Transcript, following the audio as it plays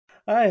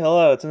Hi,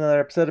 hello. It's another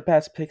episode of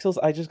Past Pixels.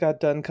 I just got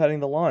done cutting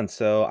the lawn,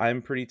 so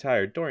I'm pretty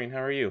tired. Dorian,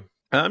 how are you?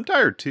 I'm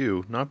tired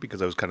too, not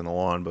because I was cutting the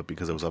lawn, but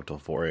because I was up till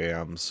 4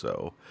 a.m.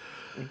 So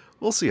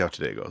we'll see how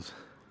today goes.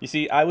 You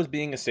see, I was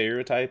being a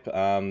stereotype.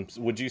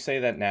 Would you say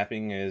that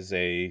napping is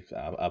a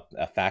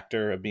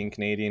factor of being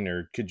Canadian,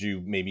 or could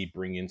you maybe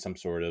bring in some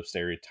sort of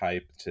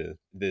stereotype to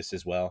this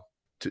as well?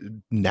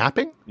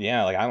 Napping?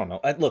 Yeah, like I don't know.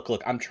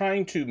 Look. I'm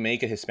trying to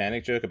make a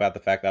Hispanic joke about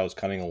the fact that I was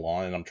cutting a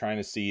lawn, and I'm trying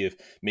to see if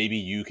maybe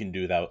you can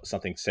do that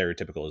something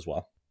stereotypical as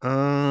well.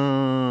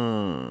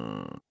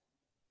 Uh,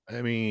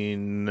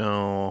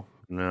 no,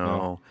 No.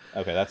 no,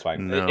 Okay, that's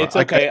fine. no. It's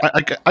okay.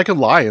 I can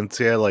lie and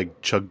say I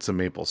like chugged some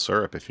maple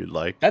syrup if you'd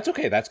like. That's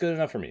okay. That's good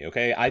enough for me.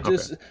 Okay. I Okay,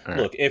 just all right.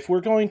 look, if we're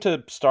going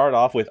to start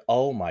off with,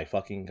 oh my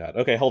fucking God.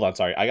 Okay. Hold on.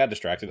 Sorry. I got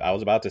distracted. I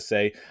was about to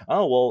say,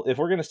 oh, well, if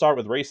we're going to start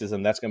with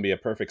racism, that's going to be a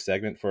perfect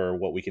segment for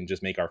what we can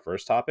just make our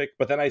first topic.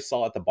 But then I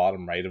saw at the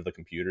bottom right of the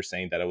computer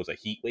saying that it was a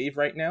heat wave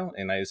right now.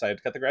 And I decided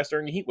to cut the grass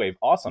during a heat wave.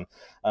 Awesome.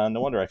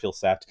 No wonder I feel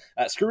sapped.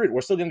 Screw it.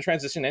 We're still going to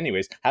transition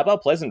anyways. How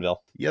about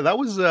Pleasantville? Yeah, that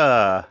was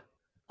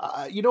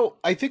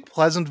I think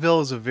Pleasantville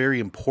is a very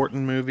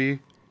important movie.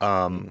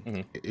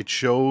 Mm-hmm. It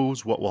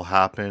shows what will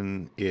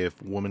happen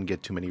if women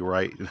get too many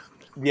right.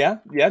 Yeah.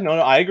 Yeah. No,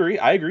 no. I agree.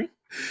 I agree.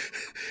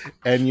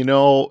 And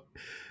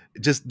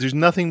just there's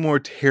nothing more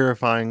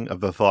terrifying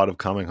of the thought of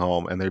coming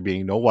home and there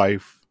being no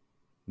wife,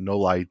 no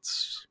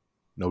lights,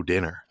 no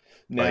dinner.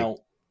 Like Now,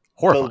 the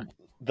horrifying.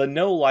 the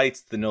no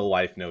lights, the no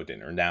life, no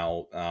dinner.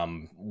 Now,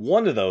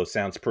 one of those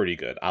sounds pretty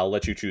good. I'll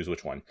let you choose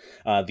which one.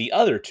 The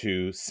other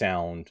two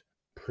sound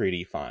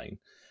pretty fine.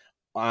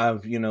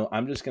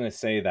 I'm just gonna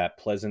say that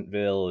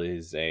Pleasantville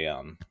is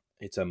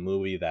it's a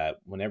movie that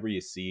whenever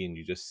you see and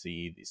you just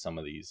see some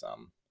of these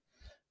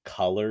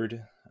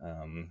colored,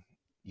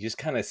 you just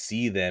kind of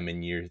see them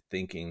and you're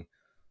thinking,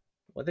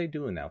 what are they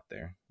doing out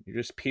there? You're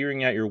just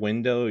peering out your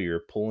window, you're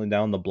pulling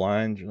down the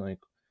blinds, you're like,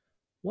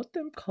 what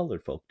them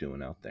colored folk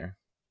doing out there?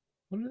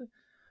 What are they?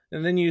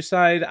 And then you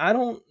decide, I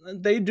don't.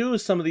 They do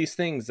some of these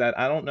things that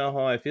I don't know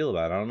how I feel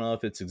about. I don't know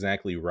if it's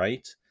exactly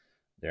right.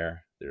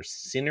 They're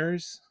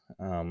sinners.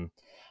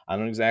 I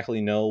don't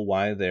exactly know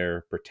why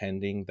they're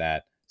pretending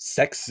that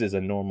sex is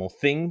a normal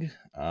thing.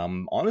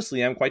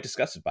 Honestly, I'm quite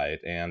disgusted by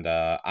it, and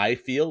I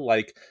feel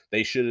like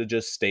they should have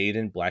just stayed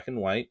in black and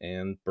white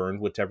and burned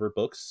whatever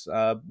books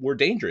were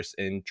dangerous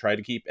and try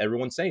to keep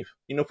everyone safe.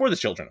 For the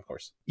children, of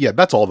course. Yeah,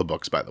 that's all the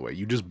books, by the way.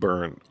 You just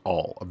burn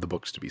all of the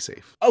books to be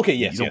safe. Okay,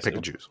 You yes, don't yes, pick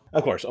and choose.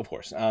 of course, of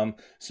course.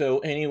 So,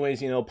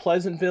 anyways,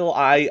 Pleasantville,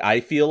 I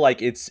feel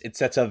like it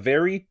sets a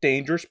very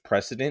dangerous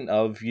precedent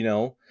of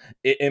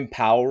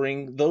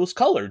empowering those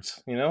coloreds.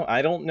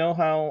 I don't know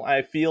how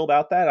I feel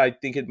about that. I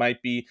think it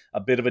might be a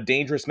bit of a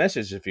dangerous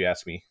message, if you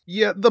ask me.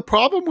 Yeah, the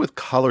problem with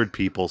colored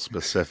people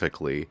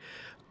specifically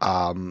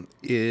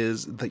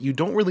is that you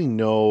don't really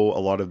know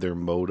a lot of their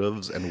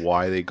motives and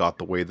why they got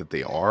the way that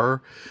they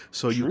are.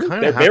 So you True,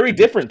 kind they're of have very to be.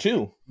 different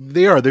too.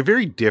 They're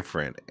very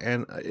different,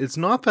 and it's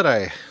not that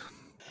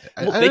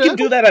Look, they can I do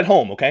don't. that at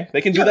home. Okay,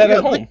 they can do Yeah, that yeah.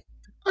 at Like home.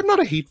 I'm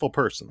not a hateful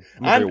person.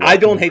 I'm a very I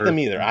don't welcoming hate them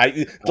either.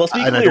 person, Let's be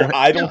and I clear. don't.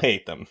 I Yeah, don't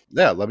hate them.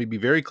 yeah. Let me be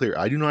very clear.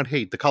 I do not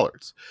hate the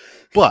colors,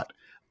 but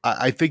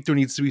I think there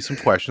needs to be some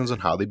questions on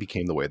how they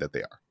became the way that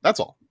they are. That's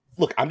all.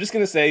 Look, I'm just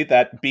gonna say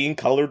that being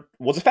colored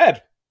was a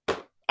fad.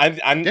 Yeah,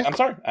 I'm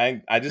sorry.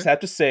 I just yeah. have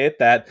to say it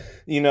that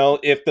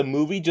if the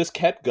movie just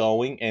kept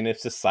going and if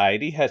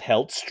society had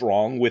held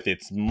strong with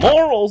its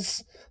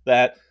morals,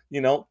 that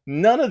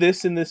none of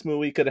this in this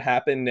movie could have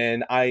happened.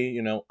 And I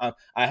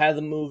had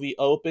the movie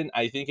open.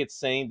 I think it's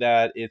saying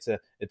that it's a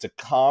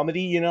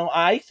comedy.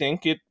 I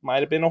think it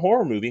might have been a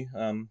horror movie.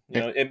 Yeah,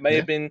 It may yeah.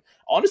 have been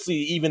honestly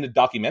even a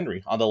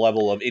documentary on the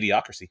level of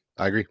idiocracy.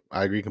 I agree.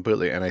 I agree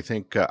completely. And I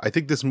think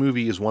this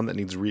movie is one that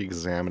needs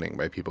re-examining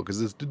by people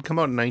because this did come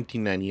out in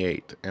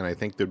 1998, and I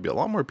think there'd be a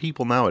lot more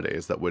people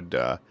nowadays that would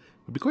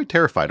be quite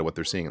terrified of what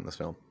they're seeing in this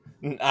film.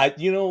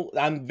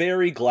 I'm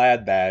very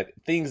glad that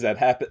things that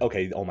happen.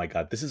 Okay, oh my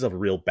God, this is a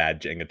real bad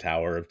Jenga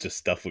tower of just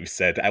stuff we've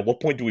said. At what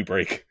point do we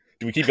break?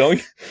 Do we keep going?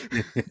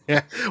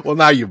 Yeah. Well,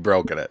 now you've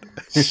broken it.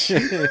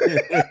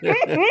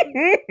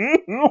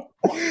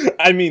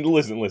 I mean,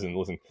 listen.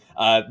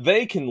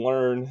 They can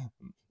learn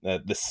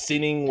the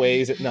sinning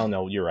ways. No,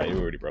 no, you're right. We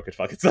already broke it.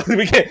 Fuck it. So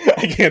we can't.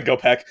 I can't go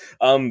back.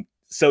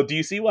 So do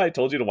you see why I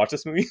told you to watch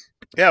this movie?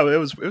 Yeah, it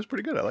was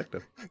pretty good. I liked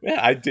it. Yeah,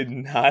 I did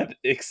not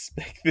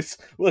expect this.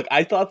 Look,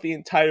 I thought the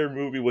entire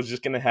movie was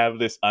just going to have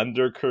this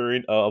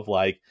undercurrent of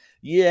like,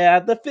 yeah,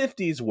 the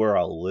 50s were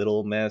a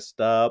little messed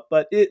up,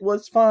 but it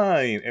was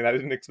fine. And I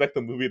didn't expect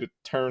the movie to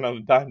turn on a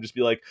dime and just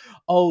be like,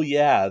 oh,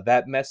 yeah,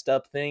 that messed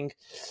up thing.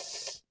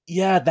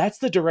 Yeah, that's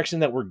the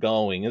direction that we're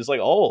going. It's like,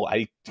 oh,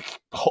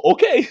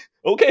 Okay,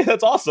 okay,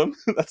 that's awesome.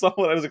 That's not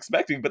what I was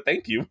expecting, but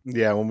thank you.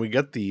 Yeah, when we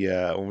get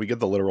the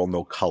literal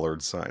no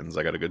colored signs,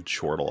 I got a good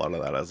chortle out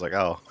of that. I was like,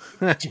 oh.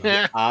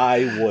 Dude,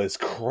 I was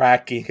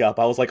cracking up.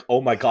 I was like,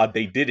 oh my god,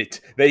 they did it.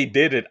 They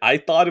did it. I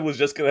thought it was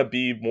just going to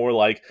be more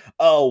like,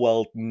 oh,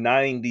 well,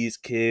 90s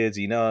kids,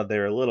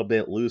 they're a little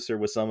bit looser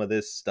with some of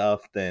this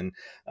stuff than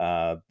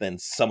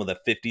some of the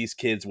 50s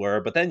kids were.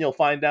 But then you'll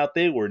find out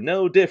they were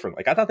no different.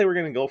 Like, I thought they were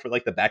going to go for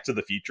like the Back to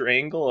the Future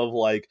angle of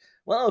like,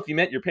 well, if you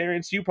met your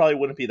parents, you probably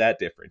wouldn't be that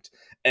different.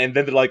 And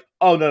then they're like,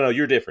 oh, no,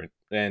 you're different.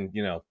 And,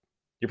 you're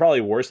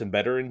probably worse and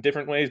better in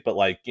different ways, but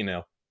like,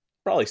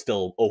 probably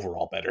still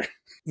overall better.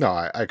 No,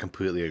 I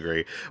completely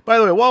agree. By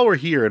the way, while we're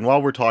here and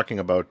while we're talking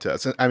about,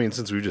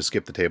 since we just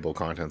skipped the table of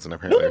contents and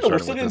apparently No, we're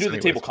still going to do the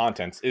table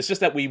contents. It's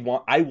just that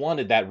I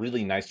wanted that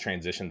really nice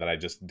transition that I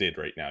just did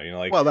right now.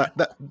 Well,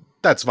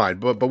 that's fine,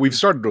 but we've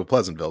started with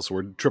Pleasantville, so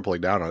we're tripling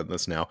down on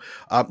this now.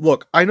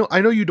 Look, I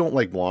know you don't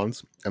like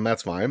blondes, and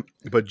that's fine.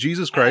 But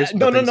Jesus Christ,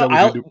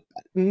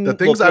 the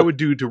things I would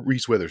do to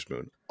Reese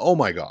Witherspoon. Oh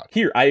my god!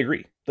 Here, I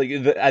agree. I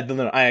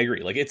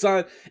agree. Like, it's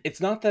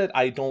not that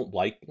I don't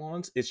like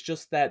blondes. It's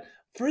just that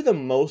for the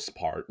most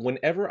part,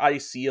 whenever I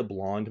see a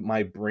blonde,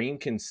 my brain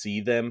can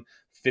see them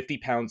 50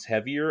 pounds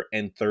heavier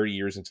and 30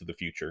 years into the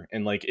future.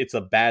 And like, it's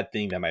a bad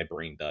thing that my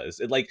brain does.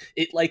 It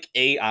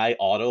AI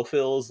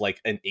autofills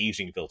like an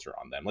aging filter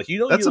on them. Like,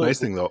 that's a nice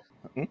thing though.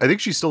 I think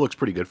she still looks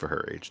pretty good for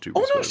her age too.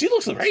 Oh no, she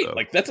looks great. So,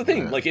 like, that's the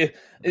thing. Yeah.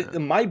 Like,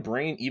 my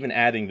brain even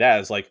adding that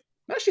is like,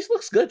 nah, she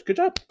looks good. Good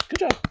job.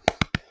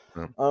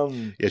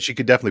 Yeah, she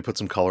could definitely put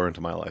some color into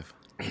my life.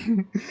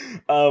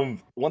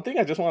 One thing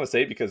I just want to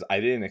say, because I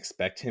didn't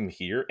expect him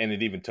here, and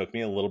it even took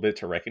me a little bit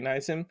to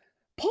recognize him.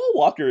 Paul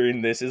Walker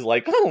in this is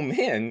like, oh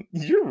man,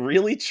 you're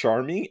really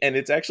charming, and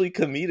it's actually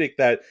comedic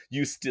that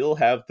you still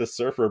have the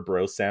surfer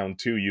bro sound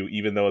to you,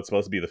 even though it's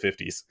supposed to be the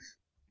 50s.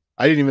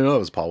 I didn't even know it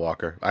was Paul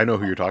Walker. I know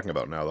who you're talking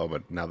about now, though,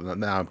 but now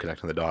I'm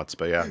connecting the dots.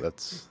 But yeah,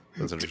 that's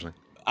interesting.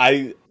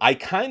 I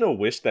kind of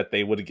wish that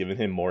they would have given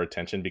him more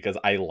attention, because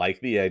I like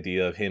the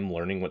idea of him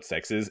learning what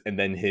sex is and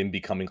then him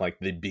becoming like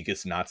the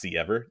biggest Nazi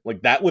ever.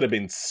 Like, that would have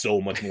been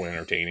so much more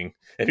entertaining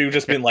if he would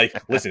just been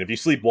like, listen, if you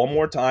sleep one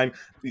more time,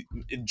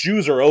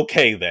 Jews are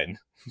okay then.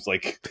 It's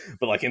like,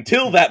 but like,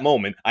 until that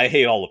moment, I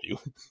hate all of you.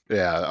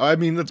 Yeah, I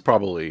mean, that's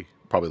probably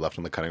left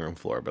on the cutting room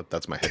floor, but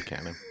that's my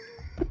headcanon.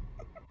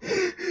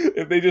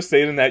 If they just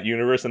stayed in that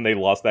universe and they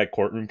lost that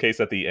courtroom case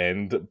at the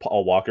end,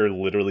 Paul Walker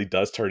literally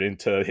does turn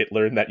into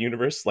Hitler in that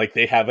universe. Like,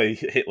 they have a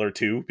Hitler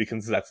 2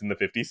 because that's in the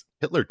 50s.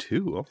 Hitler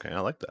 2? Okay,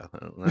 I like that.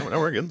 Now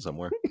we're getting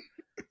somewhere.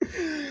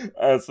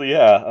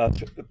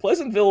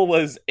 Pleasantville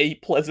was a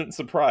pleasant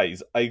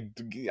surprise.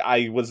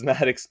 I was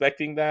not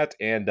expecting that,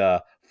 and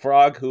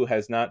Frog, who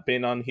has not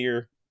been on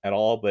here at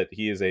all, but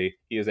he is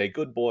a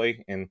good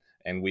boy, and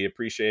we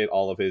appreciate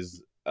all of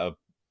his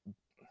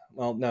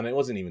well, no, it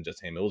wasn't even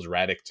just him. It was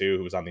Radek too,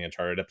 who was on the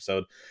Uncharted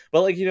episode.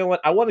 But like, you know what?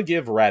 I want to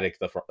give Radek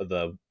I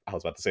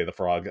was about to say the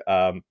Frog.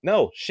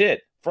 No,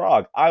 shit,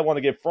 Frog. I want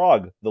to give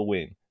Frog the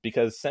win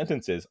because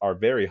sentences are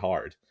very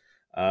hard.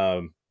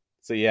 So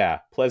yeah,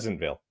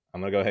 Pleasantville. I'm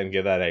going to go ahead and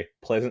give that a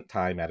pleasant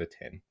time out of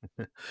 10.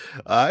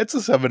 It's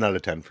a 7 out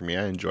of 10 for me.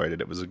 I enjoyed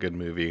it. It was a good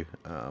movie.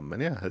 And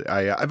yeah,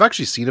 I've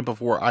actually seen it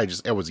before. I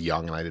was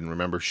young and I didn't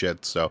remember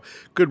shit. So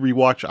good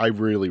rewatch. I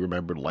really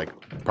remembered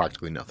like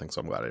practically nothing.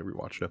 So I'm glad I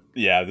rewatched it.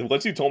 Yeah.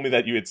 Once you told me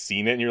that you had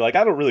seen it and you're like,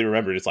 I don't really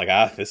remember it. It's like,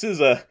 I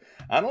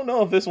don't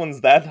know if this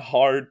one's that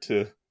hard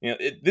to,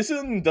 this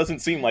one doesn't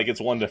seem like it's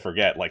one to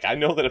forget. Like, I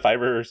know that if I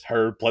ever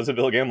heard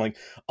Pleasantville again, I'm like,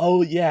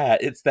 oh yeah,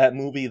 it's that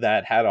movie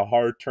that had a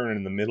hard turn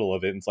in the middle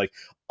of it. And it's like,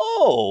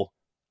 oh,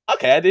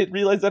 okay, I didn't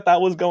realize that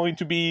was going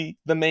to be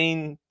the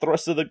main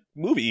thrust of the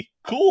movie.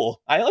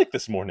 Cool. I like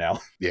this more now.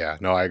 Yeah,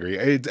 no, I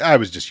agree. I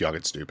was just young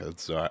and stupid,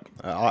 so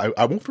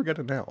I won't forget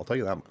it now. I'll tell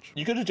you that much.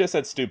 You could have just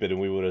said stupid and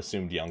we would have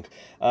assumed young.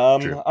 All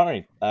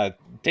right.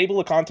 Table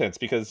of contents,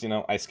 because,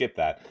 I skipped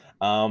that.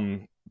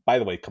 By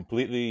the way,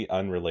 completely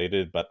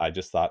unrelated, but I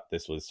just thought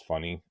this was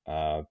funny.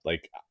 I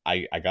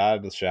got out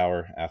of the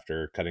shower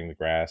after cutting the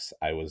grass.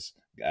 I was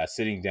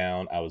sitting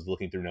down. I was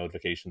looking through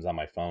notifications on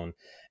my phone,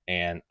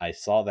 and I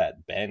saw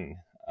that Ben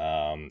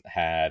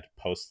had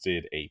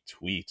posted a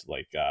tweet.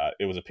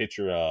 It was a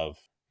picture of,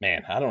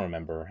 man, I don't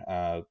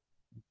remember.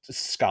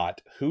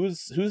 Scott,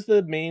 who's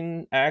the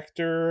main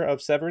actor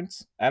of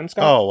Severance? Adam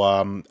Scott?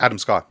 Oh, Adam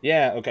Scott.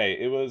 Yeah, okay.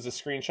 It was a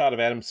screenshot of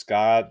Adam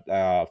Scott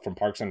from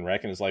Parks and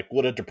Rec, and it's like,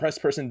 would a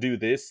depressed person do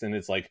this? And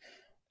it's like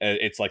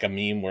a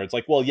meme where it's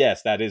like, well,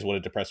 yes, that is what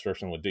a depressed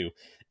person would do.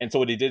 And so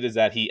what he did is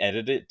that he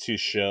edited it to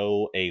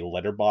show a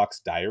letterbox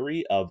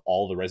diary of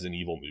all the Resident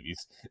Evil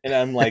movies. And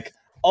I'm like,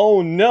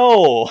 oh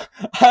no,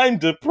 I'm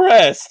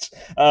depressed.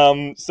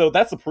 So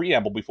that's the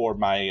preamble before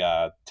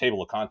my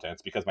table of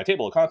contents, because my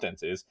table of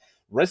contents is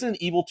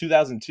Resident Evil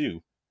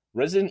 2002,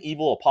 Resident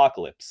Evil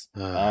Apocalypse,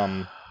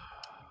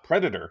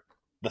 Predator,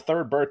 The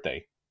Third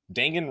Birthday,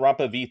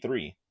 Danganronpa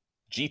V3,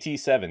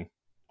 GT7,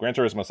 Gran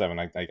Turismo 7.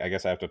 I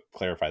guess I have to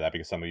clarify that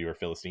because some of you are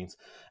Philistines.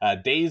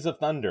 Days of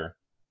Thunder,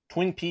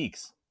 Twin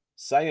Peaks,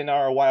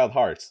 Sayonara Wild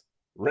Hearts,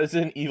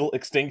 Resident Evil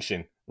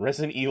Extinction,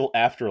 Resident Evil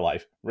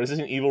Afterlife,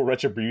 Resident Evil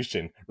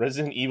Retribution,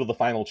 Resident Evil The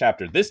Final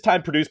Chapter. This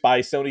time produced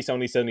by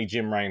Sony,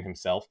 Jim Ryan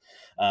himself.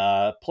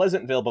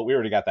 Pleasantville, but we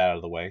already got that out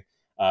of the way.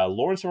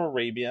 Lawrence of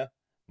Arabia,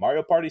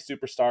 Mario Party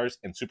Superstars,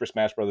 and Super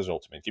Smash Bros.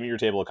 Ultimate. Give me your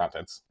table of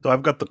contents. So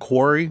I've got the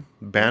Quarry,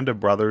 Band of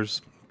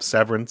Brothers,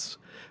 Severance,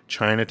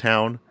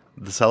 Chinatown,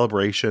 The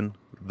Celebration,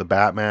 The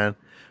Batman,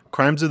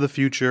 Crimes of the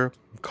Future,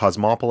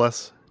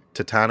 Cosmopolis,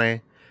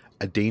 Titane,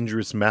 A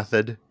Dangerous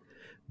Method,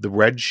 The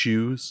Red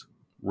Shoes,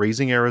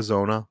 Raising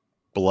Arizona,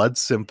 Blood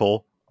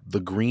Simple, The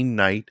Green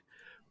Knight,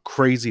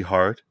 Crazy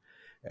Heart,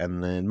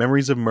 and then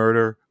Memories of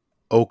Murder,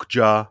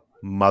 Okja,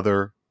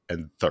 Mother,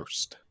 and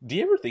Thirst. Do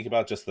you ever think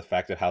about just the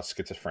fact of how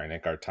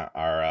schizophrenic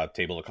our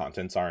table of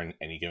contents are in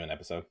any given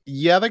episode?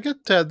 Yeah, they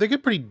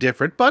get pretty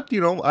different, but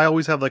I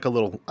always have like a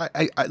little.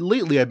 I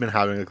lately I've been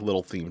having like a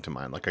little theme to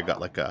mine. Like I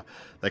got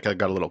I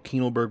got a little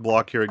Cronenburg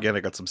block here again.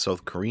 I got some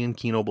South Korean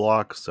Kino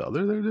blocks. So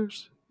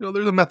there's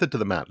a method to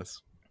the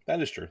madness.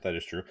 That is true.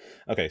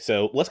 Okay,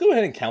 so let's go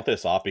ahead and count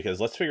this off because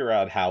let's figure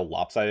out how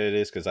lopsided it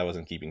is because I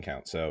wasn't keeping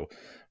count. So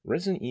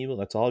Resident Evil,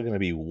 that's all going to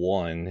be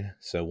 1.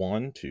 So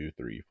 1, 2,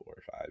 3, 4,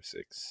 5,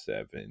 6,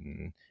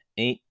 7,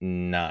 8,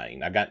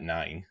 9. I got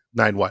 9.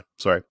 9 what?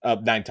 Sorry.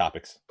 9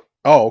 topics.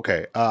 Oh,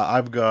 okay.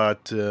 I've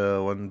got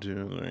 1,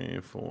 2,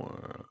 3,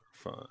 4,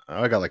 5.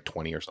 I got like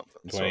 20 or something.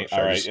 20. So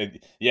all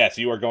right. Yes,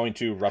 you are going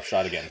to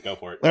roughshod again. Go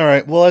for it. All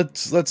right. Well,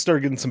 let's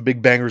start getting some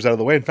big bangers out of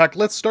the way. In fact,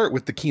 let's start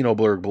with the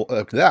Cronenburg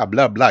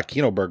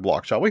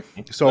block, shall we?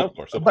 So, of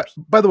course.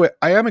 By the way,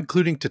 I am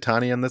including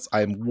Titane in this.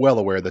 I am well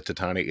aware that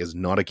Titane is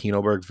not a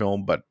Cronenburg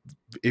film, but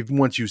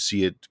once you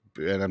see it,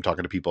 and I'm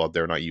talking to people out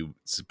there, not you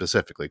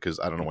specifically, because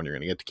I don't know when you're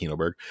going to get to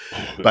Cronenburg,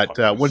 but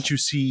once you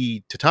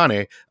see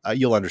Titane,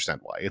 you'll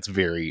understand why. It's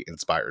very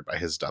inspired by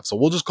his stuff. So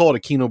we'll just call it a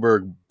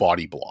Cronenburg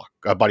body horror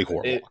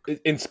block.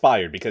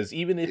 Inspired, because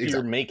even if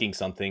you're making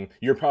something,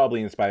 you're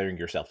probably inspiring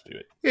yourself to do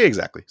it. Yeah,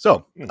 exactly.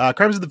 So, so I'm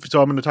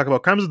going to talk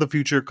about Crimes of the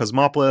Future,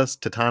 Cosmopolis,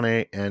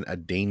 Titane, and A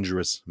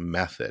Dangerous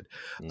Method.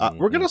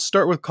 We're going to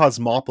start with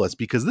Cosmopolis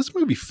because this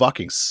movie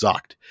fucking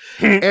sucked.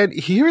 And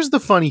here's the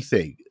funny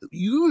thing.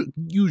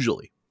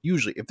 Usually,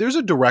 if there's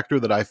a director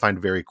that I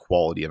find very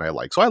quality and I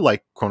like, so I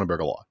like Cronenberg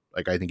a lot.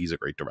 Like, I think he's a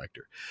great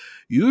director.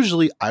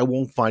 Usually, I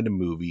won't find a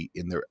movie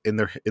in their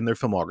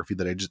filmography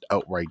that I just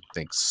outright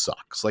think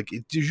sucks. Like,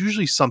 there's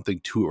usually something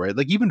to it, right?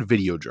 Like, even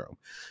Videodrome,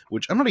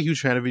 which I'm not a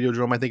huge fan of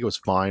Videodrome. I think it was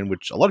fine,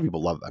 which a lot of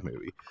people love that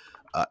movie.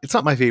 It's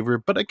not my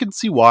favorite, but I can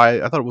see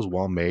why. I thought it was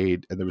well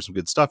made, and there was some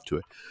good stuff to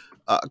it.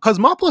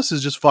 Cosmopolis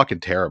is just fucking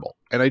terrible,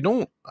 and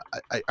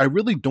I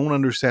really don't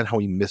understand how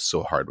he missed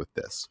so hard with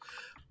this.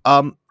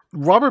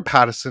 Robert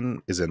Pattinson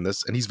is in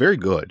this, and he's very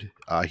good.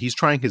 He's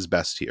trying his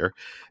best here.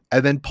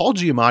 And then Paul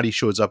Giamatti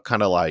shows up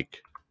kind of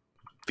like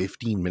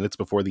 15 minutes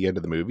before the end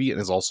of the movie and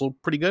is also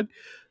pretty good.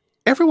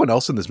 Everyone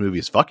else in this movie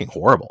is fucking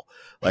horrible.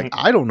 Like,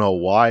 I don't know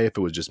why, if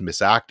it was just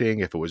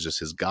misacting, if it was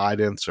just his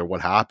guidance or what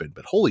happened,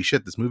 but holy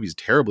shit, this movie's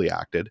terribly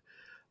acted.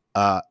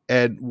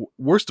 And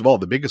worst of all,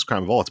 the biggest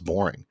crime of all, it's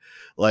boring.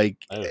 Like,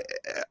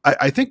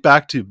 I think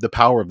back to The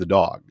Power of the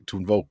Dog to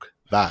invoke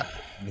that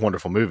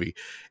wonderful movie.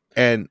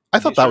 And I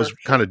thought that was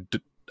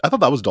I thought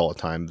that was dull at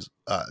times.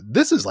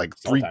 This is like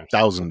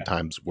 3,000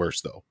 times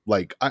worse though.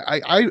 Like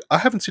I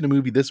haven't seen a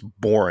movie this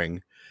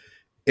boring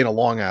in a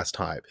long ass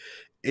time.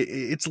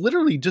 It's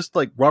literally just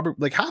like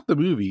half the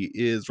movie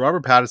is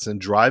Robert Pattinson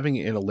driving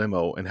in a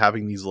limo and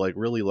having these like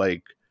really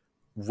like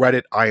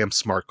Reddit I am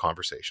smart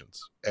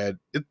conversations, and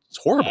it's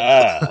horrible.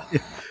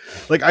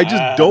 Like I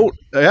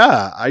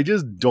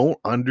just don't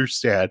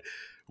understand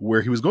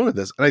where he was going with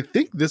this. And I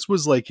think this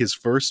was like his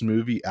first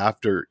movie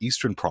after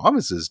Eastern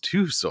Promises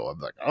too. So I'm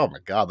like, oh my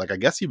God. Like, I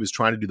guess he was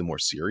trying to do the more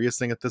serious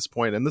thing at this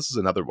point. And this is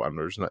another one.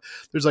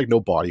 There's like no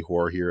body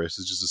horror here. This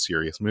is just a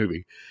serious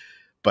movie,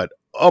 but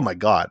oh my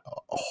God, a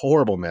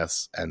horrible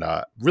mess. And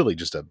really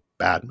just a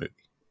bad movie.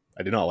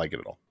 I did not like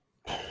it at all.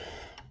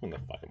 When the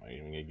fuck am I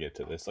even gonna get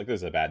to this? Like, this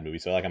is a bad movie,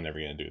 so like I'm never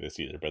gonna do this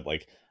either. But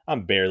like,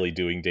 I'm barely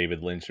doing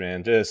David Lynch,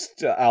 man.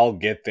 Just I'll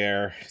get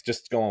there.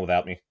 Just go on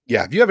without me.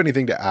 Yeah, if you have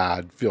anything to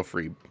add, feel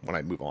free when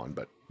I move on.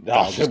 But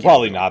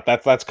probably not.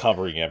 That's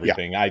covering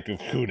everything. Yeah.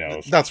 Who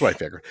knows? That's what I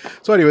figured.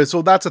 So anyway,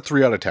 so that's a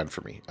 3 out of 10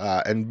 for me,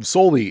 and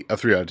solely a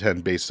 3 out of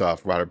 10 based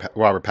off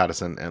Robert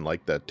Pattinson and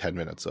like the 10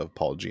 minutes of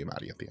Paul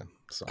Giamatti at the end.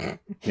 So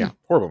yeah,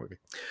 horrible movie.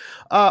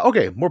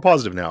 Okay, more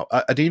positive now.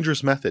 A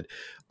Dangerous Method.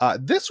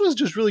 This was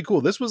just really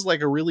cool. This was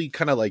like a really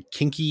kind of like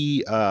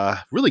kinky,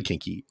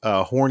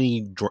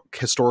 horny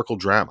historical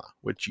drama,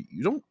 which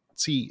you don't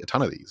see a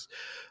ton of these.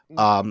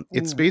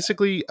 It's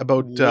basically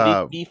about. Would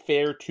it be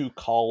fair to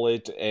call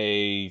it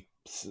a?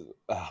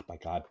 Oh my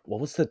God,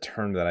 what was the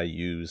term that I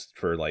used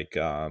for like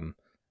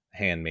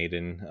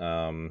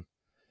handmaiden?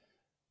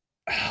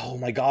 Oh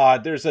my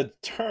God, there's a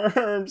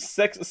term,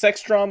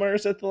 sex drama or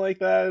something like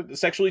that,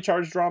 sexually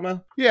charged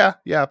drama. Yeah,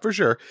 for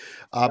sure.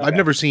 Okay. I've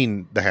never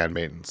seen The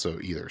Handmaiden, so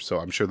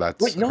I'm sure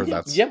that's. Wait, no,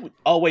 yeah.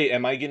 Oh wait,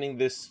 am I getting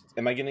The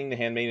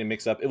Handmaiden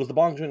mixed up? It was the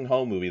Bong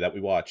Joon-ho movie that we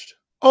watched.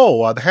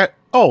 Oh,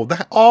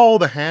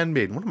 The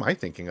Handmaiden. What am I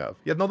thinking of?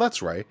 Yeah, no,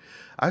 that's right.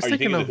 I was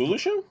thinking of the Hulu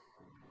show.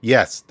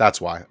 Yes, that's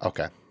why.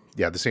 Okay.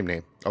 Yeah, the same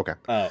name. Okay.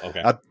 Oh,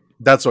 okay.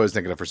 That's what I was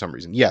thinking of for some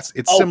reason. Yes,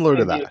 it's Oh, similar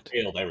to Plan B that.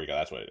 failed. There we go.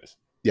 That's what it is.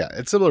 Yeah,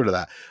 it's similar to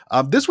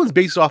that. This one's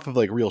based off of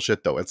like real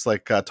shit though. It's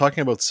like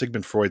talking about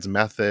Sigmund Freud's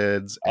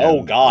methods Oh and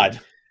like,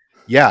 God.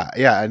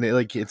 yeah, and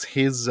it's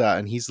his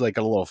and he's like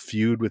got a little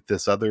feud with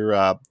this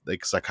other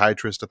like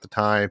psychiatrist at the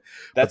time,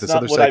 but That's this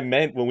not other what I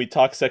meant when we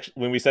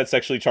when we said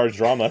sexually charged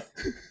drama.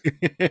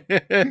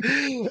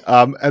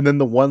 and then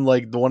the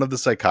one of the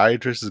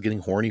psychiatrists is getting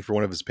horny for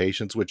one of his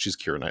patients, which is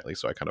Keira Knightley,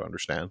 so I kind of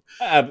understand.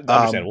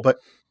 Understandable. But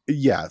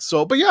yeah,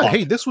 Fuck.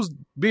 this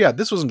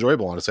was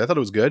enjoyable, honestly. I thought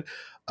it was good.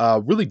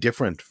 Really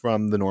different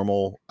from the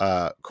normal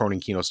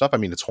Cronin Kino stuff. I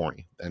mean, it's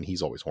horny, and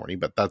he's always horny,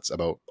 but that's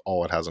about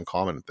all it has in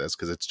common with this,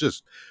 because it's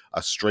just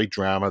a straight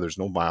drama. There's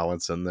no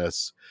violence in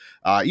this.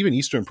 Even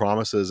Eastern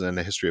Promises and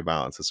A History of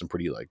Violence has some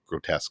pretty like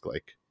grotesque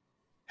like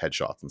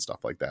headshots and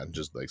stuff like that, and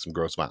just like some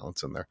gross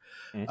violence in there.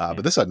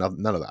 But this had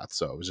none of that,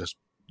 so it was just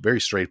very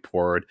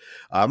straightforward.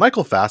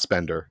 Michael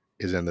Fassbender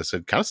is in this.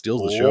 It kind of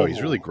steals the show.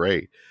 He's really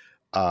great.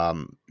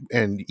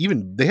 And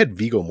even they had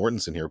Viggo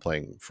Mortensen here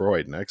playing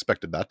Freud, and I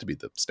expected that to be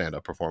the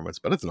stand-up performance,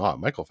 but it's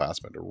not. Michael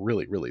Fassbender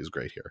really is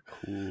great here.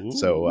 Cool.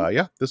 So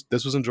yeah,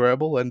 this was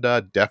enjoyable and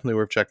definitely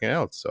worth checking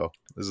out. So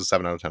this is a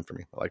 7 out of 10 for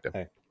me. I liked it.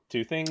 Hey,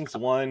 two things.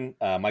 One,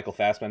 Michael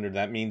Fassbender.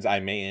 That means I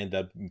may end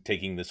up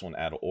taking this one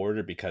out of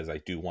order because I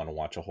do want to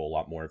watch a whole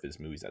lot more of his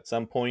movies at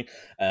some point.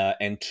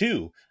 And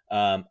two,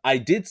 I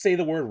did say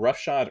the word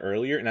roughshod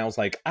earlier, and I was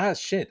like,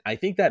 shit. I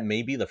think that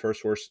may be the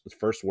first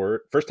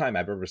time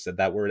I've ever said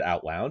that word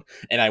out loud.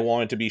 And I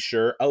wanted to be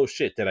sure. Oh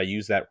shit, did I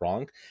use that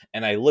wrong?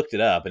 And I looked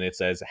it up, and it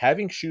says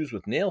having shoes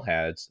with nail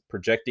heads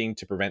projecting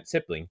to prevent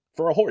tippling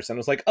for a horse. And I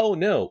was like, oh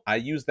no, I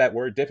used that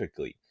word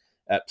difficultly.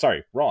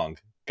 Sorry, wrong.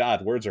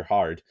 God, words are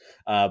hard.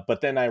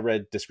 But then I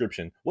read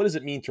description. What does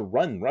it mean to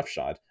run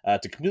roughshod?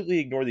 To completely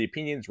ignore the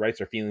opinions,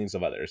 rights, or feelings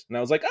of others. And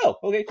I was like, oh,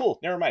 okay, cool.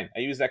 Never mind. I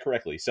used that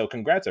correctly. So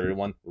congrats,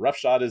 everyone.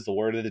 Roughshod is the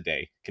word of the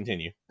day.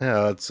 Continue.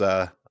 Yeah,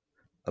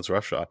 that's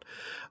roughshod.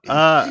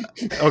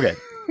 Okay.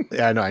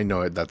 Yeah, I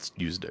know it. That's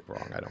used it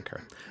wrong. I don't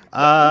care.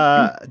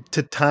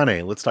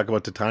 Titane. Let's talk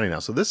about Titane now.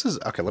 So this is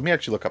okay. Let me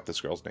actually look up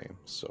this girl's name.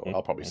 So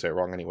I'll probably say it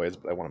wrong anyways,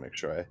 but I want to make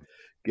sure I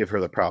give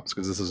her the props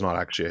because this is not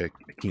actually a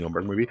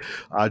Cronenberg movie.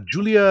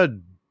 Julia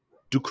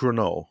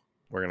Ducournau.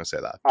 We're gonna say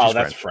that. She's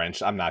that's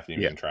French. I'm not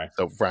even gonna try.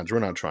 So French. We're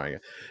not trying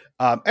it.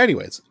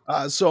 Anyways,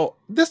 so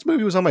this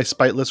movie was on my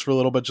spite list for a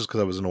little bit just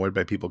because I was annoyed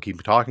by people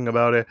keep talking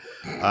about it.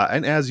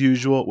 And as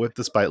usual with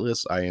the spite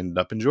list, I ended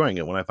up enjoying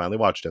it when I finally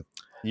watched it.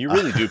 You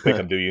really do pick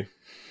them, do you?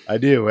 I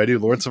do.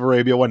 Lawrence of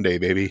Arabia one day,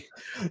 baby.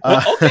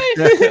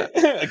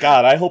 Okay.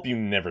 God, I hope you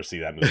never see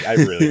that movie. I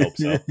really hope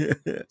so.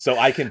 So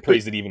I can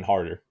praise it even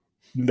harder.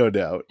 No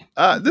doubt.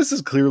 This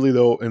is clearly,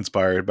 though,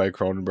 inspired by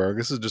Cronenberg.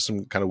 This is just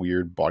some kind of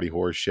weird body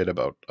horror shit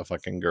about a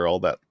fucking girl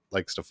that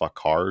likes to fuck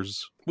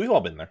cars. We've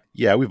all been there.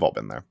 Yeah, we've all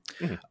been there.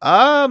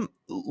 Mm-hmm.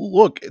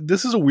 Look,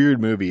 this is a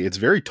weird movie. It's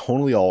very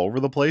tonally all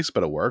over the place,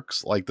 but it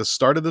works. Like, the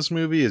start of this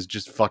movie is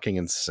just fucking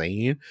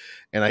insane.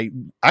 And I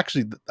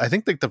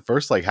think like the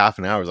first like half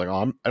an hour is like,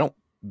 oh, I don't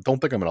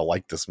think I'm gonna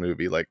like this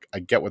movie. Like, I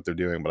get what they're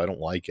doing, but I don't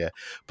like it.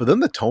 But then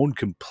the tone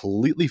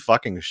completely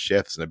fucking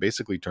shifts, and it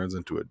basically turns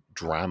into a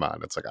drama.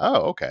 And it's like,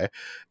 oh, okay.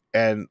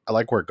 And I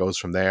like where it goes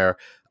from there.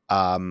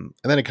 And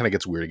then it kind of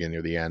gets weird again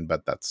near the end,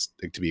 but that's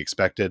to be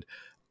expected.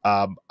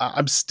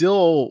 I'm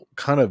still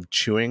kind of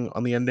chewing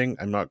on the ending.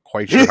 I'm not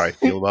quite sure how I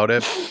feel about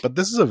it, but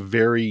this is a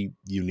very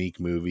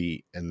unique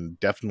movie and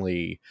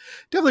definitely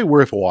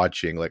worth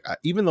watching. Like,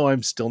 even though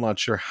I'm still not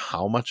sure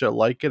how much I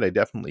like it, I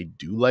definitely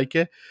do like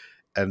it.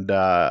 And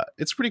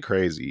it's pretty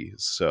crazy.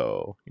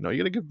 So, you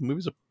gotta give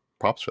movies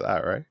props for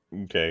that, right?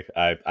 Okay.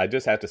 I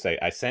just have to say,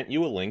 I sent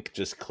you a link.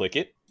 Just click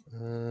it.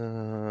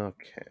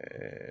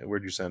 Okay.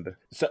 Where'd you send it?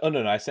 So,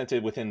 no, I sent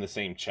it within the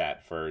same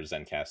chat for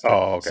Zencast.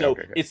 Oh, okay. So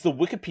okay. It's the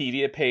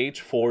Wikipedia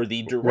page for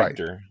the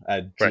director,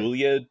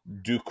 Julia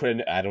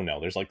Ducournau. I don't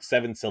know. There's like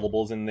 7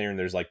 syllables in there, and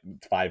there's like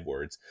 5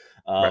 words.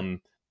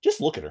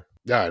 Just look at her.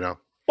 Yeah, I know.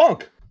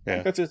 Bonk.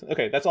 Yeah. That's just,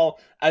 okay. That's all.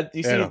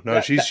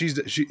 You see,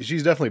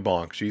 she's definitely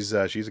bonk. She's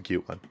a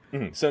cute one.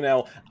 Mm-hmm. So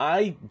now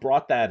I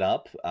brought that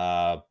up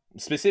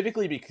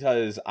specifically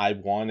because I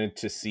wanted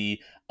to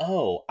see.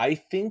 Oh, I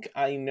think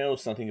I know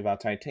something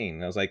about Titane.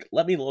 And I was like,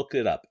 let me look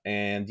it up.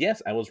 And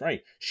yes, I was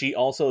right. She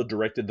also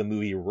directed the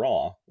movie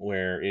Raw,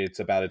 where it's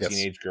about a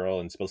teenage girl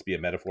and it's supposed to be a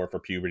metaphor for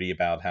puberty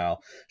about how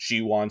she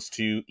wants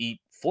to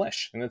eat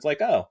flesh. And it's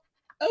like, oh,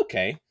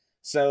 okay.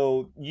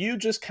 So you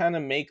just kind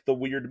of make the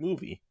weird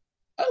movie.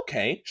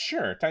 Okay,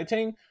 sure.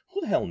 Titane,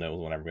 who the hell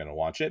knows when I'm going to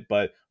watch it?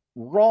 But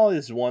Raw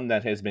is one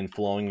that has been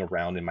flowing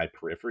around in my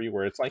periphery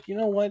where it's like, you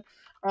know what?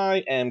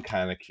 I am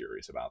kind of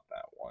curious about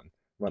that one.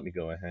 Let me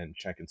go ahead and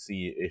check and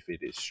see if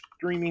it is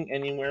streaming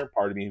anywhere.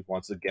 Part of me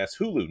wants to guess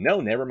Hulu.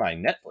 No, never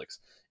mind. Netflix.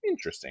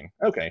 Interesting.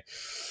 Okay.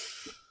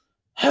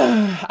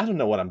 I don't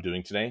know what I'm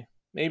doing today.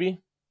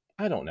 Maybe.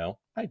 I don't know.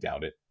 I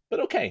doubt it. But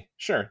okay,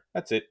 sure,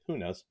 that's it. Who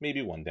knows?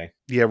 Maybe one day.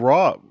 Yeah,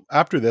 Raw.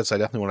 After this, I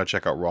definitely want to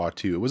check out Raw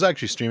too. It was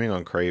actually streaming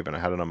on Crave, and I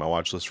had it on my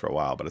watch list for a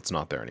while, but it's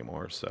not there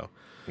anymore. So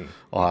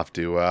I'll have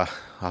to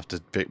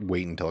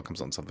wait until it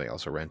comes on something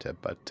else or rent it.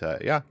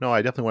 But yeah, no,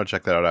 I definitely want to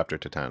check that out after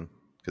Titane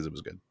because it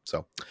was good.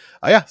 So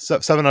yeah,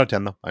 7 out of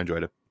 10 though. I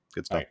enjoyed it.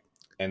 Good stuff. All right.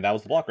 And that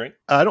was the block, right?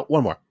 I don't.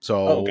 One more.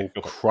 So, okay.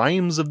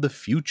 Crimes of the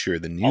Future,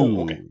 the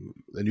new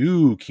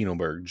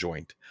Cronenberg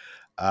joint.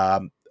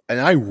 And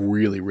I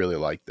really, really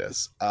like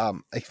this.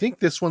 I think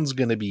this one's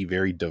going to be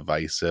very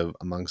divisive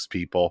amongst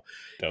people.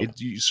 Dope.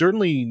 It's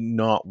certainly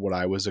not what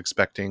I was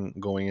expecting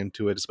going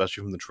into it,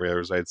 especially from the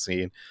trailers I'd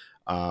seen.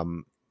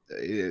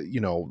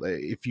 You know,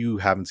 if you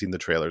haven't seen the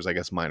trailers, I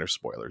guess minor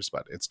spoilers,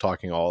 but it's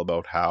talking all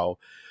about how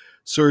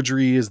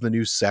surgery is the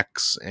new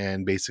sex,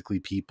 and basically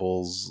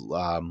people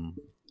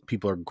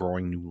are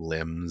growing new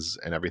limbs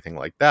and everything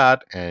like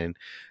that, and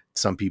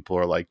some people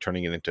are like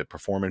turning it into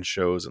performance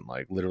shows and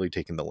like literally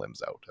taking the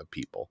limbs out of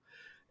people.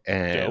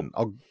 And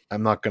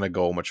I'm not going to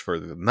go much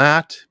further than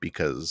that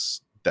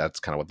because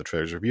that's kind of what the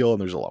trailers reveal,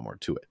 and there's a lot more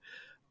to it.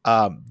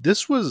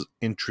 This was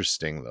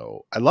interesting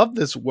though. I love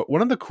this.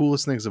 One of the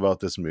coolest things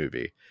about this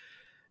movie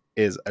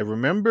is I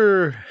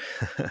remember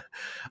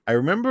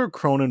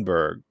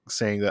Cronenberg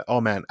saying that,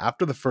 oh man,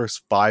 after the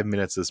first 5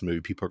 minutes of this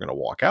movie, people are going to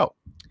walk out.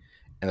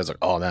 And I was like,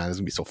 oh man, this is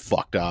gonna be so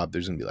fucked up.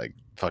 There's gonna be like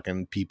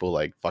fucking people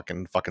like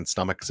fucking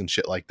stomachs and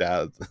shit like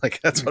that. Like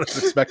that's what I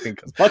was expecting.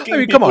 I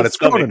mean, come on, it's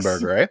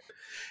Cronenberg, right?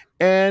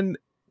 And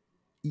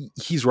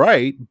he's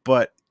right,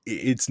 but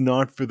it's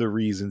not for the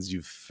reasons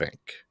you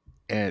think.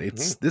 And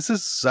this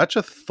is such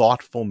a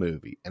thoughtful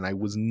movie, and I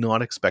was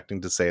not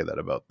expecting to say that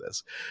about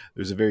this.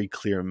 There's a very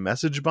clear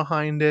message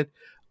behind it.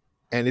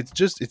 And it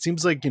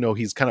seems like, you know,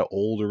 he's kind of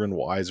older and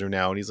wiser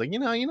now. And he's like, you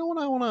know what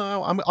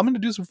I'm going to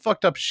do some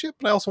fucked up shit,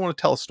 but I also want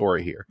to tell a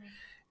story here.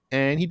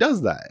 And he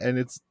does that. And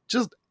it's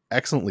just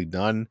excellently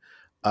done.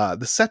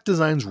 The set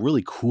design's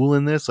really cool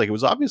in this. Like, it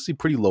was obviously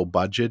pretty low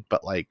budget,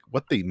 but like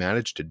what they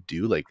managed to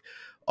do, like,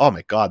 oh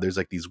my God, there's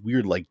like these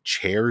weird like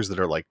chairs that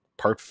are like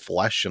part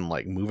flesh and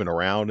like moving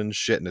around and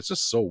shit. And it's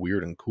just so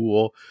weird and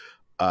cool.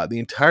 The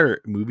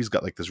entire movie's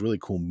got like this really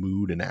cool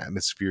mood and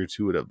atmosphere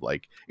to it of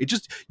like,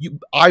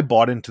 I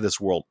bought into this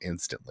world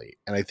instantly.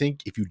 And I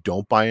think if you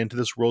don't buy into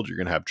this world, you're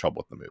going to have trouble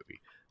with the movie.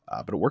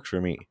 But it worked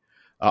for me.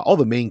 All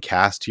the main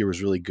cast here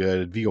was really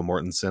good. Viggo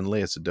Mortensen,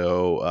 Lea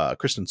Seydoux,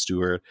 Kristen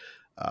Stewart,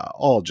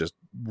 all just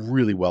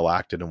really well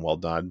acted and well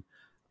done.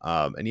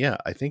 And yeah,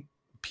 I think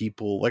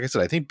people, like I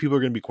said, I think people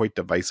are going to be quite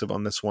divisive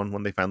on this one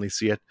when they finally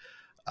see it.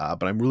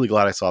 But I'm really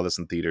glad I saw this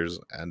in theaters,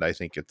 and I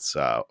think it's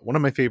one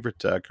of my favorite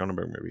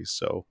Cronenberg movies.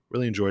 So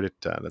really enjoyed it.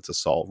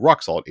 That's a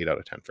rock solid 8 out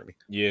of 10 for me.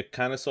 You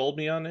kind of sold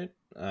me on it.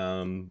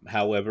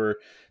 However,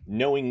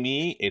 knowing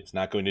me, it's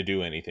not going to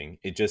do anything.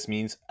 It just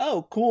means,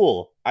 oh,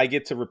 cool, I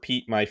get to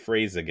repeat my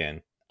phrase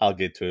again. I'll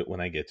get to it when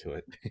I get to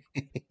it.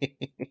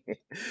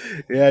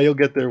 Yeah, you'll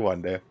get there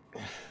one day.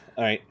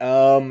 All right.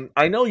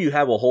 I know you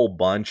have a whole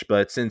bunch,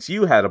 but since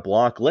you had a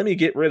block, let me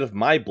get rid of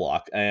my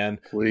block.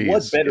 And please,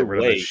 what better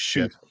way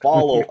to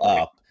follow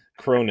up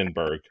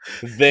Cronenberg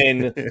than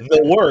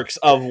the works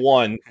of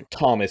one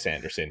Thomas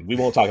Anderson? We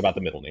won't talk about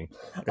the middle name.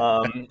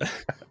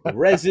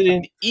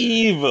 Resident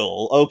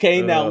Evil.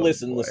 Okay, now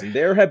listen.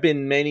 There have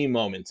been many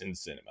moments in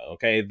cinema.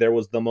 Okay, there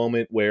was the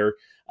moment where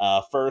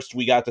first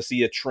we got to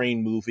see a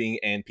train moving,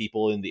 and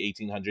people in the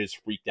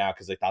 1800s freaked out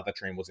because they thought the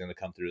train was going to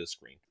come through the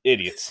screen.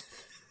 Idiots.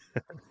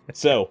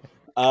 So,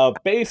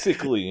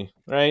 basically,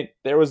 right,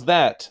 there was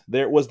that.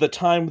 There was the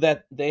time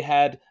that they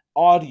had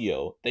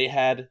audio, they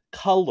had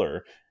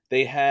color,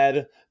 they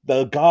had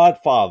The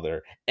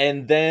Godfather,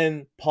 and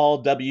then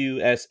Paul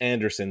W.S.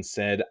 Anderson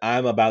said,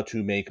 I'm about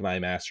to make my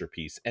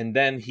masterpiece. And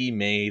then he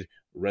made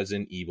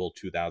Resident Evil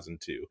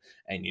 2002.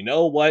 And you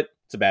know what?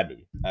 It's a bad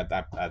movie.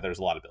 There's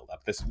a lot of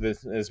build-up. This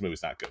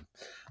movie's not good.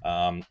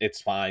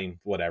 It's fine,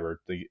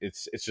 whatever.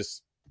 It's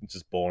just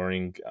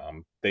boring.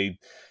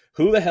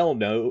 Who the hell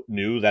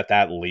knew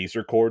that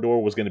laser corridor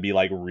was going to be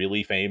like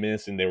really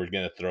famous, and they were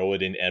going to throw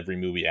it in every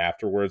movie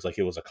afterwards, like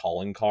it was a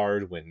calling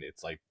card, when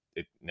it's like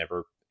it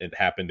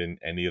happened in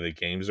any of the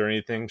games or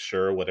anything.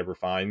 Sure, whatever,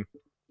 fine.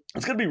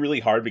 It's going to be really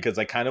hard because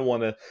I kind of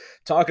want to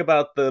talk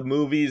about the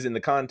movies and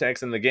the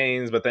context and the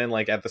games, but then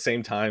like at the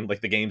same time,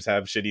 like the games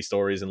have shitty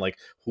stories, and like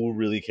who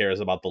really cares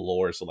about the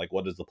lore? So like,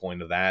 what is the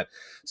point of that?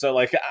 So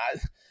like,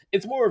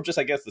 it's more of just,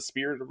 I guess, the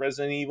spirit of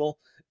Resident Evil.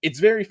 It's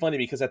very funny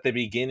because at the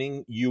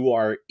beginning you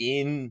are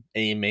in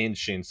a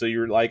mansion, so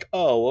you're like,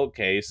 oh,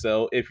 okay,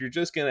 so if you're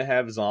just gonna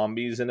have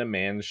zombies in a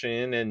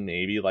mansion and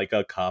maybe like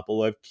a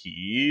couple of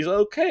keys,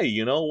 okay,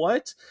 you know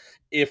what?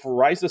 If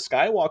Rise of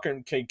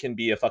Skywalker can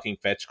be a fucking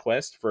fetch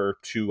quest for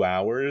 2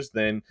 hours,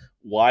 then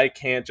why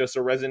can't just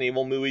a Resident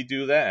Evil movie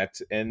do that?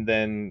 And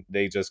then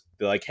they're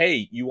like,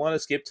 hey, you want to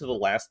skip to the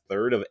last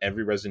third of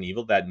every Resident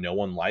Evil that no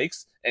one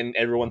likes? And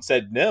everyone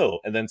said no.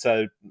 And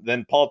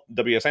then Paul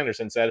W.S.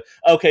 Anderson said,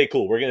 okay,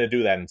 cool, we're going to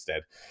do that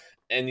instead.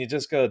 And you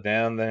just go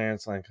down there,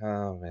 it's like,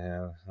 oh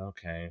man,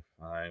 okay,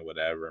 fine,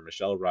 whatever.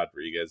 Michelle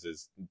Rodriguez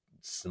is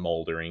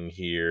smoldering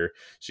here.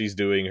 She's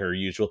doing her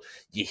usual.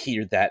 You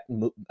hear that?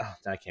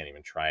 I can't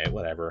even try it.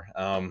 Whatever.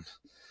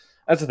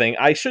 That's the thing.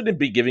 I shouldn't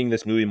be giving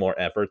this movie more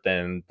effort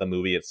than the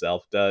movie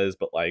itself does,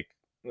 but like,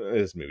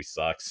 this movie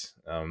sucks.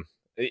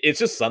 It's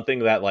just something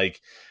that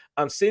like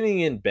I'm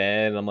sitting in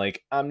bed. I'm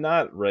like, I'm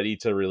not ready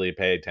to really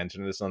pay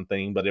attention to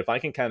something, but if I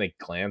can kind of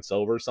glance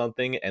over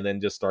something and then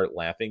just start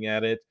laughing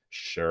at it,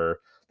 sure.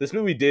 This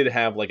movie did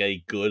have like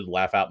a good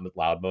laugh out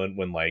loud moment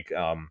when like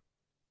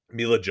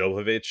Mila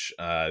Jovovich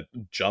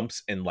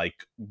jumps and like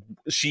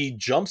she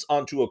jumps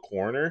onto a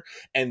corner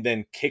and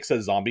then kicks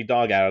a zombie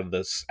dog out of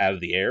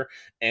the air,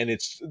 and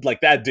it's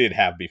like that did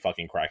have me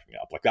fucking cracking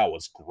up. Like that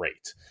was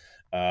great.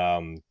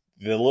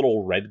 The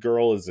little red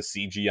girl is a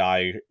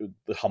CGI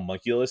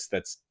homunculus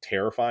that's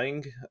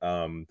terrifying.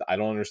 I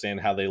don't understand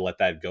how they let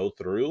that go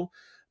through,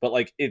 but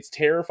like it's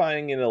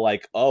terrifying in a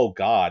like, oh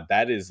god,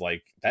 that is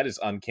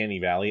uncanny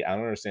valley. I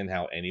don't understand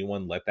how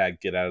anyone let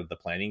that get out of the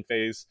planning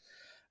phase.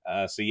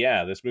 So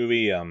yeah, this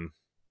movie,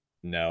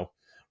 no.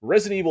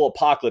 Resident Evil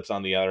Apocalypse,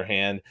 on the other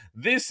hand,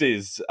 this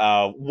is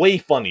way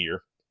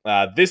funnier.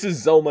 This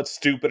is so much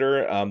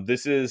stupider.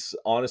 This is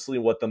honestly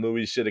what the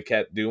movie should have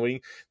kept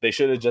doing. They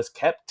should have just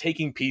kept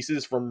taking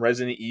pieces from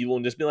Resident Evil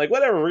and just be like,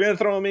 whatever, we're going to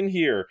throw them in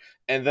here.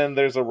 And then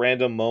there's a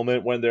random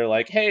moment when they're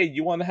like, hey,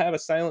 you want to have a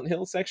Silent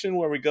Hill section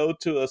where we go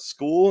to a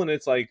school? And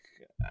it's like,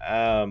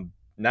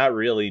 not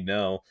really,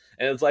 no.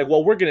 And it's like,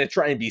 well, we're going to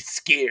try and be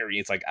scary.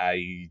 It's like,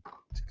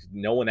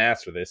 no one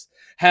asked for this.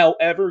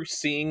 However,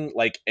 seeing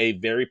like a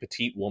very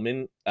petite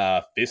woman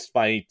fist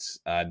fight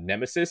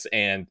Nemesis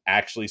and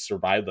actually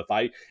survive the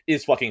fight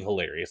is fucking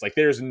hilarious. Like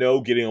there's no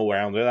getting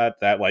around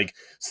that like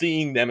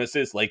seeing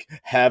Nemesis like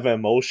have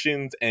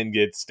emotions and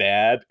get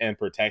stabbed and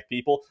protect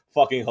people,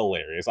 fucking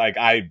hilarious. Like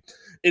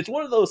it's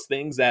one of those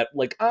things that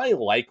like I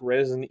like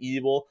Resident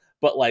Evil,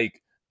 but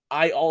like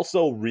I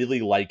also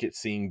really like it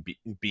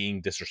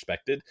being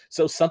disrespected.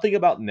 So something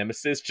about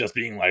Nemesis just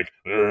being like,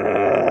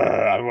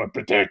 I want to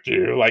protect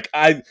you. Like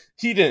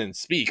he didn't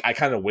speak. I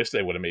kind of wish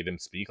they would have made him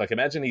speak. Like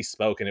imagine he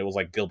spoke and it was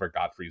like Gilbert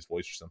Gottfried's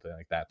voice or something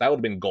like that. That would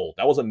have been gold.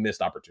 That was a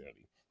missed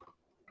opportunity.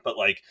 But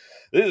like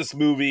this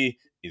movie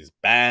is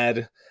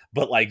bad,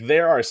 but like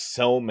there are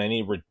so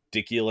many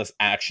ridiculous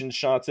action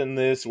shots in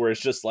this where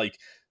it's just like,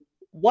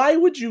 why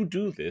would you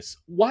do this?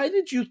 Why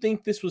did you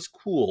think this was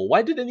cool?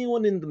 Why did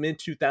anyone in the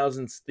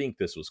mid-2000s think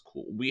this was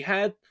cool? We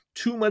had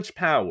too much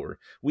power.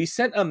 We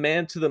sent a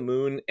man to the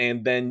moon,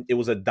 and then it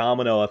was a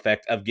domino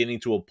effect of getting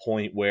to a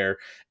point where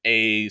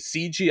a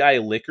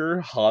CGI licker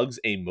hugs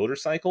a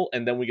motorcycle,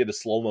 and then we get a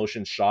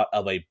slow-motion shot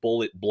of a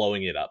bullet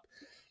blowing it up.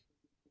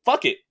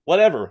 Fuck it.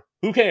 Whatever.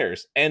 Who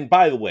cares? And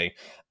by the way,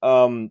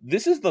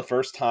 this is the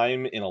first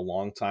time in a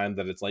long time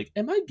that it's like,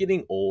 am I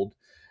getting old?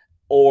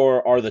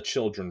 Or are the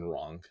children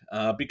wrong?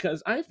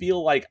 Because I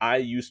feel like I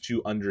used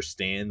to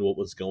understand what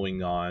was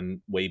going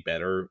on way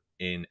better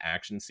in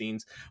action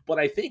scenes. But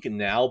I think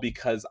now,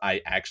 because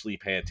I actually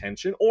pay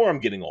attention, or I'm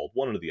getting old,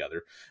 one or the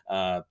other,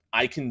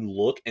 I can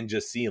look and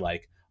just see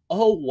like,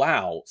 oh,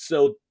 wow.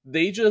 So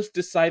they just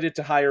decided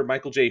to hire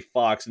Michael J.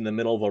 Fox in the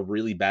middle of a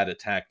really bad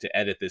attack to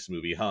edit this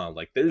movie, huh?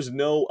 Like, there's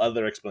no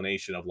other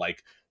explanation of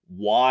like,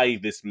 why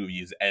this movie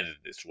is edited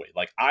this way.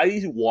 Like,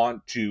 I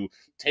want to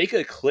take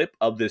a clip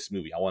of this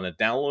movie. I want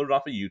to download it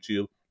off of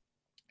YouTube,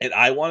 and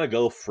I want to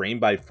go frame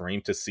by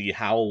frame to see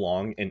how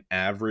long an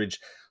average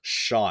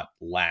shot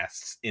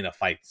lasts in a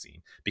fight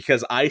scene.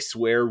 Because I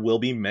swear we'll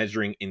be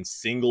measuring in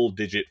single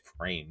digit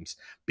frames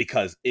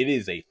because it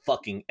is a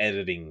fucking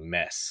editing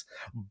mess.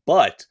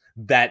 But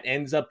that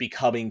ends up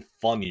becoming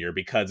funnier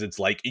because it's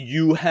like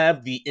you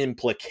have the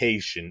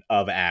implication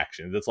of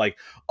action. It's like,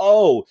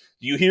 oh,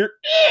 you hear,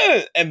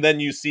 and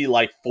then you see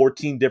like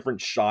 14 different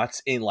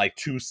shots in like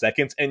 2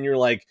 seconds, and you're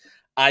like,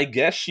 I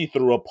guess she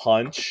threw a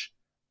punch.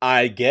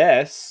 I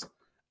guess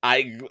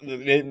I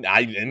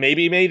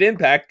maybe made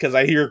impact because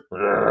I hear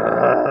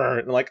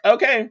like,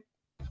 okay,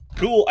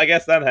 cool, I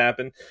guess that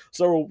happened.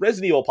 So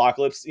Resident Evil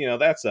Apocalypse, you know,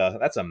 that's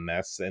a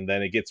mess, and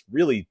then it gets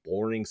really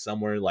boring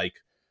somewhere like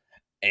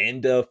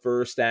end of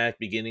first act,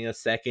 beginning of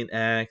second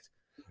act.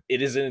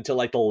 It isn't until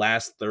like the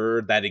last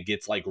third that it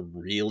gets like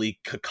really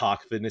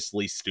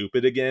cacophonously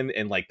stupid again,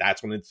 and like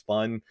that's when it's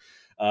fun.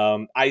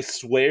 I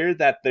swear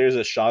that there's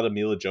a shot of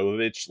Mila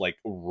Jovovich like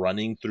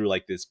running through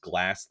like this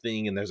glass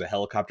thing and there's a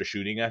helicopter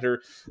shooting at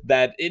her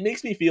that it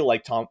makes me feel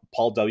like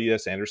Paul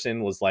W.S.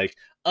 Anderson was like,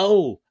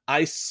 oh,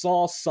 I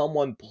saw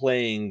someone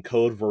playing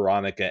Code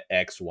Veronica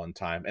X one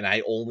time and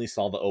I only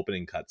saw the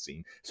opening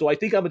cutscene. So I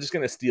think I'm just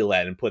going to steal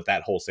that and put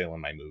that wholesale in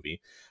my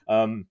movie.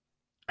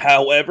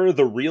 However,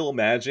 the real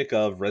magic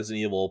of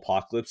Resident Evil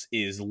Apocalypse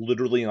is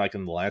literally like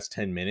in the last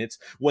 10 minutes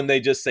when they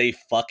just say,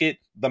 fuck it,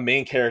 the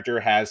main character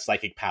has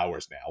psychic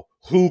powers now.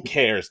 Who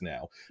cares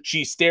now?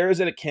 She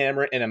stares at a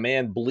camera and a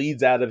man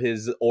bleeds out of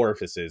his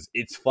orifices.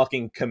 It's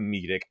fucking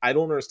comedic. I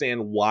don't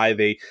understand why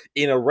they,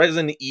 in a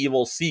Resident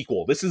Evil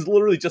sequel, this is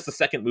literally just the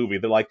second movie,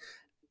 they're like,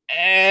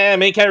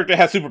 main character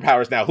has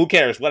superpowers now. Who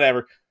cares?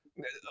 Whatever.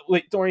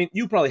 Wait, Dorian,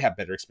 you probably have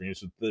better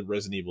experience with the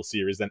Resident Evil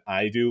series than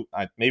I do.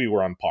 Maybe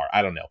we're on par.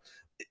 I don't know.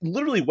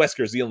 literally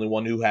Wesker's the only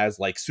one who has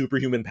like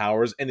superhuman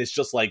powers, and it's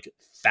just like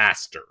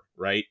faster,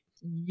 right?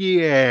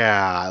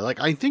 Yeah, like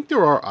I think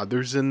there are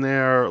others in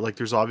there. Like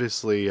there's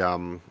obviously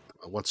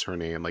what's her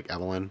name? Like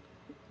Evelyn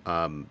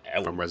from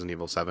Oh, Resident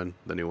Evil 7,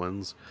 the new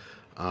ones.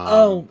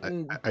 oh,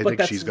 I but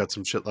think she's got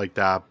some shit like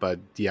that, but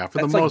yeah, for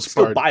the that's like most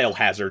still part,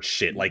 biohazard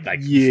shit, like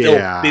still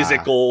yeah.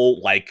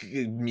 physical, like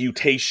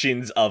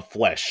mutations of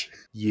flesh,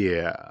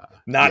 Yeah.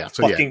 Yeah, not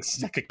so yeah. fucking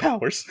psychic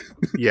powers.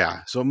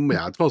 Yeah. So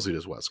yeah, it's mostly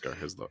just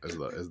Wesker is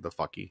the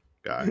fucky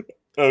guy.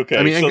 I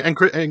Okay, mean, so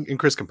and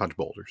Chris can punch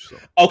boulders, so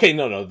okay,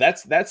 no,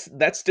 that's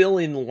still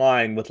in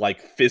line with like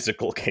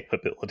physical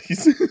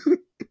capabilities.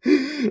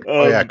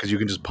 oh yeah, because you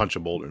can just punch a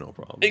boulder, no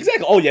problem.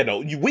 Exactly. Oh yeah, no,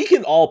 we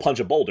can all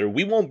punch a boulder.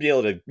 We won't be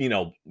able to,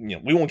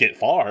 we won't get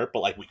far, but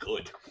like we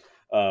could.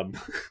 Um,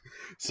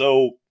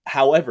 so,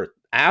 however,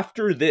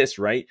 after this,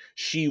 right,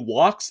 she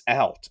walks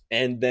out,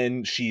 and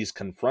then she's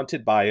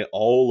confronted by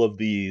all of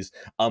these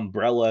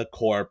Umbrella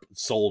Corp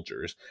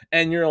soldiers,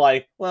 and you're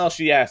like, well,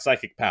 she has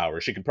psychic power.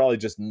 She could probably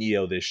just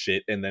Neo this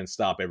shit and then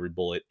stop every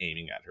bullet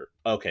aiming at her.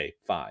 Okay,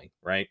 fine,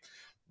 right?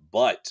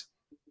 But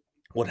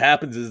what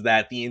happens is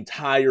that the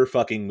entire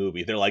fucking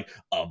movie, they're like,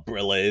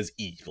 Umbrella is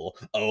evil.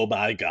 Oh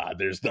my god,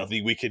 there's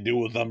nothing we can do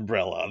with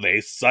Umbrella. They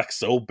suck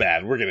so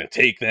bad. We're gonna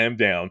take them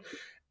down.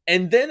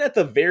 And then at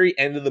the very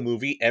end of the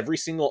movie, every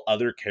single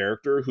other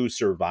character who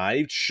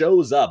survived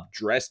shows up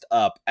dressed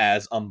up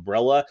as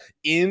Umbrella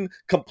in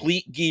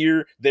complete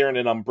gear. They're in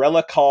an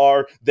Umbrella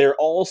car. They're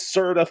all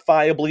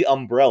certifiably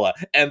Umbrella.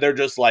 And they're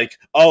just like,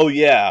 oh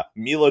yeah,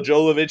 Mila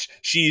Jovovich,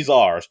 she's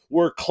ours.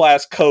 We're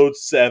class code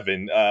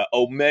 7,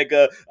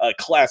 Omega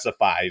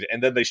classified.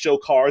 And then they show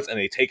cars and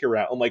they take her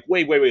out. I'm like,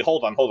 wait,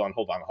 hold on.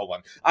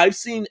 I've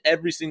seen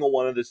every single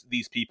one of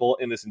these people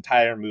in this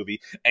entire movie.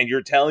 And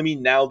you're telling me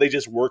now they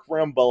just work for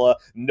Umbrella?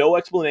 No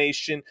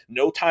explanation,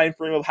 no time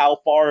frame of how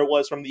far it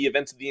was from the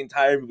events of the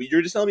entire movie.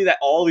 You're just telling me that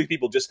all these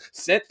people just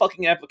sent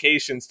fucking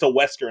applications to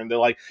Wesker and they're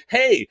like,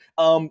 hey,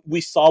 we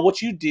saw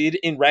what you did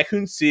in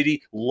Raccoon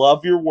City,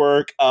 love your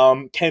work,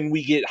 can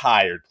we get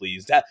hired,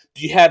 please? Do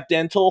you have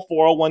dental,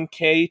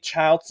 401k,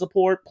 child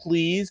support,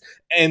 please?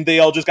 And they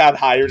all just got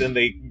hired and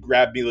they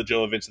grab Mila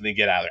Jovovich and they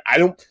get out of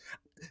there.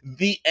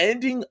 The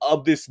ending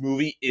of this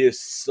movie is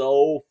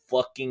so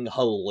fucking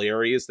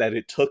hilarious that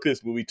it took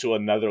this movie to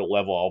another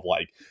level of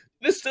like,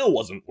 this still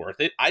wasn't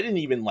worth it. I didn't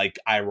even like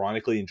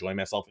ironically enjoy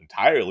myself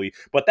entirely,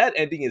 but that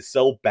ending is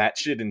so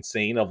batshit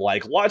insane of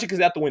like, logic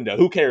is out the window.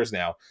 Who cares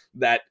now?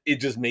 That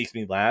it just makes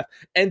me laugh.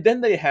 And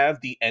then they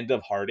have the end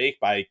of Heartache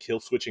by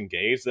Killswitch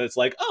Engage that's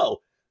like, oh,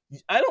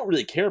 I don't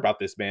really care about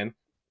this, man.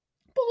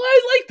 But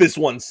I like this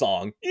one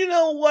song. You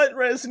know what,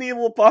 Resident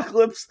Evil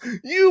Apocalypse?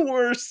 You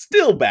were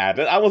still bad.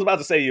 I was about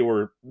to say you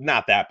were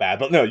not that bad,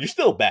 but no, you're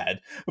still bad.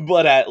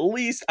 But at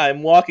least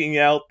I'm walking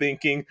out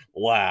thinking,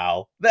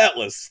 wow, that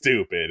was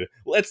stupid.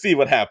 Let's see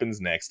what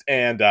happens next.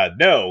 And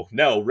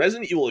no,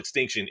 Resident Evil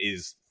Extinction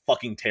is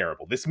fucking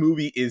terrible. This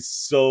movie is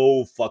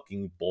so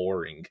fucking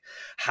boring.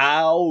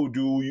 How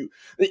do you...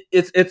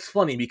 It's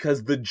funny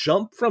because the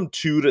jump from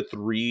 2 to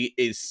 3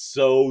 is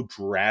so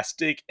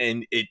drastic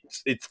and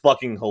it's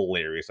fucking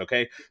hilarious,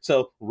 okay?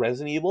 So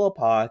Resident Evil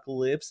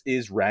Apocalypse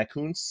is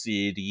Raccoon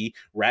City.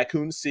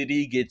 Raccoon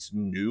City gets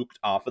nuked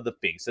off of the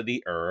face of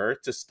the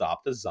earth to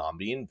stop the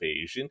zombie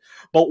invasion.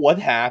 But what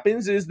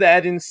happens is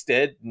that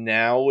instead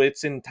now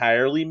it's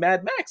entirely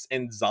Mad Max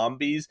and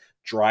zombies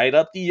dried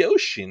up the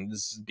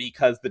oceans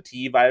because the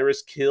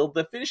T-virus killed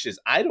the fishes.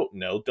 I don't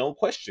know. Don't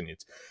question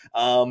it.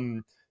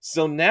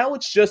 So now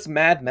it's just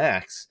Mad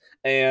Max,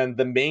 and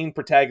the main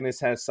protagonist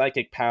has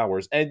psychic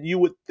powers. And you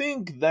would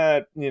think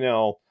that,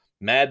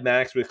 Mad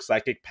Max with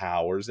psychic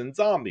powers and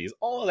zombies,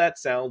 all of that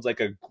sounds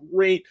like a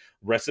great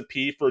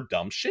recipe for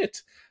dumb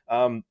shit.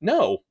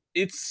 No.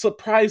 It's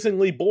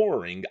surprisingly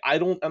boring. I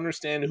don't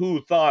understand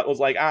who thought was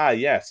like,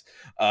 yes,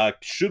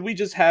 should we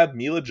just have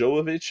Mila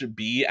Jovovich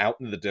be out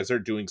in the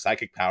desert doing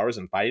psychic powers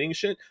and fighting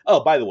shit?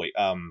 Oh, by the way,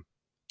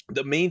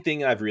 the main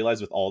thing I've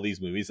realized with all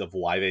these movies of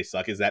why they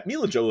suck is that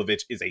Mila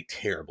Jovovich is a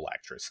terrible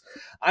actress.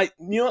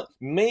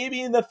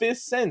 Maybe in the fifth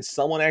sense,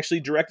 someone actually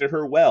directed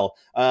her well.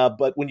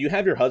 But when you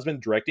have your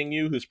husband directing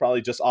you, who's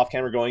probably just off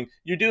camera going,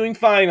 "You're doing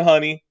fine,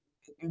 honey,"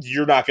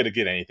 you're not going to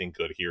get anything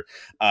good here.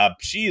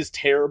 She is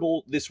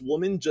terrible. This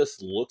woman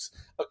just looks...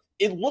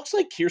 It looks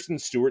like Kirsten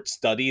Stewart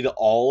studied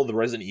all of the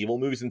Resident Evil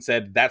movies and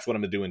said, that's what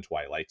I'm going to do in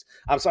Twilight.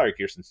 I'm sorry,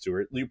 Kirsten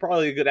Stewart. You're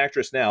probably a good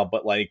actress now,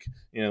 but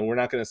we're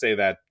not going to say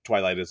that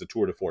Twilight is a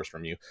tour de force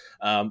from you.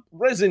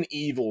 Resident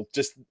Evil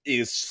just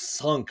is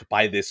sunk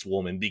by this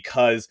woman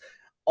because...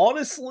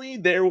 honestly,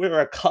 there were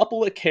a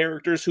couple of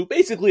characters who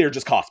basically are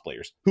just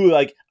cosplayers. Who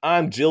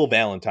I'm Jill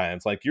Valentine.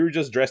 It's like, you're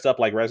just dressed up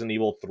like Resident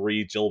Evil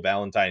 3 Jill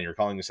Valentine. You're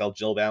calling yourself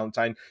Jill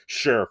Valentine?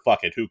 Sure,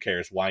 fuck it. Who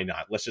cares? Why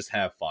not? Let's just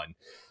have fun.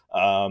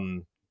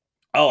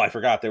 Oh, I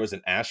forgot there was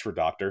an Ashford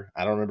doctor.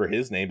 I don't remember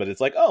his name, but it's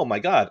like, oh my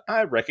god,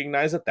 I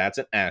recognize that that's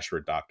an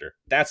Ashford doctor.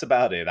 That's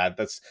about it.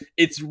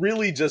 It's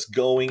really just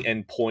going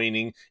and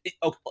pointing.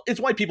 It's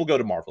why people go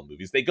to Marvel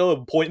movies. They go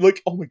and point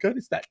like, oh my god,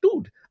 it's that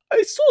dude.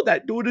 I saw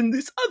that dude in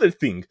this other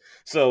thing.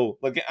 So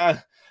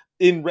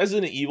in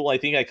Resident Evil, I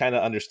think I kind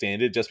of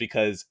understand it just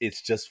because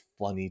it's just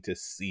funny to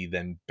see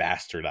them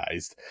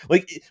bastardized.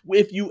 Like,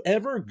 if you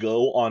ever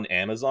go on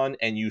Amazon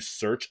and you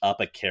search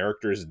up a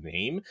character's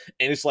name,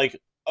 and it's like,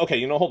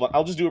 okay, hold on,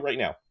 I'll just do it right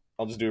now.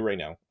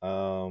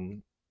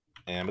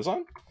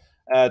 Amazon.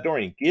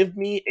 Dorian, give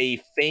me a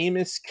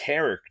famous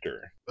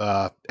character.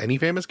 Any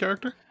famous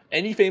character?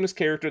 Any famous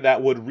character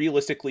that would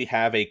realistically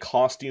have a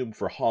costume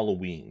for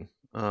Halloween.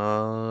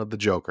 The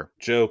Joker.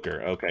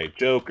 Joker. Okay,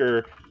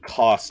 Joker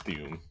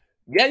costume.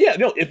 Yeah,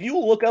 no, if you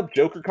look up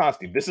Joker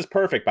costume, this is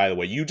perfect, by the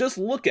way. You just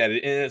look at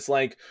it, and it's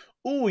like,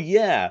 oh,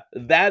 yeah,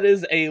 that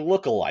is a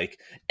lookalike.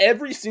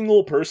 Every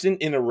single person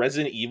in a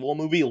Resident Evil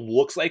movie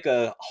looks like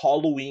a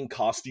Halloween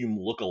costume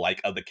lookalike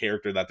of the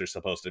character that they're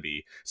supposed to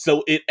be.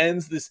 So it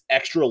ends this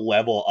extra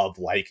level of,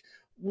 like,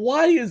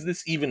 why is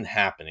this even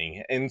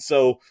happening? And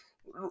so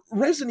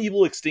Resident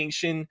Evil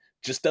Extinction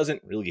just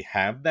doesn't really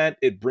have that.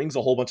 It brings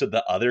a whole bunch of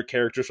the other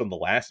characters from the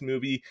last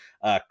movie.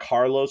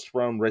 Carlos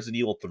from Resident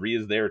Evil 3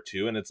 is there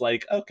too, and it's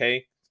like,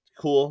 okay,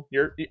 cool.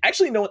 You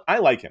actually know what? I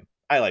like him.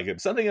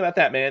 Something about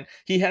that man.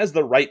 He has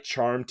the right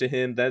charm to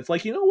him that's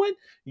like, you know what?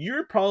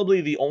 You're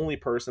probably the only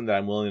person that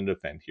I'm willing to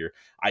defend here.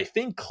 I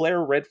think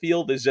Claire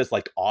Redfield is just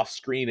like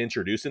off-screen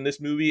introduced in this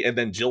movie, and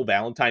then Jill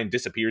Valentine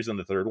disappears in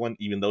the third one,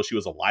 even though she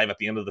was alive at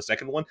the end of the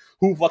second one.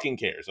 Who fucking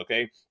cares,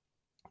 okay?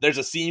 There's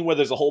a scene where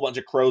there's a whole bunch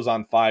of crows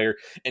on fire,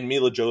 and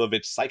Mila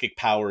Jovovich's psychic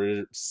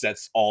power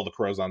sets all the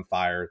crows on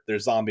fire.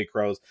 There's zombie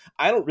crows.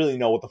 I don't really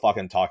know what the fuck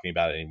I'm talking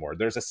about anymore.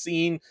 There's a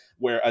scene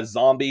where a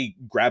zombie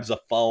grabs a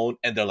phone,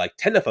 and they're like,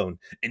 telephone,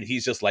 and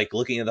he's just like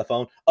looking at the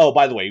phone. Oh,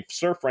 by the way,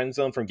 Sir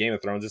Friendzone from Game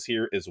of Thrones is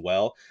here as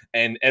well,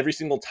 and every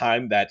single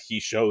time that he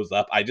shows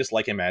up, I just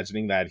like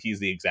imagining that he's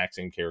the exact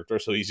same character,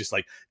 so he's just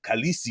like,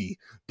 Khaleesi,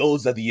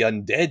 those are the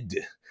undead.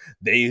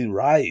 They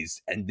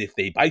rise, and if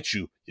they bite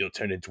you, you'll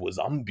turn into a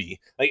zombie.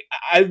 Like,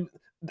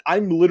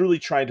 I'm literally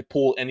trying to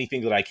pull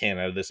anything that I can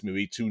out of this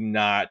movie to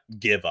not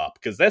give up,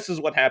 because this is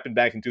what happened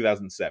back in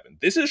 2007.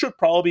 Should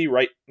probably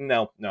be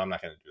no, I'm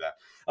not going to do that.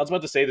 I was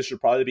about to say this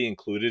should probably be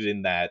included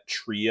in that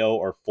trio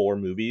or 4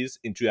 movies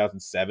in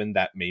 2007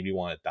 that made me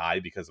want to die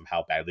because of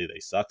how badly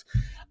they sucked.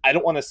 I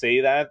don't want to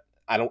say that.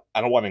 I don't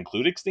want to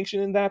include Extinction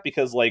in that,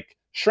 because like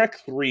Shrek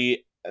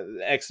 3,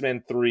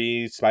 X-Men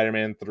 3,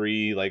 Spider-Man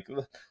 3, like,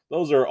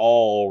 those are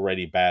all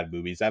already bad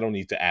movies. I don't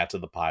need to add to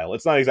the pile.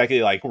 It's not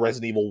exactly like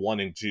Resident Evil 1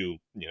 and 2,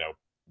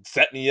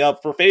 set me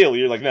up for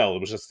failure. Like, no, it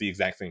was just the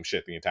exact same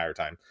shit the entire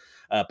time.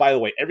 By the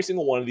way, every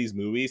single one of these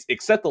movies,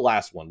 except the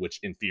last one, which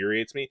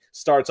infuriates me,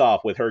 starts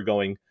off with her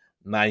going,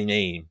 my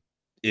name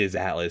is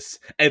Alice.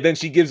 And then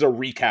she gives a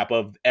recap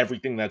of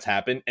everything that's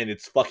happened, and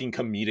it's fucking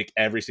comedic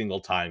every single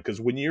time. Because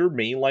when you're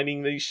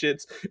mainlining these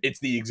shits, it's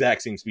the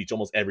exact same speech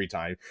almost every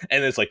time.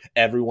 And it's like,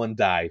 everyone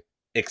died,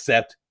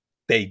 except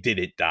they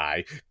didn't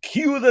die.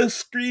 Cue the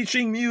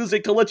screeching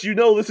music to let you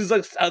know this is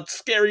a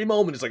scary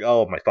moment. It's like,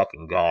 oh my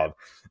fucking god.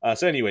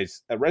 So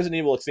anyways, Resident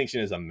Evil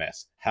Extinction is a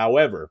mess.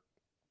 However,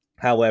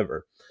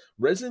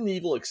 Resident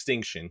Evil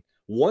Extinction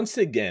once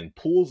again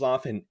pulls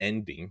off an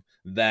ending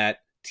that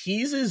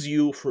teases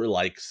you for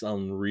like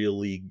some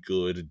really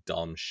good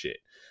dumb shit.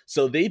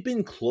 So they've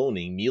been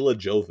cloning Mila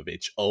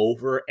Jovovich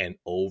over and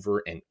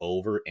over and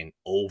over and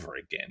over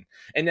again.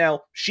 And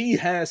now she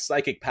has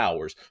psychic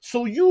powers.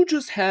 So you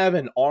just have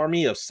an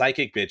army of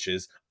psychic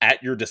bitches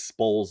at your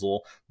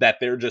disposal that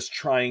they're just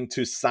trying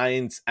to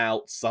science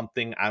out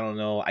something. I don't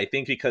know. I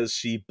think because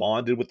she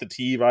bonded with the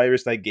T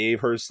virus that gave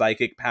her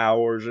psychic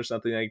powers or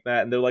something like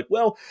that. And they're like,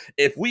 well,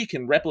 if we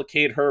can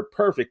replicate her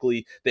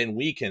perfectly, then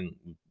we can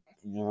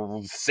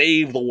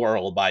save the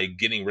world by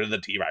getting rid of the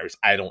T-virus.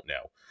 I don't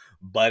know.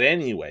 But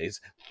anyways,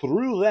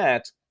 through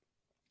that,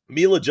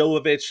 Mila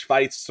Jovovich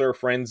fights Sir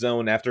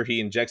Friendzone after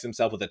he injects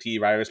himself with a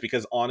T-virus,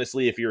 because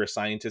honestly, if you're a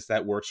scientist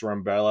that works for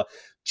Umbrella,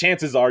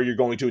 chances are you're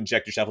going to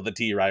inject yourself with a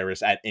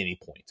T-virus at any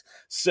point.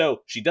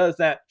 So she does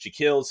that, she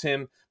kills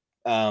him,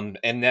 and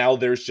now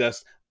there's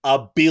just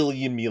a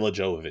billion Mila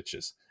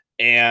Jovoviches.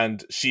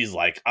 And she's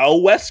like,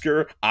 oh,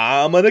 Wesker,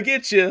 I'm gonna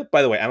get you.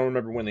 By the way, I don't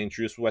remember when they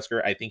introduced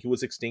Wesker. I think it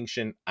was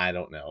Extinction. I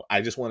don't know.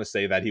 I just want to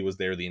say that he was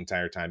there the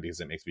entire time because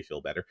it makes me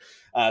feel better.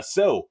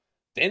 So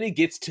then it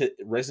gets to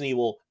Resident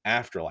Evil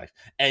Afterlife.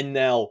 And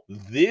now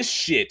this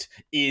shit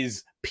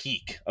is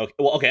peak.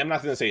 Okay, I'm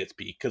not going to say it's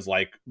peak because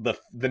like the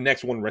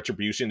next one,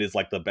 Retribution, is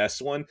like the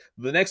best one.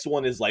 The next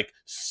one is like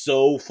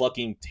so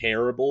fucking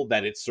terrible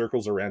that it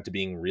circles around to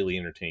being really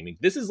entertaining.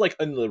 This is like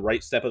the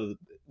right step in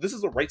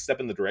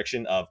the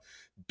direction of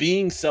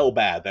being so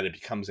bad that it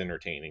becomes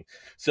entertaining.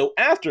 So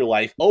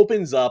Afterlife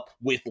opens up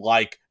with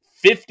like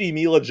 50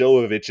 Mila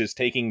Jovoviches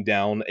taking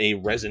down a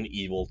Resident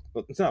Evil.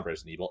 It's not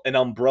Resident Evil, an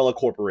Umbrella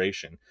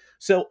Corporation.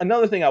 So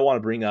another thing I want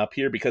to bring up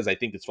here, because I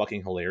think it's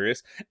fucking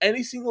hilarious.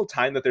 Any single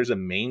time that there's a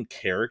main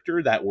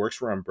character that works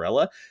for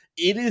Umbrella,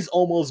 it is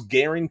almost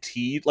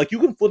guaranteed. Like, you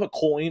can flip a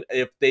coin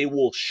if they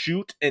will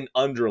shoot an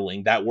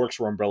underling that works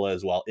for Umbrella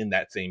as well in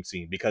that same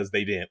scene because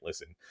they didn't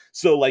listen.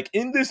 So, like,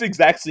 in this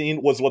exact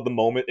scene was what the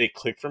moment it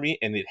clicked for me,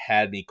 and it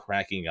had me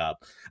cracking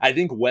up. I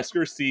think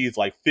Wesker sees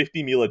like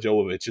 50 Mila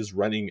Jovoviches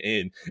running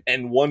in,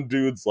 and one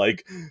dude's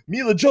like,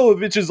 Mila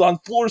Jovovich is on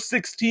floor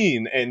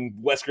 16, and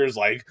Wesker's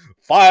like,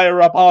 fire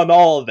upon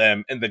all of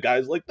them, and the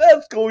guy's like,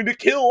 that's going to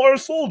kill our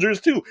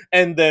soldiers too,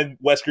 and then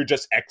Wesker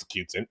just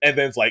executes him, and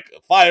then it's like,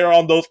 fire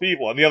on those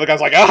people, and the other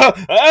guy's like,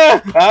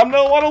 I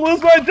don't want to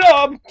lose my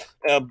job.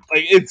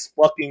 Like, it's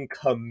fucking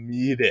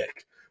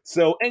comedic.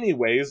 So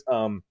anyways,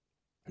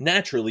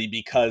 naturally,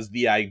 because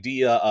the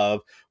idea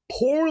of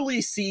poorly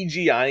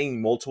CGIing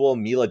multiple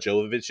Mila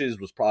Jovoviches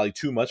was probably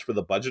too much for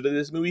the budget of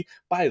this movie.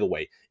 By the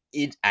way,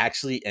 it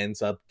actually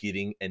ends up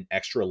getting an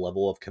extra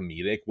level of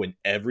comedic when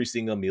every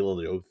single Mila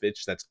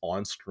Jovovich that's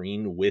on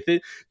screen with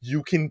it,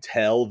 you can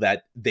tell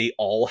that they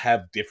all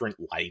have different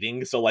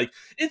lighting. So, like,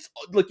 it's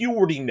like, you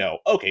already know,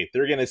 okay,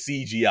 they're gonna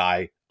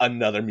CGI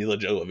another Mila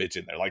Jovovich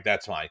in there, like,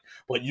 that's fine.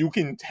 But you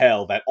can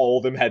tell that all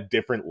of them had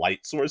different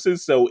light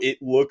sources, so it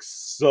looks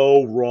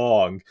so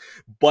wrong.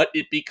 But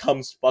it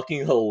becomes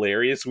fucking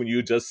hilarious when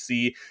you just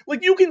see,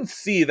 like, you can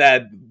see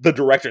that the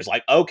director's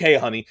like, okay,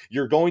 honey,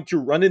 you're going to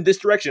run in this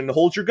direction and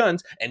hold your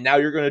guns, and now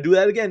you're going to do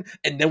that again,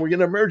 and then we're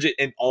going to merge it,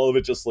 and all of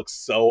it just looks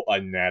so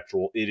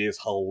unnatural. It is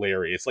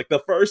hilarious. Like,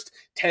 the first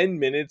 10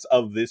 minutes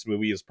of this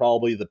movie is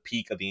probably the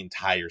peak of the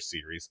entire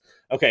series.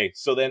 Okay,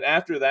 so then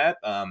after that,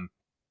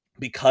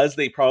 because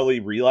they probably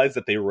realized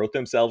that they wrote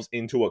themselves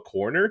into a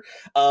corner,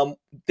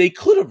 they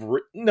could have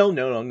no.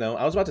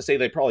 I was about to say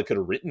they probably could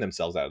have written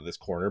themselves out of this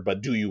corner,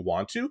 but do you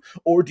want to?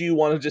 Or do you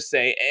want to just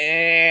say,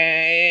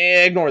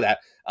 ignore that?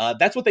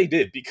 That's what they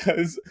did,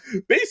 because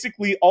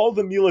basically all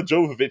the Mila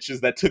Jovoviches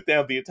that took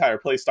down the entire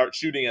place start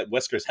shooting at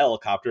Wesker's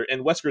helicopter,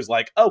 and Wesker's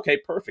like, okay,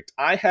 perfect.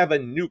 I have a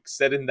nuke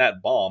set in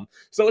that bomb,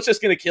 so it's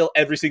just gonna kill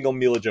every single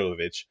Mila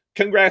Jovovich.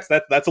 Congrats,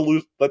 that's a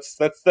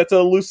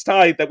loose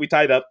tie that we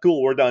tied up.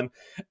 Cool, we're done.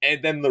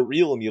 And then the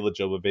real Mila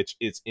Jovovich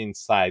is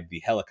inside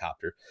the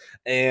helicopter.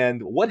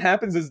 And what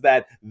happens is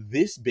that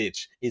this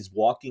bitch is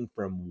walking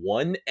from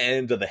one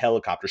end of the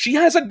helicopter. She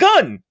has a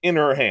gun in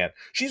her hand.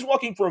 She's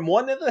walking from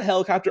one end of the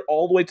helicopter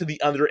all the way to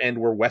the other end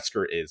where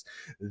Wesker is.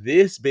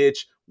 This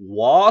bitch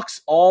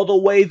walks all the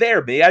way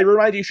there. May I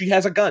remind you, she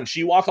has a gun.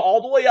 She walks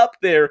all the way up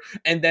there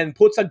and then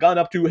puts a gun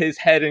up to his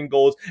head and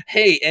goes,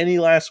 hey, any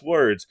last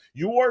words?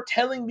 You are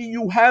telling me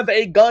you have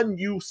a gun.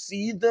 You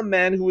see the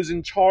man who is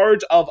in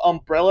charge of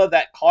Umbrella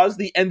that caused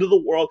the end of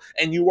the world,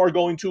 and you are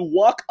going to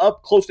walk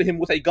up close to him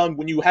with a gun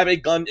when you have a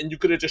gun and you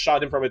could have just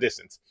shot him from a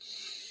distance.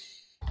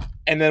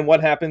 And then what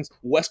happens?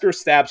 Wesker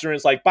stabs her and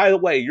is like, by the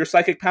way, your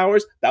psychic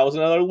powers, that was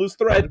another loose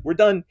thread. We're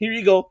done. Here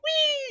you go.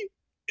 Whee!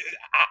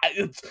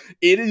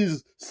 It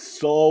is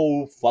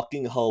so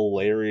fucking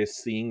hilarious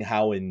seeing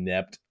how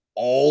inept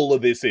all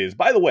of this is.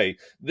 By the way,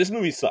 this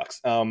movie sucks.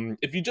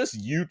 If you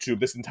just YouTube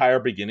this entire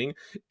beginning,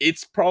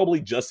 it's probably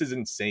just as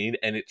insane,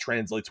 and it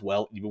translates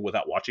well even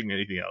without watching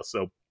anything else.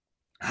 So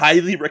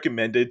highly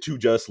recommended to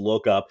just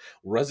look up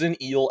Resident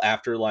Evil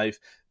Afterlife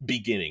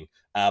beginning.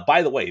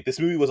 By the way, this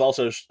movie was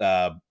also,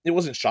 it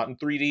wasn't shot in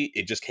 3D,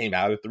 it just came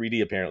out of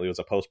 3D, apparently it was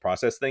a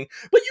post-process thing,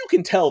 but you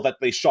can tell that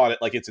they shot it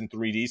like it's in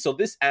 3D, so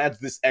this adds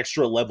this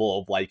extra level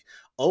of like,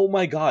 oh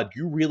my god,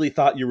 you really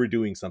thought you were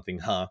doing something,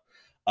 huh?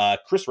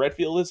 Chris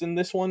Redfield is in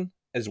this one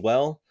as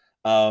well.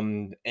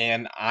 And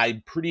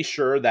I'm pretty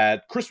sure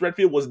that Chris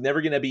Redfield was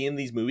never going to be in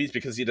these movies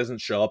because he doesn't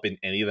show up in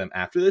any of them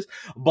after this.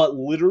 But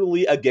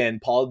literally, again,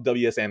 Paul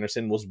W.S.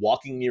 Anderson was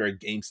walking near a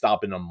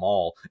GameStop in a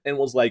mall and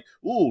was like,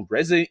 ooh,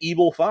 Resident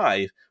Evil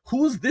 5.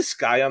 Who's this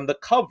guy on the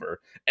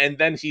cover? And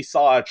then he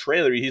saw a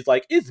trailer. He's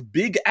like, it's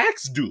Big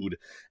Axe Dude.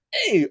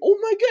 Hey, oh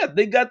my god,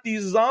 they got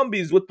these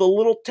zombies with the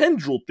little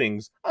tendril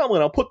things. I'm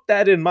going to put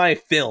that in my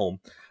film.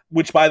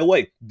 Which, by the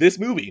way, this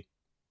movie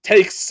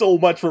takes so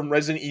much from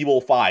Resident Evil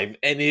 5,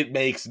 and it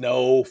makes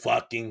no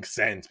fucking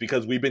sense,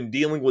 because we've been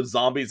dealing with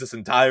zombies this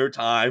entire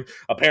time.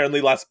 Apparently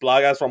Las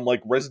Plagas from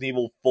like Resident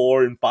Evil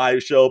 4 and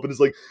 5 show up, and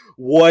it's like,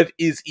 what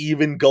is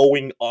even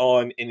going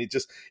on? And it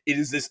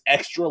is this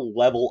extra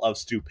level of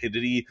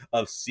stupidity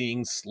of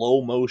seeing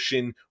slow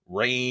motion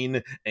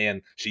rain,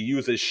 and she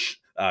uses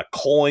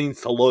coins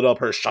to load up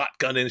her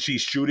shotgun, and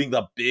she's shooting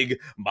the big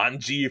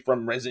manji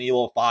from Resident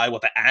Evil 5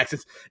 with the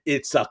axes.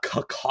 It's a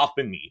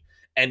cacophony.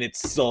 And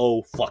it's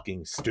so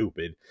fucking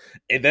stupid.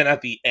 And then at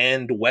the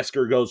end,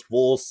 Wesker goes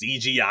full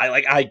CGI.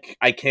 Like,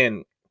 I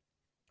can't.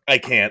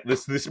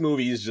 This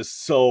movie is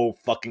just so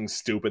fucking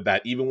stupid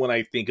that even when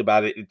I think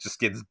about it, it just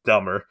gets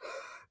dumber.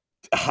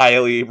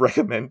 Highly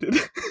recommended.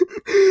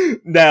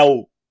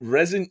 Now,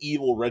 Resident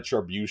Evil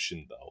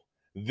Retribution, though.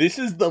 This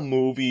is the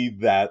movie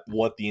that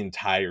what the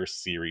entire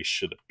series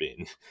should have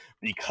been.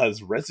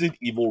 Because Resident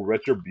Evil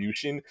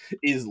Retribution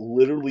is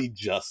literally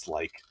just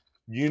like,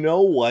 you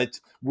know what?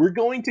 We're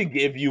going to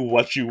give you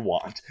what you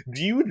want.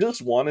 Do you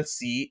just want to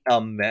see a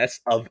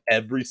mess of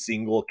every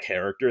single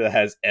character that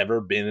has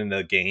ever been in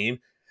a game?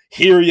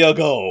 Here you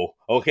go,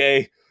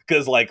 okay?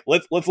 Because like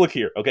let's look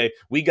here, okay?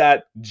 We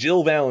got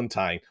Jill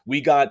Valentine,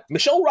 we got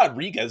Michelle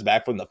Rodriguez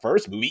back from the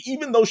first movie,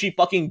 even though she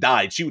fucking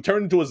died. She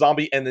turned into a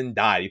zombie and then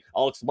died.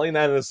 I'll explain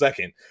that in a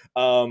second.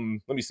 Let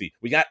me see.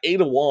 We got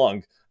Ada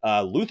Wong.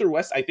 Luther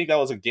West, I think that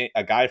was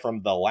a guy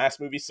from the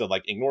last movie, so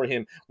like ignore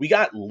him. We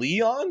got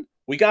Leon,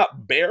 we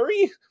got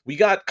Barry, we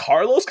got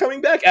Carlos coming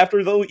back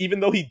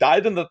even though he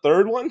died in the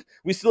third one.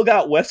 We still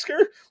got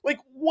Wesker. Like,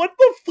 what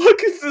the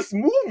fuck is this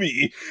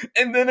movie?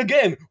 And then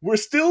again, we're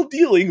still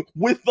dealing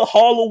with the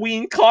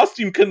Halloween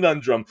costume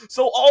conundrum.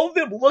 So all of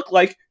them look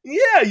like,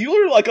 yeah,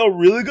 you're like a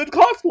really good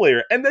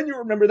cosplayer. And then you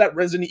remember that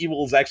Resident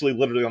Evil is actually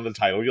literally on the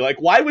title. You're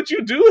like, why would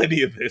you do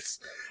any of this?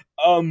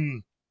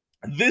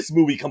 This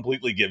movie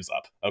completely gives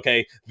up,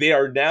 okay? They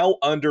are now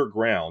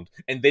underground,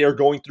 and they are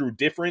going through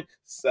different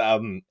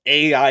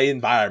AI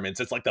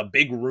environments. It's like the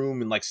big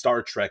room in like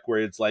Star Trek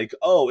where it's like,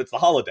 oh, it's the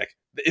holodeck.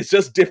 It's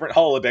just different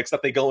holodecks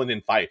that they go in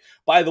and fight.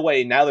 By the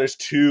way, now there's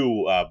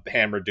two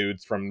hammer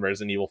dudes from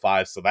Resident Evil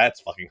 5, so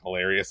that's fucking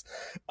hilarious.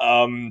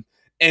 And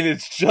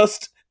it's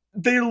just,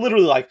 they're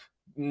literally like,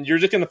 you're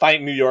just going to fight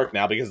in New York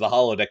now because the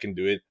holodeck can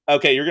do it.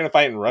 Okay, you're going to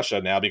fight in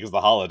Russia now because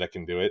the holodeck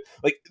can do it.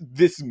 Like,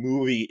 this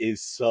movie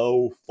is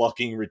so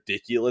fucking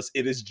ridiculous.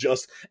 It is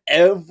just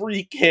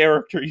every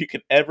character you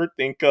could ever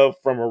think of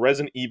from a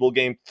Resident Evil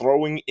game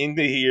throwing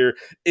into here.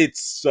 It's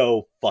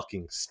so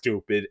fucking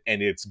stupid,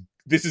 and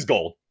this is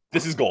gold.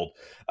 This is gold.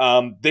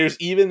 There's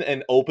even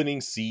an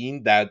opening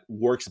scene that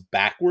works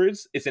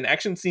backwards. It's an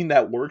action scene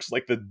that works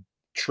like the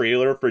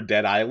trailer for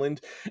Dead Island.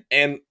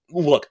 And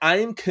look, I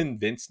am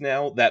convinced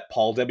now that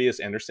Paul W.S.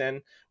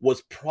 Anderson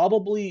was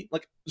probably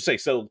like,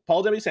 so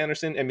Paul W.S.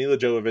 Anderson and Mila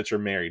Jovovich are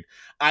married.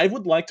 I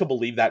would like to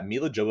believe that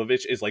Mila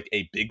Jovovich is like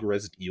a big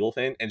Resident Evil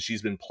fan and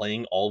she's been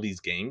playing all these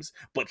games,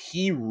 but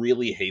he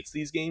really hates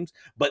these games.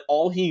 But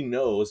all he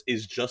knows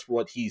is just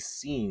what he's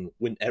seen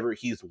whenever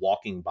he's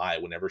walking by,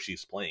 whenever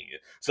she's playing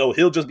it. So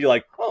he'll just be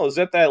like, oh, is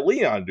that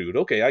Leon dude?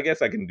 Okay, I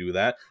guess I can do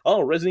that.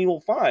 Oh, Resident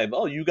Evil 5.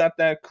 Oh, you got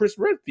that Chris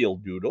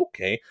Redfield dude.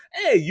 Okay.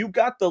 Hey, you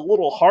got the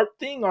little heart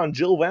thing on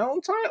Jill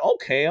Valentine?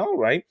 Okay, all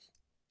right.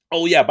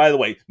 Oh, yeah, by the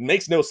way,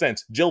 makes no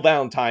sense. Jill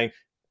Valentine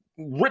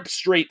ripped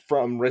straight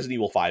from Resident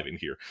Evil 5 in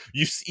here.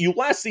 You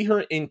last see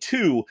her in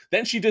 2,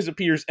 then she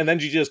disappears, and then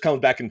she just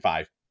comes back in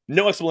 5.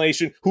 No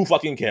explanation. Who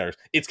fucking cares?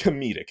 It's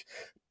comedic.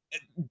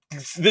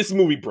 This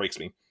movie breaks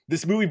me.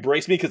 This movie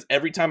breaks me because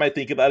every time I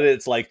think about it,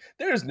 it's like,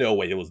 there's no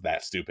way it was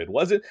that stupid,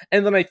 was it?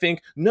 And then I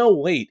think, no,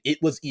 wait, it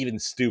was even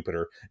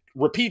stupider.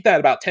 Repeat that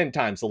about 10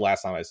 times the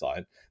last time I saw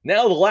it.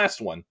 Now the last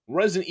one,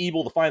 Resident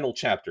Evil, the final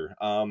chapter.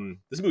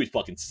 This movie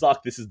fucking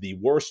sucked. This is the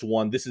worst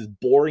one. This is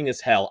boring as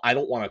hell. I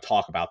don't want to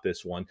talk about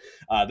this one.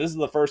 This is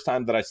the first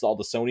time that I saw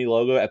the Sony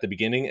logo at the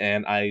beginning,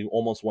 and I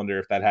almost wonder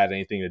if that had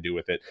anything to do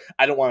with it.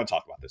 I don't want to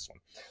talk about this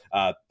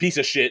one. Piece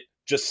of shit.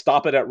 Just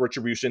stop it at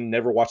Retribution.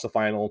 Never watch the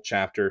final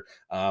chapter.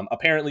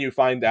 Apparently you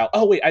find out,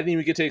 oh wait, I didn't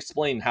even get to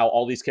explain how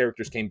all these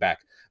characters came back.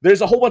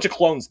 There's a whole bunch of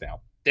clones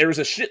now. There's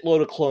a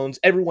shitload of clones.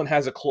 Everyone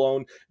has a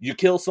clone. You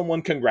kill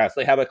someone, congrats.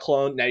 They have a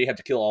clone. Now you have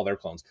to kill all their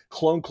clones.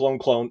 Clone, clone,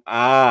 clone.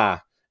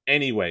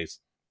 Anyways.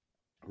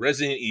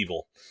 Resident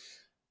Evil.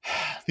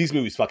 These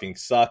movies fucking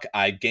suck.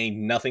 I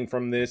gained nothing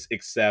from this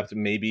except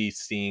maybe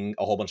seeing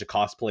a whole bunch of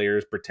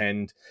cosplayers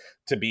pretend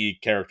to be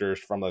characters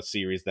from a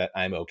series that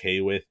I'm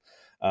okay with.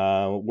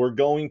 We're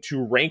going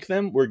to rank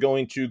them. We're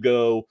going to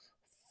go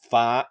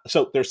 5.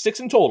 So there's 6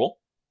 in total.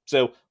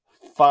 So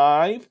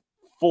 5,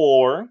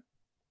 4,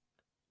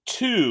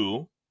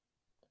 2,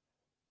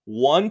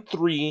 1,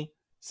 3,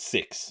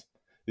 6.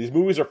 These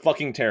movies are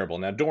fucking terrible.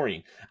 Now,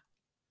 Dorian,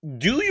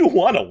 do you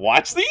want to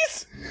watch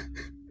these?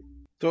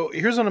 So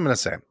here's what I'm going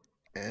to say,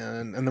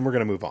 and then we're going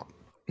to move on.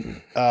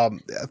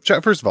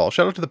 First of all,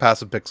 shout out to the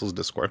Passive Pixels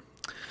Discord.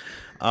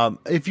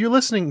 If you're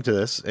listening to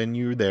this and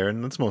you're there,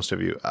 and that's most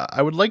of you,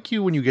 I would like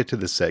you, when you get to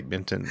this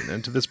segment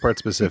and to this part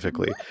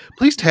specifically,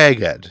 please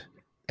tag Ed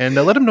and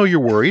let him know you're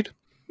worried.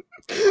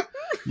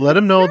 Let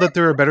him know that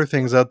there are better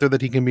things out there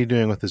that he can be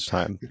doing with his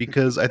time,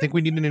 because I think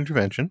we need an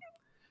intervention.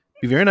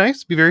 Be very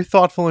nice, be very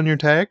thoughtful in your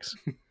tags,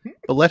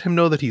 but let him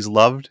know that he's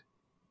loved,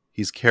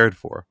 he's cared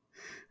for,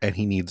 and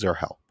he needs our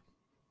help.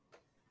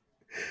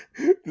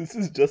 This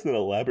is just an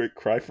elaborate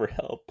cry for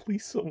help.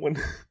 Please, someone.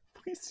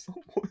 Please,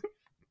 someone.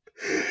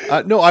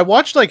 No, I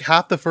watched like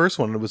half the first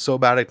one and it was so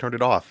bad I turned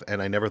it off,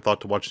 and I never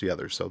thought to watch the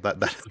others. So that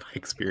is my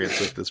experience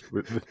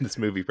with this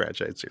movie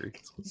franchise series.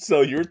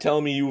 So you're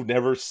telling me you've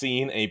never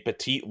seen a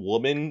petite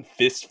woman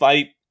fist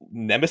fight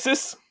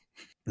Nemesis?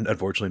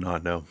 Unfortunately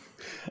not, no.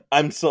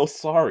 I'm so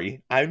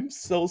sorry. I'm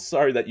so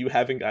sorry that you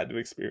haven't gotten to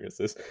experience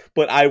this.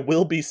 But I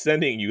will be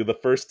sending you the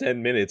first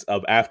 10 minutes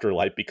of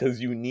Afterlife because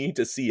you need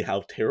to see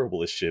how terrible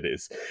this shit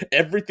is.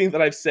 Everything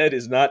that I've said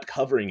is not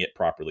covering it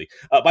properly.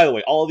 By the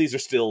way, all of these are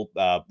still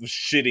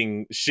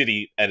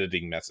shitty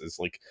editing messes.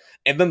 Like,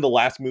 and then the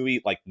last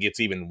movie like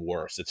gets even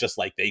worse. It's just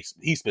like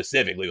he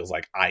specifically was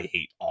like, I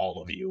hate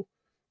all of you.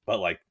 But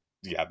like,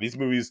 yeah, these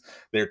movies,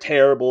 they're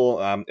terrible.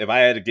 If I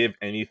had to give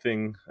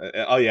anything,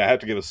 I have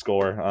to give a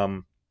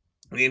score.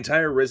 The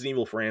entire Resident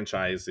Evil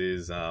franchise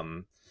is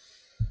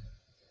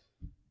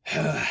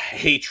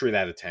Hatred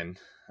out of 10.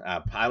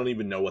 I don't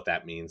even know what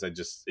that means. It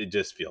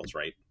just feels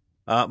right.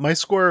 My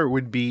score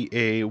would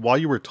be while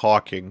you were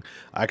talking,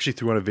 I actually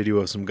threw on a video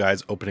of some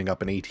guys opening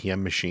up an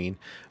ATM machine,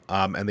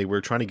 and they were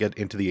trying to get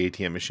into the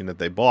ATM machine that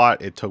they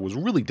bought. It was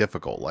really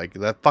difficult. Like,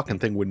 that fucking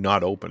thing would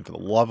not open, for the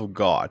love of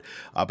God.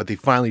 But they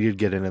finally did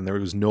get in, and there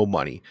was no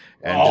money.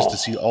 And just to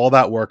see all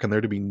that work and there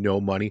to be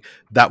no money,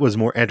 that was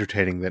more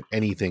entertaining than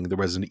anything the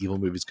Resident Evil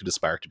movies could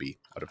aspire to be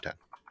out of 10.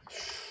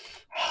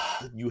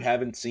 You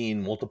haven't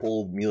seen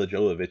multiple Mila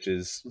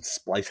Jovoviches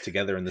spliced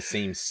together in the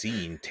same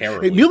scene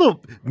terribly. Hey,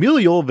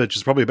 Mila Jovovich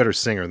is probably a better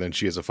singer than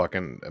she is a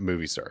fucking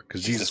movie star.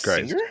 Because Jesus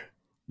Christ, singer?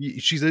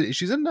 She's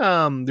in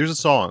there's a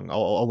song.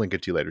 I'll link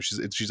it to you later.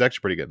 She's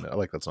actually pretty good in it. I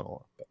like that song a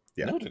lot. But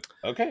yeah. Noted.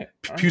 Okay.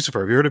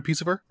 Pucifer. Have you heard of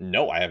Pucifer?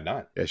 No, I have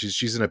not. Yeah,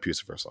 she's in a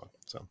Pucifer song.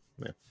 So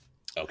yeah.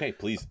 Okay,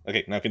 please.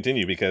 Okay, now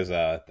continue, because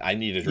I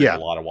need to drink a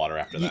lot of water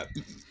after that.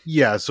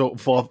 Yeah. So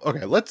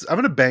okay, I'm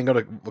gonna bang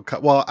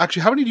out well,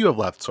 actually, how many do you have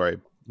left? Sorry.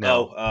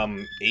 No.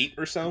 8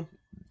 or so.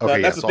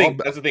 Okay, that's the thing.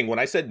 That's the thing. When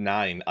I said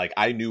 9, like,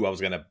 I knew I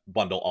was gonna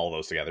bundle all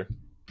those together.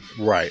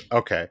 Right.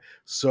 Okay.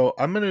 So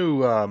I'm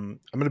gonna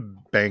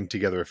bang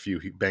out a few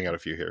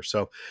here.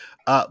 So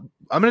I'm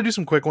gonna do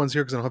some quick ones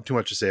here because I don't have too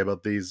much to say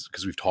about these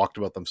because we've talked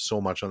about them so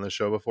much on this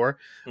show before.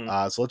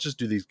 So let's just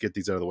get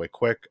these out of the way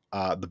quick.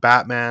 The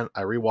Batman,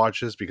 I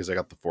rewatched this because I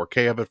got the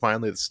 4K of it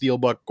finally. The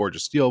Steelbook,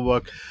 gorgeous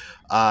Steelbook.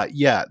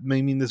 Yeah, I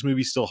mean, this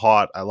movie's still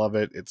hot. I love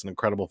it. It's an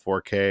incredible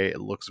 4K.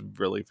 It looks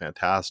really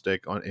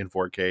fantastic in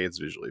 4K. It's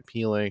visually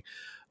appealing.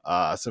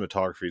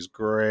 Cinematography is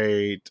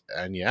great,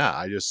 and yeah,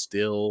 I just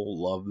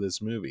still love this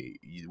movie.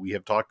 We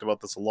have talked about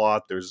this a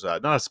lot. There's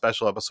not a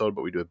special episode,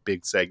 but we do a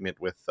big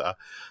segment with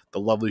the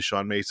lovely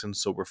Sean Mason,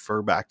 so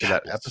refer back to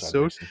that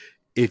episode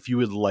if you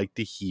would like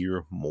to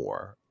hear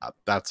more.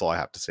 That's all I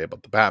have to say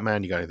about the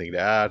Batman. You got anything to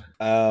add?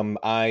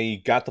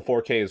 I got the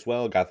 4K as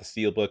well, got the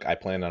Steelbook. I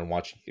plan on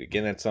watching it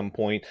again at some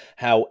point.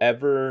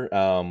 However,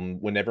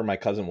 whenever my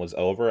cousin was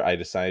over, I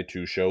decided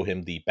to show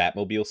him the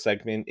Batmobile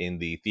segment in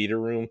the theater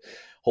room.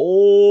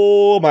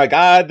 Oh my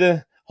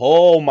god.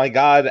 Oh my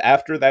god,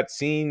 after that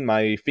scene,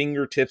 my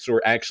fingertips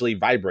were actually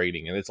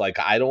vibrating. And it's like,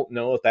 I don't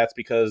know if that's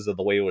because of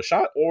the way it was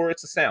shot or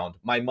it's the sound.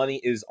 My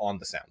money is on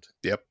the sound.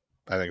 Yep.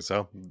 I think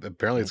so.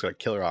 Apparently, it's got a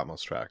killer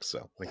Atmos tracks,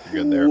 so I think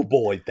you're good there. Oh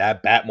boy,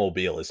 that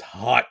Batmobile is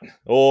hot.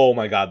 Oh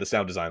my god, the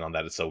sound design on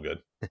that is so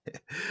good.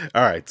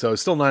 All right, so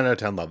still 9 out of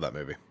 10. Love that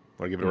movie.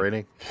 Want to give it a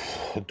rating?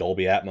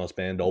 Dolby Atmos,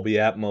 man. Dolby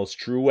Atmos.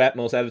 True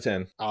Atmos out of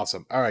 10.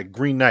 Awesome. All right,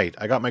 Green Knight.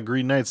 I got my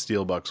Green Knight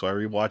Steelbook, so I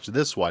rewatched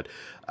this one.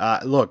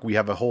 Look, we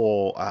have a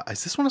whole...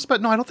 is this one a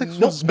special? No, I don't think this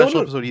one's a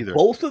special episode either.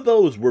 Both of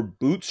those were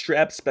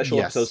bootstrap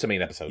special episodes to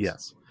main episodes.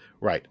 Yes.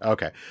 Right.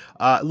 Okay.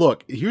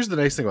 Look, here's the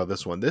nice thing about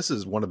this one. This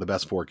is one of the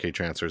best 4K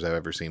transfers I've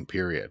ever seen,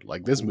 period.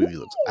 Like, this movie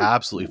looks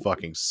absolutely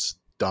fucking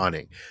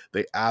stunning.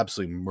 They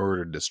absolutely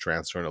murdered this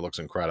transfer, and it looks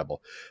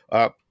incredible.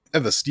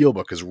 And the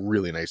Steelbook is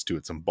really nice, too.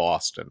 It's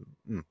embossed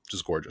and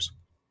just gorgeous.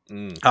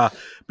 But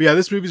yeah,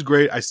 this movie's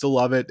great. I still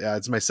love it.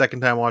 It's my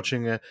second time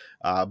watching it.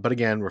 But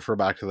again, refer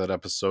back to that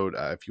episode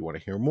if you want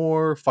to hear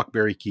more. Fuck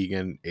Barry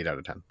Keoghan, 8 out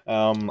of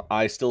 10.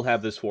 I still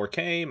have this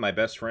 4K. My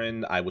best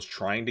friend, I was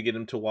trying to get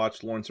him to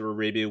watch Lawrence of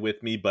Arabia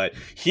with me, but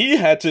he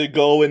had to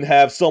go and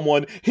have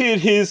someone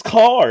hit his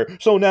car.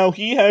 So now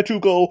he had to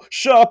go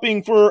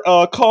shopping for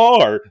a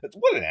car.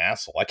 What an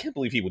asshole. I can't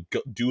believe he would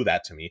do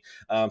that to me.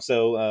 I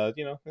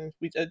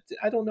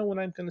don't know when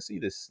I'm going to see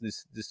this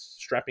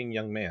strapping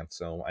young man.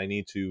 So I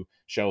need to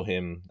show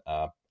him.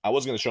 I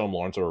was going to show him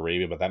Lawrence of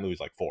Arabia, but that movie's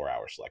like 4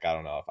 hours. Like, I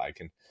don't know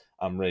if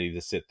I'm ready to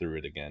sit through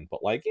it again.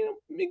 But like,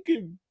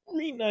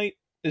 Green Knight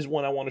is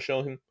one I want to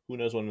show him. Who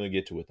knows when I'm going to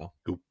get to it though.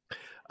 Cool.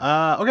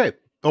 Okay.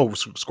 Oh,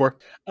 score.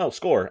 Oh,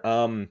 score.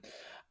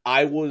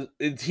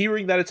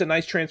 Hearing that it's a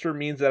nice transfer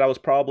means that I was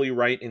probably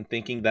right in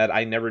thinking that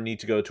I never need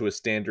to go to a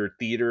standard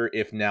theater.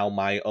 If now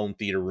my own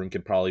theater room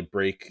can probably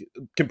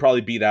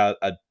beat out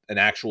an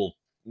actual.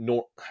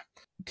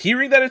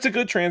 Hearing that it's a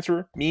good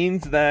transfer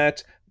means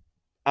that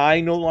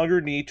I no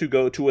longer need to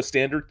go to a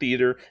standard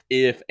theater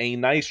if a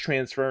nice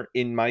transfer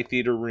in my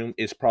theater room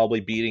is probably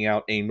beating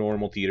out a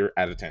normal theater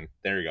out of 10.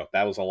 There you go.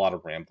 That was a lot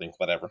of rambling,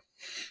 whatever.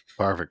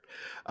 Perfect.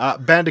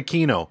 Band of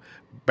Kino,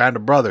 Band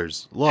of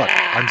Brothers. Look,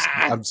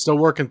 I'm still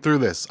working through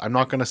this. I'm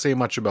not going to say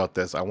much about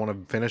this. I want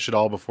to finish it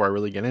all before I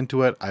really get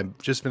into it. I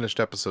just finished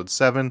episode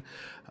 7.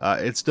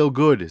 It's still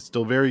good. It's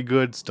still very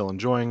good. Still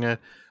enjoying it.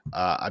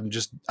 I'm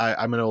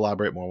going to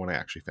elaborate more when I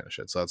actually finish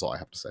it. So that's all I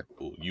have to say.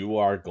 You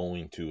are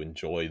going to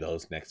enjoy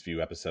those next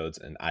few episodes,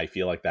 and I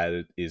feel like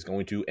that is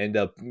going to end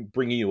up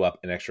bringing you up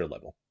an extra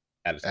level.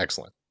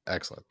 Excellent.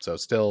 So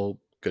still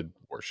good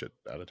worship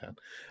out of 10.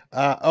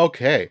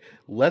 Okay,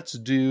 let's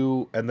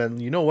do, and then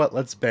you know what?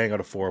 Let's bang out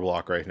a 4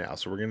 block right now.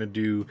 So we're going to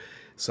do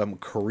some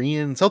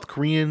South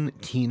Korean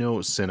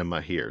Kino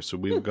cinema here. So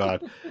we've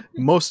got,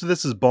 most of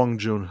this is Bong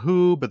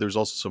Joon-ho, but there's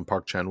also some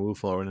Park Chan-wook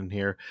flowing in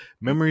here.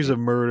 Memories of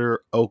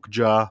Murder,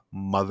 Okja,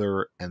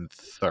 Mother, and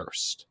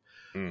Thirst.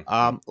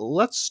 Mm.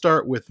 Let's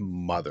start with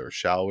Mother,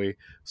 shall we?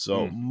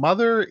 So, Mm.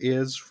 Mother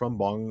is from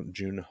Bong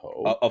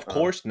Joon-ho. Of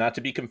course, not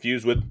to be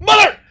confused with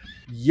Mother!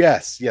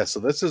 Yes. So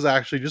this is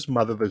actually just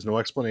Mother. There's no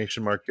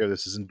explanation mark here.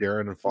 This isn't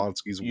Darren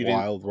Aronofsky's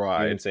wild You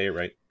ride. didn't say it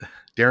right.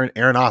 Darren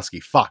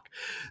Aronofsky. Fuck.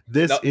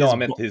 This No, is I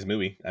meant his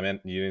movie. I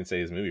meant you didn't say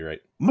his movie right.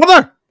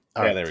 Mother.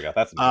 All Yeah, right. there we go.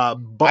 That's I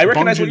I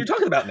recognize what you're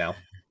talking about now.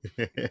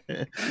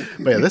 But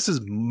yeah, this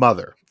is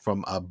Mother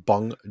from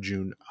Bong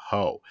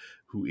Joon-ho,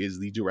 who is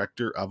the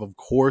director of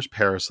course,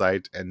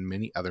 Parasite and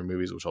many other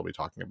movies, which I'll be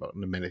talking about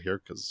in a minute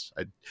here because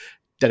I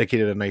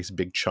dedicated a nice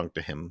big chunk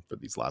to him for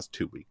these last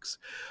 2 weeks.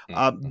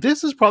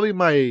 This is probably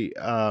my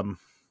I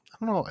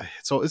don't know.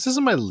 So this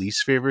isn't my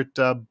least favorite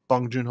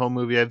Bong Joon-ho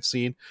movie I've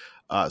seen.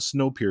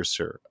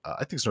 Snowpiercer.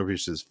 I think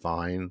Snowpiercer is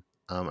fine.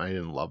 I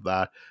didn't love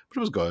that, but it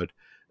was good.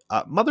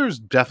 Mother's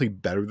definitely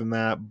better than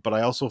that, but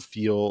I also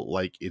feel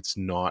like it's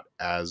not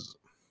as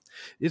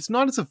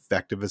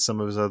effective as some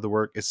of his other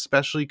work,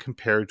 especially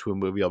compared to a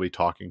movie I'll be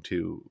talking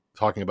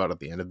about at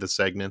the end of this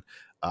segment,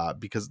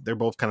 because they're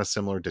both kind of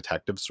similar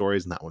detective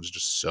stories, and that one's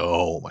just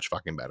so much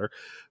fucking better.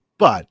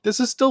 But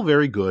this is still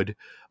very good.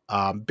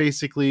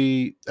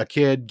 Basically, a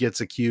kid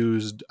gets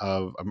accused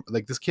of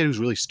like this kid who's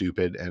really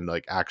stupid and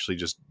like actually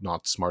just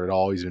not smart at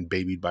all. He's been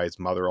babied by his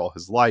mother all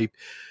his life.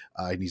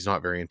 And he's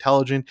not very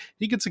intelligent.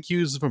 He gets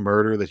accused of a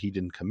murder that he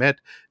didn't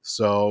commit.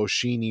 So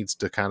she needs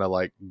to kind of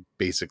like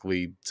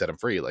basically set him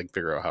free, like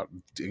figure out how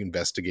to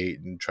investigate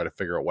and try to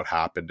figure out what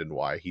happened and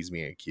why he's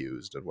being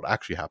accused and what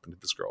actually happened to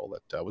this girl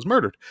that was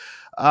murdered.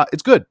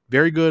 It's good.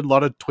 Very good. A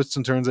lot of twists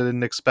and turns I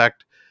didn't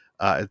expect.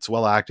 It's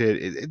well acted.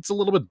 It's a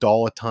little bit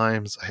dull at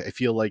times. I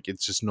feel like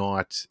it's just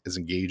not as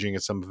engaging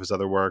as some of his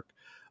other work.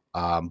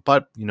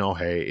 But,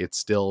 hey, it's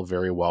still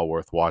very well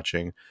worth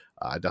watching.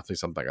 Definitely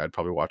something I'd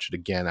probably watch it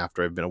again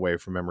after I've been away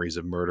from Memories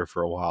of Murder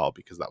for a while,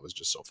 because that was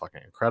just so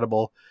fucking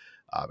incredible.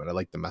 And I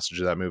like the message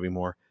of that movie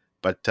more.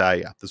 But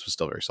yeah, this was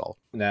still very solid.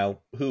 Now,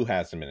 who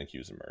hasn't been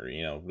accused of murder?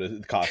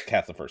 The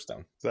cast the first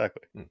stone.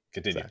 Exactly.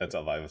 Continue.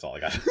 Exactly. That's all I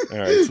got. All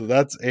right, so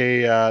that's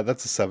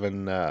a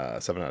 7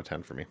 out of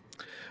 10 for me.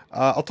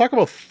 I'll talk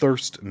about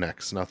Thirst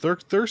next. Now,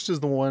 Thirst is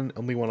the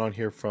only one on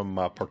here from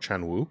Park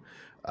Chan-wook,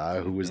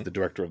 who is the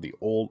director of the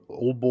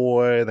Old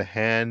Boy, The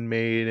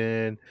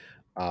Handmaiden,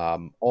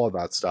 all of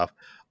that stuff.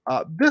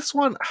 This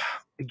one,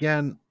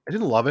 again, I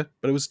didn't love it,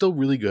 but it was still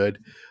really good.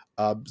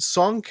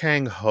 Song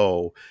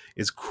Kang-ho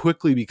is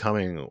quickly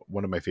becoming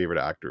one of my favorite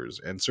actors,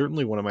 and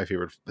certainly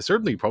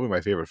probably my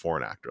favorite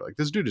foreign actor. Like,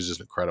 this dude is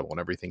just incredible in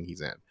everything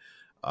he's in.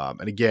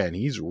 And again,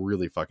 he's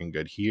really fucking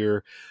good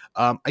here.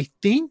 I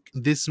think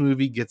this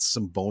movie gets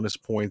some bonus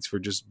points for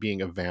just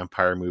being a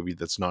vampire movie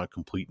that's not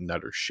complete and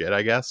utter shit,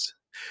 I guess.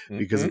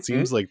 Because it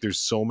seems like there's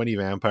so many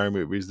vampire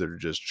movies that are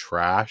just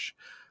trash.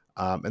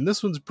 And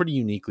this one's pretty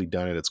uniquely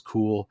done, and it's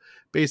cool.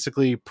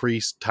 Basically,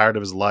 priest, tired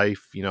of his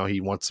life, he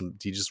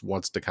just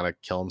wants to kind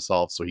of kill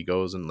himself, so he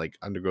goes and like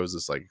undergoes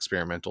this like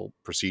experimental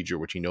procedure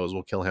which he knows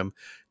will kill him.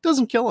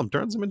 Doesn't kill him,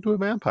 turns him into a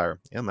vampire,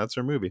 and that's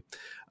our movie.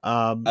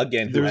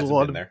 Again, there's a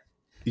lot in there.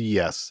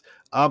 Yes.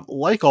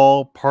 Like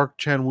all Park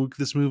Chan-wook,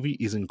 this movie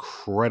is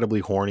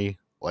incredibly horny.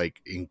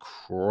 Like,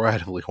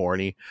 incredibly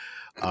horny.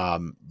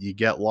 You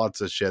get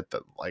lots of shit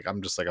that, like,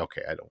 I'm just like,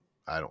 okay,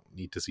 I don't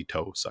need to see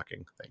toe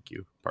sucking. Thank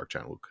you, Park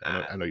Chan-wook.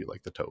 I know you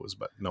like the toes,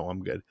 but no,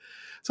 I'm good.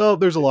 So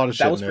there's a lot of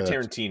shit. That was for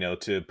Tarantino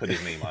to put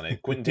his name on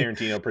it. Quentin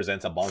Tarantino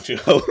presents a Bong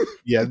Joon-ho.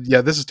 Yeah,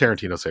 this is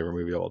Tarantino's favorite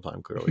movie of all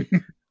time, clearly.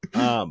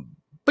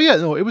 But yeah,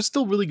 no, it was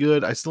still really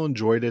good. I still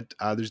enjoyed it.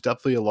 There's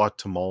definitely a lot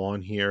to mull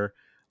on here.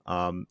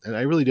 And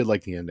I really did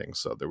like the ending,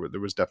 so there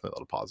was definitely a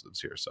lot of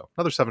positives here. So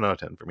another 7 out of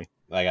 10 for me.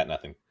 I got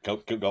nothing.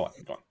 Go on.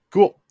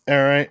 Cool.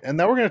 All right, and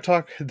now we're gonna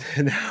talk.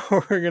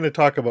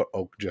 About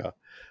Okja.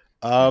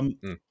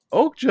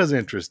 Okja's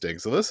interesting.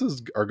 So this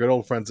is our good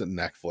old friends at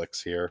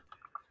Netflix here.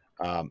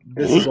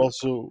 This is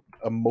also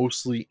a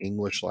mostly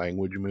English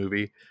language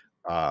movie.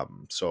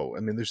 So I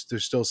mean, there's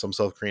still some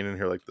South Korean in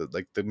here, like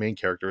the main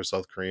character is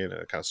South Korean,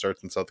 and it kind of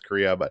starts in South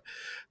Korea, but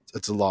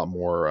it's a lot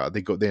more.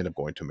 They end up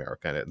going to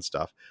America in it and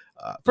stuff.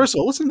 First of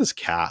all, listen to this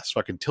cast: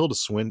 fucking Tilda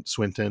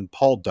Swinton,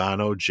 Paul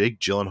Dano, Jake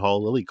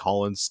Gyllenhaal, Lily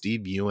Collins,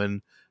 Steve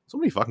Ewan. So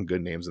many fucking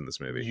good names in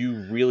this movie. You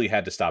really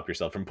had to stop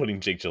yourself from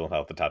putting Jake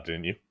Gyllenhaal at the top,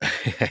 didn't you?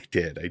 I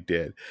did.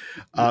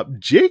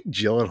 Jake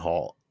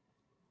Gyllenhaal,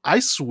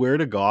 I swear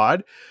to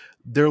God,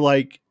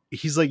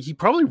 he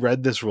probably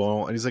read this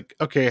role and he's like,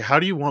 okay, how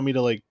do you want me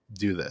to like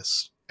do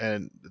this?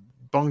 And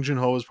Bong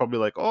Joon-ho is probably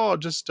like, oh,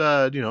 just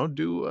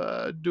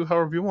do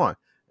however you want.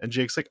 And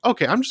Jake's like,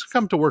 okay, I'm just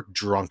gonna come to work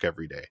drunk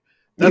every day.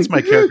 That's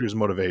my character's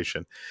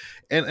motivation.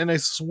 And I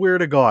swear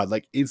to God,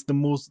 like it's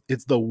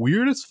the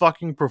weirdest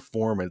fucking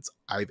performance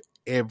I've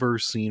ever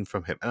seen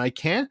from him. And I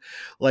can't,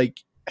 like,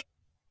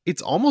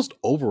 it's almost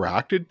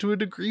overacted to a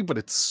degree, but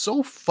it's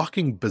so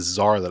fucking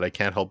bizarre that I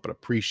can't help but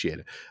appreciate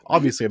it.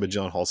 Obviously, I'm a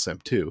Gyllenhaal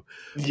simp too.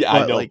 Yeah,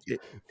 I know. Like,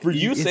 for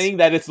you saying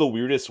that it's the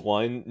weirdest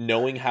one,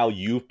 knowing how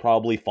you've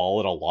probably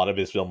followed a lot of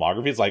his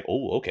filmography, it's like,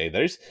 oh, okay,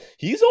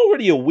 he's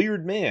already a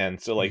weird man.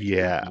 So like,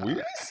 yeah,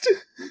 weirdest?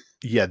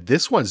 Yeah,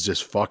 this one's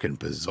just fucking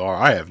bizarre.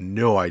 I have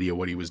no idea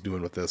what he was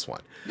doing with this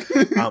one.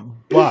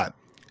 But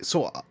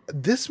so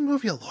this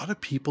movie, a lot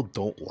of people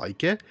don't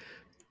like it.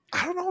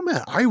 I don't know,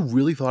 man. I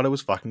really thought it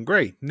was fucking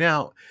great.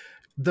 Now,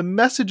 the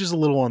message is a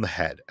little on the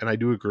head, and I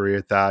do agree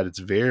with that. It's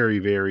very,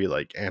 very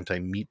like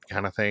anti-meat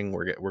kind of thing.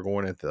 We're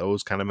going into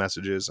those kind of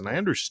messages, and I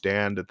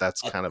understand that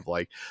that's kind of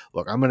like,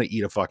 look, I'm gonna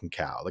eat a fucking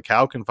cow. The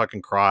cow can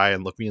fucking cry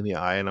and look me in the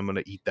eye, and I'm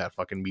gonna eat that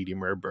fucking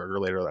medium rare burger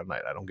later that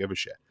night. I don't give a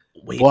shit.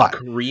 Wait, But a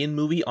Korean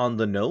movie on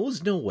the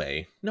nose? No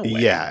way. No way.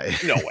 yeah,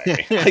 No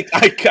way.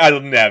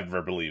 I'll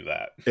never believe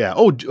that. yeah.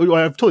 Oh,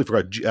 I totally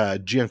forgot.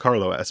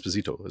 Giancarlo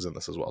Esposito is in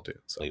this as well too.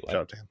 So Wait, shout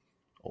out to him.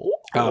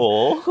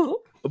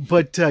 Oh.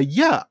 But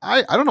yeah,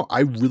 I don't know.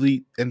 I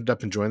really ended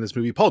up enjoying this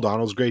movie. Paul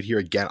Dano's great here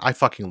again. I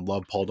fucking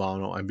love Paul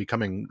Dano. I'm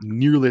becoming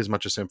nearly as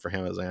much a simp for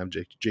him as I am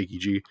Jakey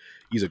G.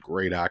 He's a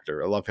great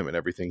actor. I love him in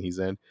everything he's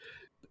in.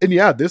 And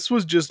yeah, this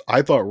was just,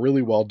 I thought,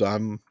 really well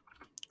done.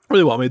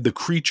 Really well made. The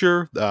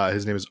creature,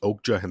 his name is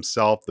Okja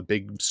himself, the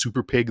big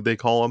super pig they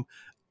call him.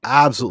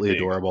 Absolutely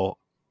adorable.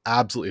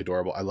 Absolutely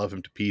adorable. I love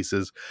him to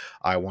pieces.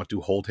 I want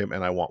to hold him,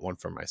 and I want one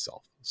for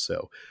myself.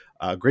 So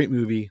great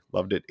movie.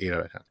 Loved it. 8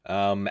 out of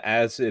 10.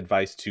 As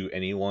advice to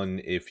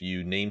anyone, if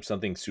you name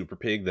something Super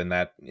Pig, then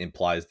that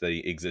implies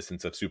the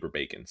existence of Super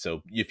Bacon.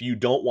 So if you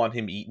don't want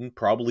him eaten,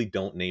 probably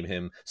don't name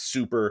him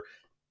Super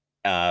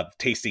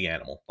Tasty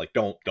Animal. Like,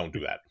 don't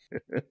do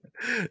that.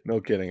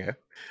 No kidding. Eh?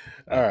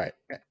 All right.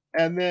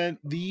 And then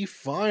the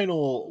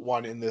final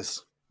one in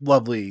this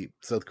lovely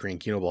South Korean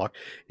kino block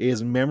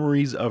is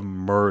Memories of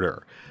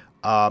Murder.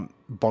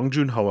 Bong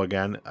Joon-ho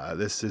again.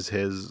 This is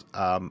his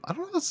I don't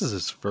know if this is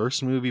his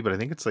first movie, but I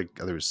think it's like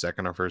either his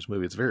second or first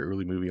movie. It's a very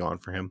early movie on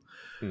for him.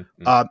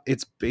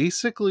 It's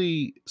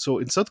basically, so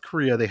in South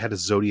Korea they had a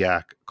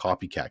Zodiac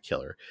copycat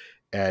killer,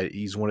 and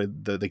he's one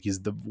of the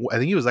I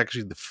think he was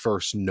actually the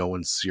first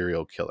known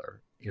serial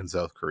killer in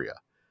South Korea,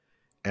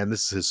 and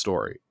this is his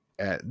story.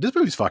 And this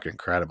movie's fucking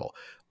incredible.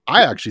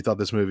 I actually thought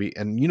this movie,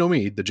 and you know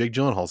me, the Jake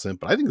Gyllenhaal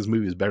simp, but I think this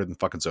movie is better than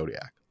fucking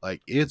Zodiac.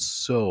 Like, it's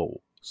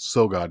so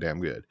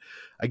goddamn good.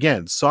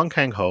 Again, Song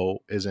Kang-ho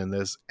is in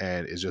this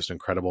and is just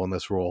incredible in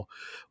this role.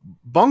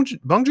 Bong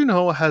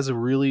Joon-ho has a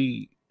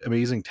really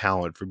amazing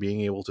talent for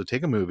being able to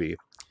take a movie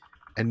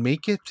and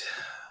make it,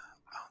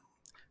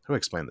 how do I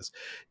explain this?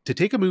 To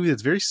take a movie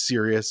that's very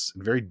serious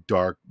and very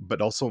dark,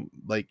 but also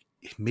like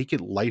make it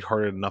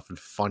lighthearted enough and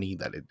funny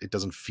that it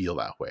doesn't feel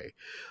that way.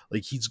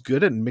 Like, he's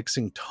good at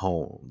mixing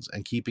tones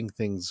and keeping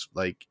things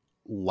like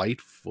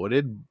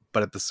light-footed,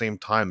 but at the same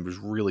time there's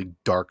really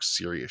dark,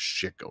 serious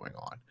shit going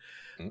on.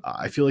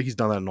 I feel like he's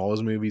done that in all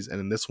his movies, and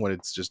in this one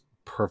it's just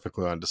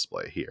perfectly on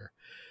display here.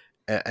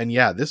 And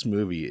yeah, this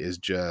movie is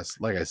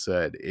just, like I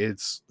said,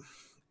 it's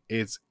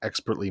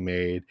expertly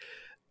made.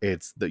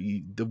 It's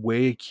the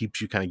way it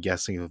keeps you kind of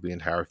guessing of the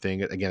entire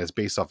thing. Again, it's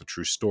based off a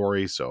true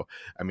story, so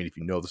I mean, if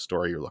you know the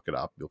story, you look it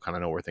up, you'll kind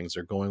of know where things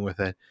are going with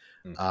it.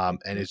 And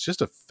it's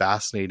just a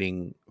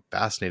fascinating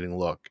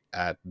look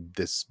at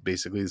this,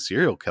 basically the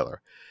serial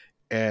killer,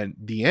 and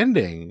the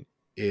ending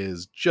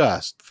is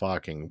just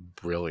fucking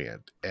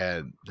brilliant.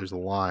 And there's a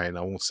line,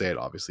 I won't say it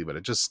obviously, but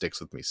it just sticks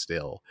with me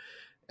still,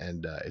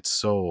 and it's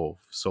so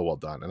well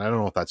done. And I don't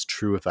know if that's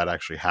true, if that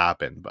actually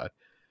happened, but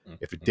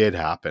if it did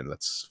happen,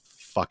 that's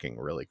fucking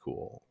really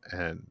cool.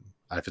 And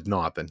if it's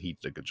not, then he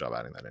did a good job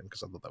adding that in,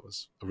 because I thought that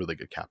was a really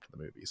good cap to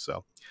the movie.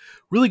 So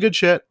really good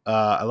shit.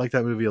 I like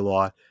that movie a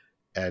lot,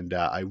 and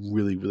I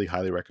really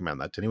highly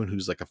recommend that to anyone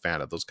who's like a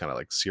fan of those kind of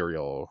like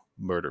serial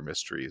murder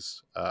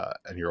mysteries,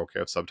 and you're okay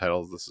with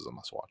subtitles. This is a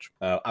must watch.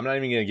 I'm not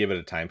even gonna give it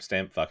a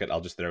timestamp. Fuck it,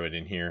 I'll just throw it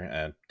in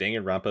here.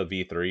 Danganronpa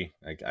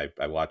V3.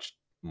 I watched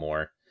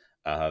more.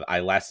 I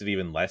lasted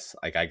even less.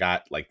 Like, I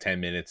got like 10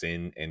 minutes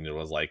in, and it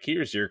was like,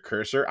 here's your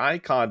cursor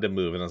icon to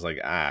move, and I was like,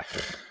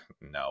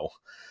 no.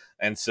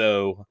 And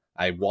so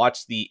I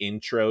watched the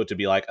intro to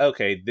be like,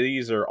 okay,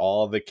 these are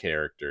all the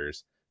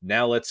characters.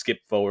 Now let's skip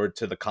forward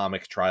to the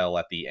comic trial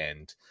at the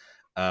end.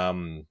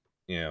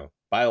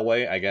 By the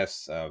way, I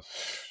guess I'm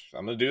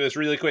gonna do this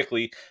really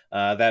quickly.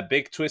 That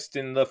big twist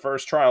in the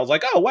first trial is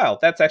like, oh wow,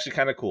 that's actually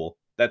kind of cool.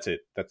 That's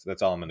it.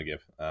 That's all I'm gonna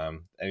give.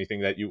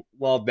 Anything that you,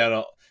 well,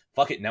 no,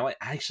 fuck it. Now I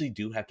actually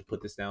do have to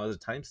put this now as a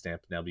timestamp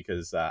now,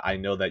 because I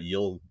know that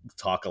you'll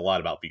talk a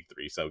lot about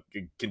V3. So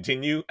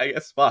continue, I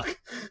guess. Fuck.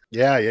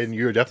 Yeah, and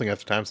you're definitely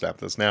have to timestamp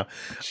this now.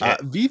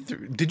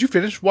 V3. Did you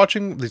finish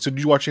watching? So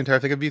did you watch the entire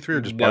thing of V3,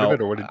 or just part of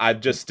it, or what?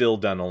 I've just still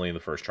done only the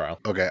first trial.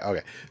 Okay.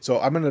 So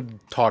I'm gonna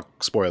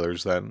talk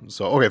spoilers then.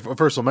 So okay,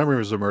 first of all,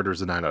 Memories of Murder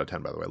is a 9 out of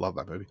 10. By the way, love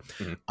that movie.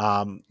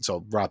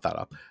 So wrap that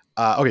up.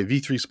 Okay,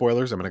 V3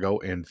 spoilers. I'm gonna go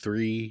in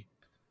 3,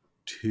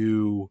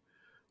 2,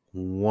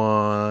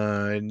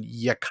 1.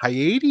 Yeah,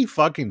 Coyote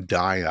fucking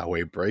dying that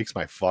way breaks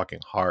my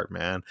fucking heart,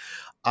 man.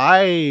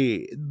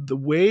 The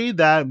way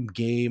that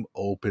game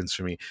opens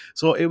for me,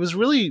 so it was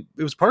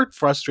part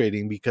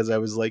frustrating, because I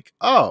was like,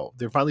 oh,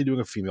 they're finally doing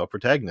a female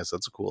protagonist.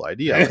 That's a cool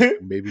idea.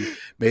 Like,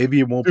 maybe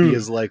it won't be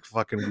as like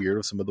fucking weird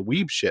with some of the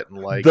weeb shit. And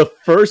like, the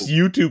first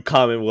YouTube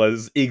comment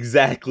was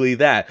exactly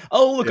that.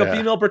 Oh, look, a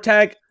female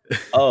protagonist.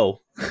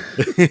 Oh,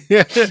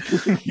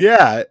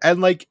 Yeah,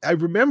 and like I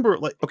remember,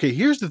 like, okay,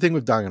 here's the thing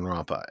with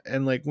Danganronpa,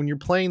 and like when you're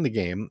playing the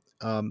game,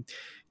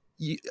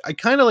 I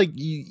kind of like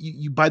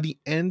you by the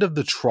end of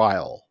the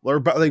trial, or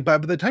by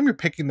the time you're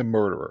picking the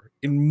murderer,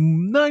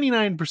 in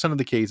 99% of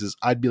the cases,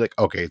 I'd be like,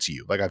 okay, it's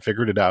you. Like I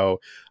figured it out,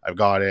 I've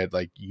got it.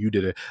 Like you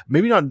did it.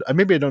 Maybe not.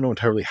 Maybe I don't know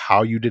entirely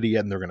how you did it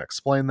yet, and they're going to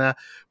explain that.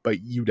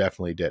 But you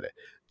definitely did it.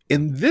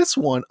 In this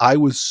one, I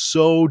was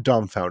so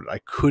dumbfounded.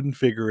 I couldn't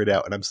figure it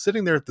out. And I'm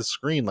sitting there at the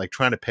screen, like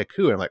trying to pick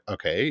who. And I'm like,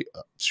 okay,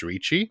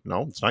 Shuichi?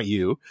 No, it's not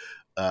you.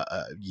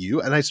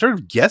 You. And I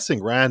started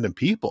guessing random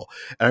people.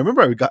 And I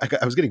remember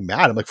I was getting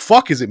mad. I'm like,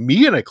 fuck, is it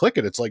me? And I click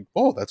it. It's like,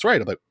 oh, that's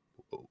right. I'm like,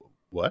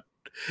 what?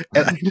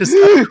 And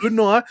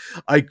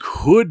I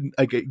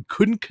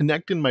couldn't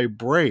connect in my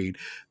brain.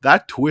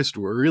 That twist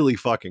really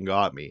fucking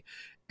got me.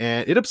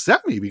 And it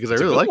upset me because I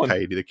really like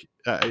Kaede.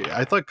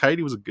 I thought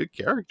Kaede was a good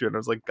character, and I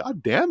was like,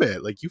 God damn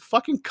it, like you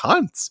fucking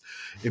cunts.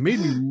 It made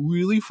me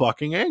really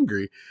fucking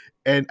angry.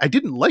 And I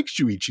didn't like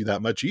Shuichi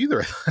that much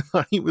either. I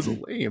thought he was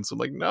lame. So I'm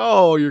like,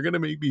 no, you're gonna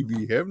make me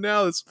be him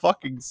now? That's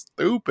fucking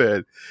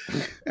stupid.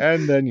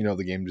 And then,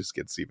 the game just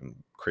gets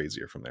even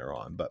crazier from there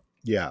on. But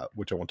yeah,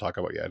 which I won't talk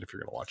about yet if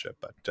you're gonna watch it.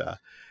 But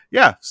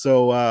yeah,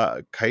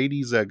 so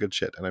Kaede's good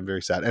shit, and I'm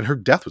very sad. And her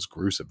death was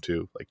gruesome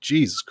too. Like,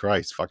 Jesus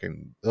Christ,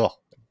 fucking ugh.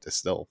 I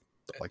still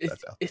don't like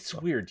that death. It's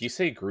weird. You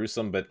say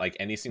gruesome, but like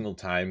any single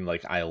time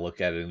like I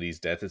look at it in these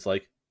deaths, it's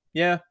like,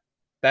 yeah,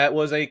 that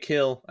was a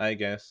kill, I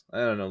guess. I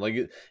don't know.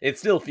 Like it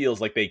still feels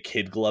like they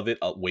kid glove it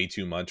way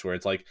too much, where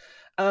it's like,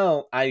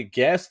 oh, I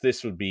guess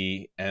this would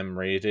be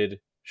M-rated.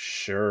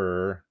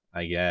 Sure,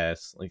 I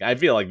guess. Like I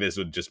feel like this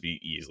would just be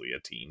easily a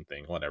teen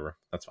thing. Whatever,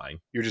 that's fine.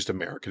 You're just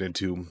American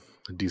into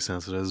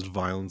desensitized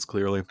violence,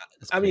 clearly.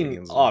 I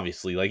mean,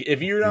 obviously, like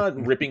if you're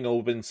not ripping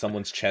open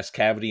someone's chest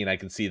cavity and I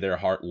can see their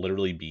heart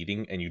literally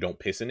beating and you don't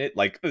piss in it,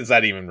 like is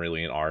that even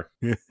really an R?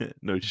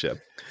 No shit.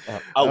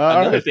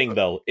 Another thing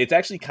though, it's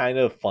actually kind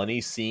of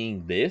funny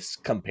seeing this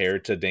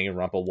compared to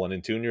Danganronpa 1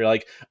 and 2, and you're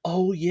like,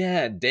 oh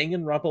yeah,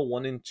 Danganronpa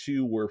 1 and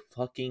 2 were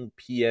fucking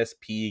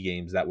PSP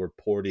games that were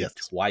ported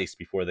twice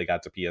before they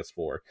got to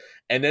PS4.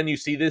 And then you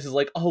see this is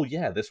like, oh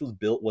yeah, this was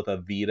built with a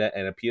Vita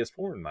and a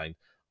PS4 in mind.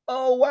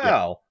 Oh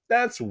wow,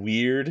 that's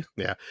weird.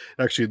 Yeah,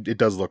 actually, it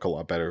does look a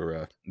lot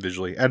better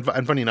visually, and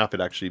funny enough,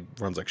 it actually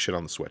runs like shit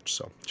on the Switch.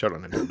 So shout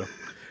out Nintendo.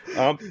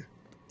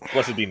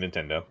 Blessed be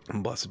Nintendo.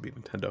 Blessed be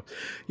Nintendo.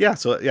 Yeah,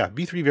 so yeah,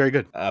 B3 very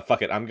good.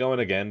 Fuck it, I'm going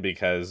again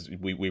because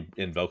we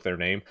invoke their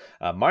name.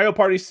 Mario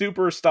Party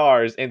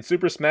Superstars and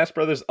Super Smash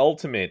Bros.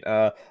 Ultimate.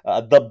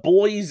 The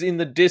boys in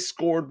the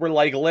Discord were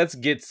like, let's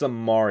get some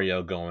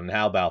Mario going.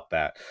 How about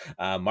that?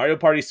 Mario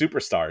Party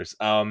Superstars.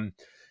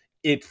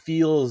 It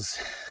feels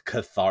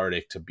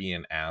cathartic to be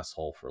an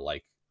asshole for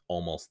like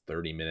almost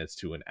 30 minutes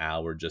to an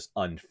hour, just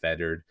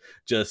unfettered.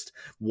 Just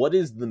what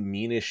is the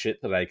meanest shit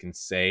that I can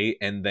say,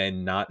 and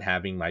then not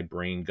having my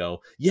brain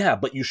go, yeah,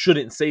 but you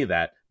shouldn't say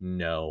that.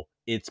 No,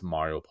 it's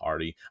Mario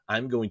Party.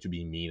 I'm going to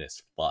be mean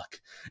as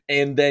fuck.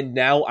 And then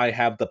now I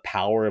have the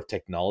power of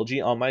technology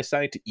on my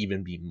side to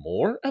even be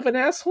more of an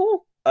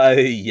asshole.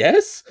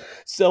 Yes.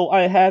 So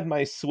I had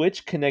my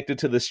Switch connected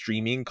to the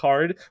streaming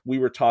card. We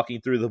were talking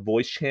through the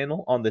voice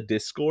channel on the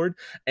Discord.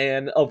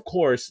 And of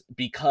course,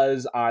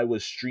 because I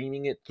was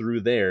streaming it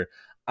through there,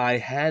 I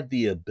had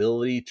the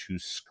ability to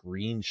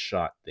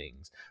screenshot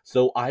things.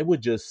 So I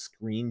would just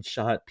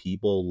screenshot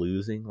people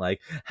losing.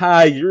 Like,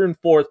 hi, you're in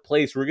 4th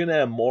place. We're going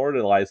to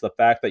immortalize the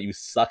fact that you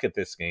suck at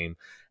this game.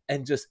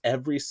 And just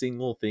every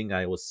single thing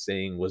I was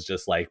saying was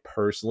just like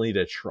personally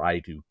to try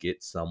to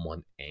get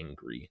someone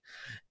angry.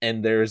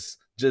 And there's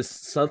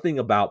just something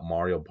about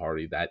Mario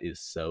Party that is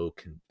so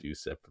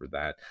conducive for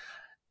that.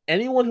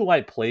 Anyone who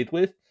I played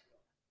with,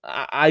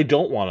 I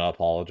don't want to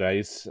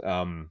apologize.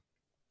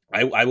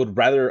 I would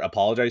rather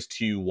apologize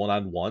to you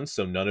one-on-one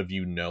so none of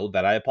you know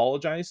that I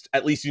apologized.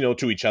 At least,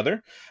 to each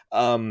other.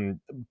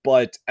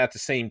 But at the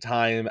same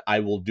time, I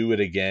will do it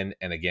again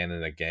and again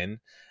and again.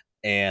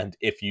 And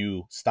if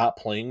you stop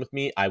playing with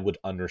me, I would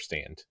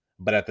understand.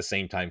 But at the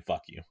same time,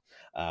 fuck you.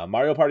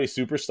 Mario Party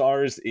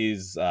Superstars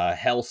is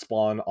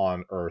Hellspawn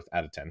on Earth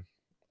out of 10.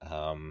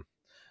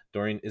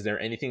 Dorian, is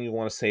there anything you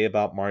want to say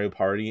about Mario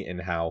Party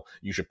and how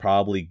you should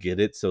probably get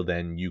it so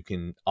then you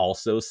can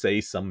also say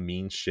some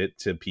mean shit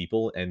to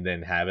people and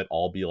then have it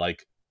all be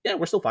like, yeah,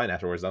 we're still fine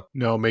afterwards, though.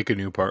 No, make a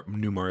new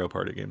Mario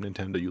Party game,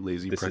 Nintendo, you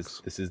lazy pricks.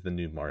 This is the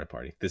new Mario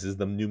Party. This is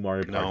the new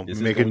Mario Party.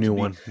 No, make a new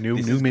one. New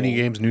mini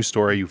games, new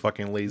story, you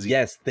fucking lazy.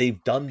 Yes,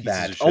 they've done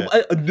that. Oh,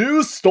 a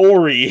new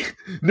story.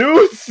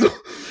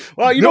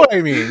 Well, you know what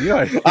I mean.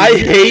 I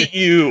hate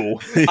you.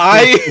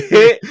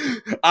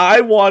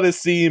 I want to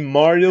see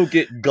Mario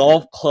get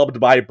golf clubbed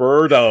by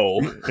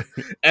Birdo.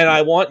 And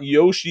I want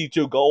Yoshi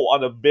to go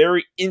on a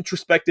very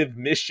introspective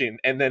mission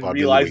and then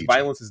realize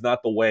violence is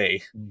not the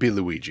way. Be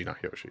Luigi, not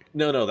Yoshi.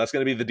 No, that's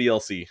going to be the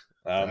DLC.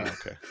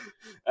 Okay.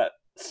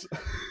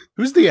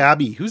 Who's the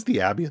Abby? Who's the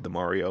Abby of the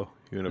Mario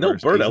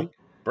universe? No, Birdo.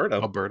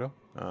 Birdo. Oh, Birdo?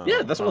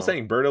 Yeah, that's what I was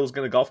saying. Birdo's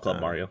going to golf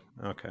club Mario.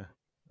 Okay.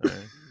 All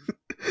right.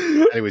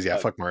 Anyways, yeah,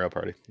 fuck Mario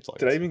Party. That's all I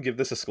Did I gotta say. even give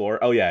this a score?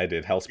 Oh yeah, I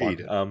did. Yeah, you Hellspawn.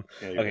 did.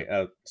 Yeah, you Okay.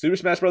 did. Super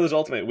Smash Bros.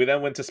 Ultimate. We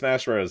then went to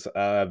Smash Bros.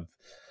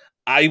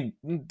 I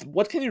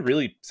what can you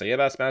really say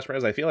about Smash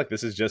Bros? I feel like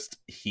this is just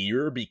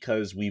here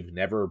because we've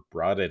never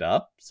brought it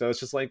up, so it's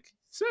just like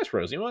Smash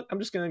Bros. You know what? I'm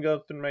just gonna go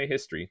through my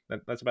history.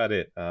 That's about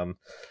it.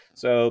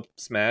 So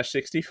Smash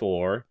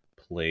 64,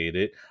 played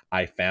it.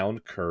 I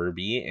found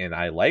Kirby, and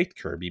I liked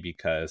Kirby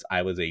because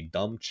I was a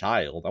dumb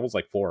child. I was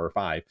like 4 or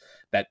 5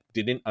 that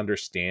didn't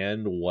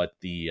understand what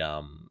the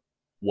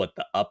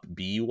up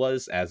B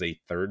was as a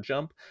third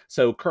jump.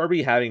 So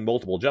Kirby having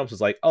multiple jumps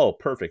is like, oh,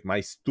 perfect. My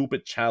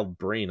stupid child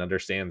brain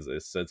understands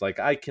this. So it's like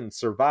I can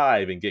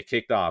survive and get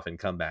kicked off and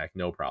come back,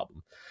 no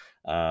problem.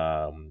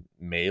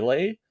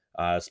 Melee.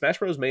 Smash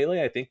Bros.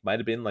 Melee, I think, might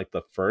have been like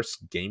the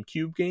first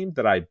GameCube game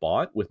that I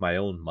bought with my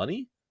own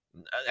money.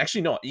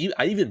 Actually, no,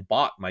 I even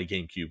bought my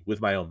GameCube with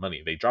my own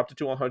money. They dropped it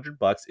to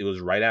 $100. It was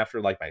right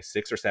after like my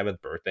 6th or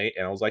 7th birthday,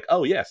 and I was like,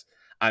 oh yes,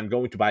 I'm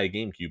going to buy a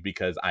GameCube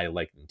because I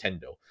like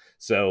Nintendo.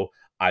 So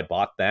I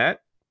bought that.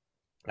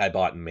 I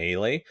bought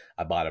Melee.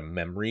 I bought a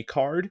memory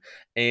card.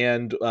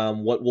 And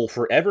what will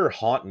forever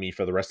haunt me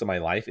for the rest of my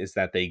life is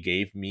that they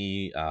gave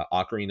me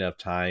Ocarina of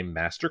Time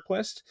Master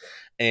Quest.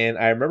 And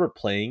I remember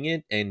playing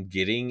it and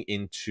getting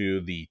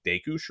into the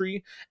Deku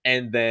Tree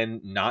and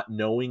then not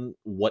knowing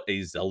what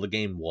a Zelda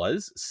game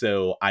was.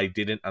 So I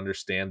didn't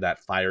understand that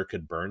fire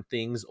could burn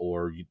things,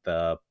 or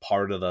the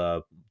part of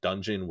the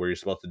dungeon where you're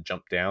supposed to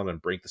jump down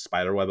and break the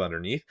spider web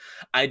underneath.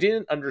 I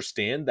didn't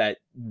understand that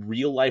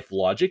real life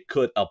logic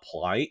could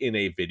apply in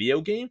a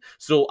video game.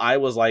 So I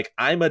was like,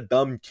 I'm a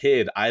dumb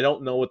kid. I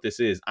don't know what this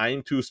is.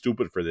 I'm too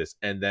stupid for this.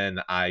 And then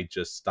I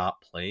just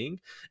stopped playing.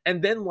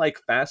 And then, like,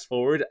 fast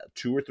forward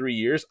 2 or 3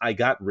 years, I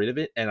got rid of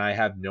it and I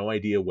have no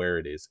idea where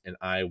it is. And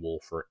I will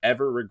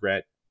forever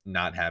regret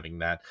not having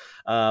that.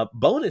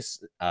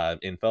 Bonus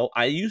info,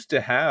 I used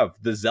to have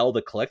the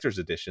Zelda Collector's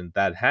Edition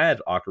that had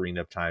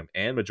Ocarina of Time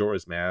and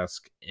Majora's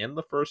Mask and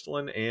the first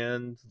one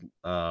and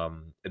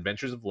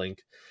Adventures of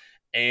Link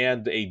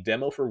and a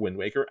demo for Wind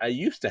Waker. I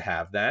used to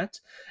have that,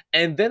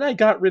 and then I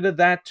got rid of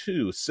that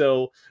too.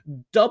 So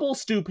double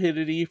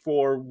stupidity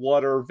for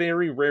what are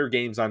very rare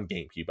games on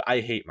GameCube.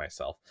 I hate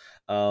myself.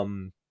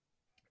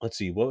 Let's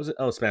see, what was it?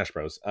 Oh, Smash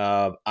Bros.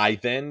 I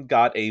then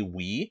got a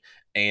Wii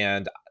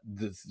and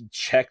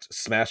checked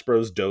Smash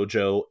Bros.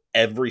 Dojo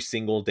every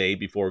single day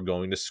before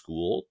going to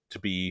school to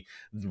be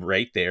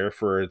right there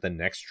for the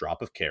next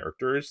drop of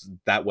characters.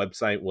 That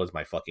website was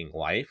my fucking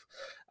life.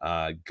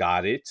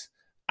 Got it.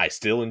 I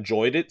still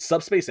enjoyed it.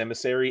 Subspace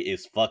Emissary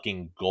is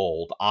fucking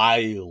gold.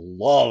 I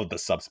love the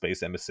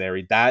Subspace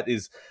Emissary.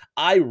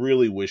 I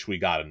really wish we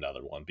got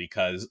another one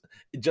because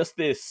just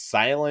this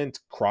silent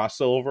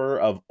crossover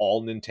of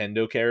all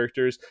Nintendo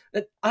characters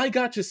that I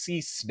got to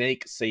see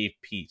Snake save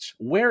Peach.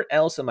 Where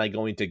else am I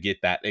going to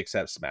get that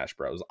except Smash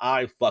Bros?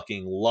 I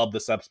fucking love the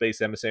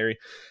Subspace Emissary,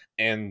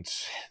 and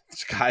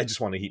I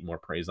just want to heap more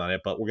praise on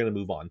it, but we're going to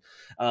move on.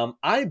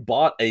 I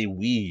bought a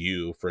Wii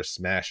U for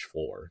Smash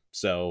 4,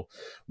 so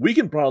we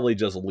can probably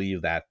just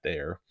leave that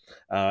there.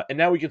 And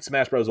now we get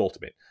Smash Bros.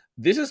 Ultimate.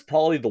 This is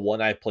probably the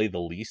one I played the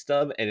least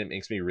of, and it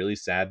makes me really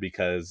sad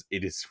because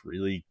it is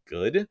really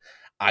good.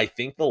 I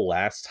think the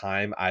last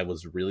time I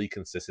was really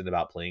consistent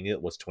about playing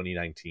it was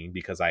 2019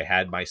 because I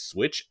had my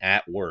Switch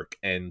at work,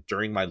 and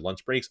during my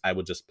lunch breaks, I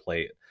would just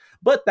play it.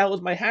 But that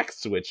was my hack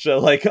Switch, so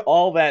like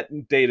all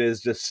that data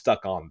is just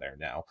stuck on there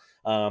now.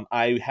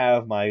 I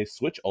have my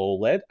Switch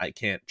OLED. I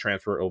can't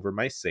transfer over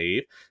my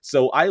save,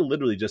 so I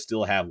literally just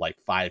still have like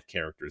 5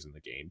 characters in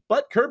the game.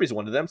 But Kirby's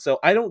one of them, so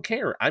I don't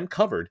care. I'm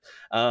covered.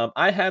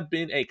 I have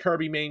been a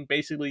Kirby main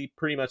basically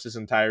pretty much this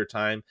entire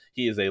time.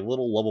 He is a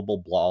little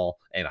lovable ball,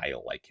 and I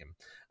like him.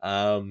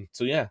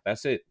 So yeah,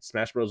 that's it.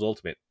 Smash Bros.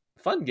 Ultimate.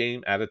 Fun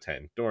game out of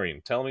 10.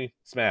 Dorian, tell me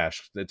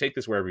Smash. Take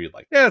this wherever you'd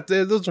like. Yeah,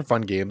 those are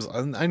fun games.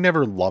 I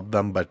never loved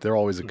them, but they're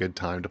always a good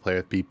time to play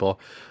with people.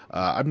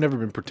 I've never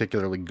been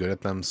particularly good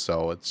at them,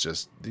 so it's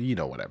just,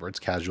 whatever. It's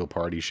casual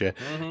party shit.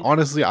 Mm-hmm.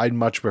 Honestly, I'd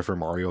much prefer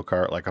Mario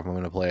Kart. Like, if I'm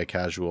going to play a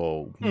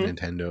casual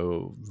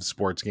Nintendo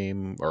sports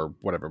game or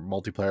whatever,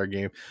 multiplayer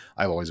game,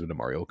 I've always been a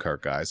Mario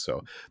Kart guy,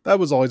 so that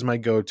was always my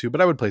go-to,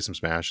 but I would play some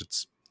Smash.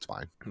 It's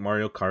fine.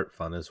 Mario Kart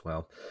fun as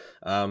well.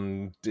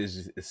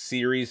 Is a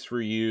series for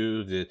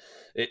you?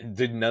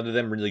 Did none of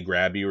them really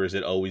grab you, or is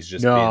it always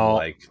just been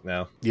like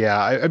no? Yeah,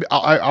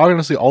 I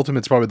honestly,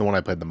 Ultimate's probably the one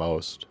I played the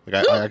most.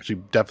 Like I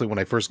actually definitely when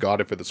I first got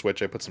it for the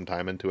Switch, I put some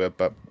time into it,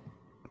 but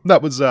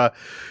that was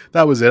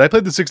it. I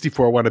played the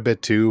 64 one a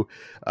bit too.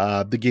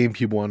 The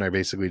GameCube one I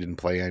basically didn't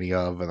play any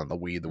of, and then the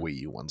Wii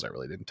U ones I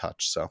really didn't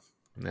touch. So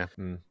yeah.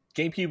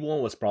 GameCube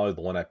one was probably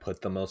the one I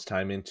put the most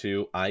time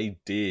into. I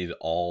did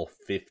all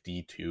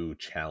 52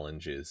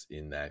 challenges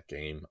in that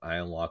game. I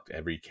unlocked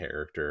every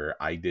character.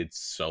 I did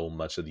so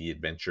much of the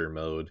adventure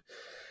mode.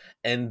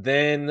 And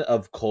then,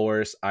 of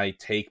course, I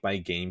take my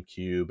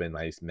GameCube and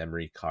my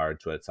memory card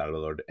to its side of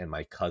the road, and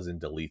my cousin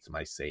deletes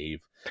my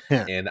save.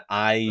 And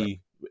I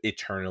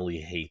eternally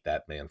hate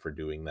that man for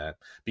doing that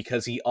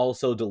because he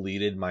also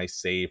deleted my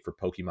save for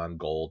Pokemon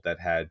Gold that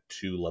had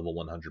 2 level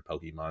 100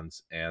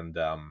 Pokemons. And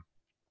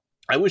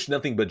I wish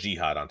nothing but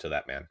jihad onto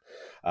that man.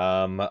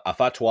 A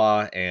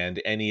fatwa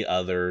and any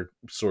other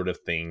sort of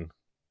thing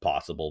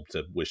possible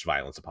to wish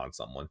violence upon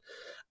someone.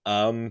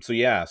 So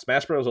yeah,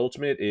 Smash Bros.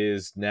 Ultimate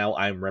is now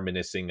I'm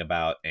reminiscing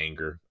about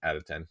anger out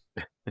of 10.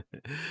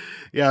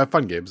 Yeah,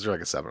 fun games. They're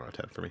like a 7 out of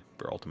 10 for me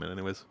for Ultimate,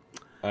 anyways.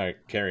 All right,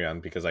 carry on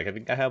because like I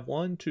think I have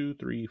 1, 2,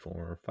 3,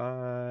 4,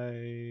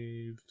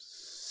 5,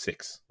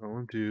 6.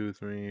 1, 2,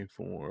 3,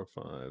 4,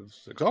 5,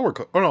 6. Oh,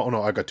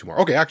 no, I got 2 more.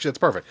 Okay, actually, that's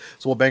perfect.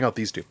 So we'll bang out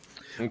these 2.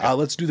 Okay.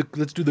 Let's do the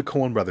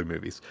Coen brother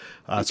movies.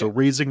 Okay. So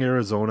Raising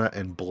Arizona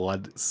and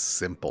Blood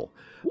Simple.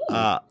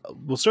 Ooh.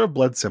 We'll start with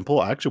Blood Simple.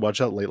 I actually watched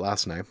that late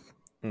last night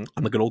Mm.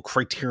 on the good old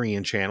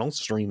Criterion channel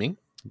streaming.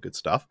 Good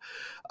stuff.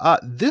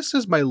 This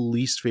is my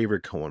least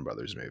favorite Coen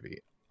brothers movie.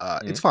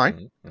 It's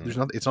fine.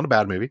 It's not a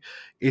bad movie.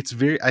 It's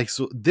very.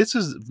 So this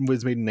was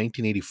made in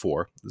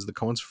 1984. This is the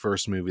Coen's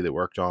first movie they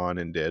worked on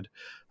and did.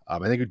 I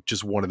think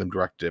just one of them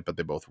directed it, but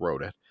they both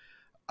wrote it.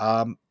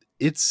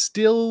 It's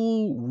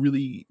still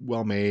really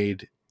well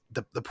made.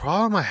 The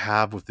problem I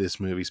have with this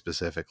movie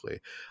specifically,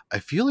 I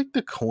feel like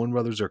the Coen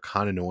brothers are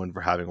kind of known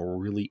for having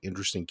really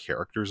interesting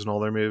characters in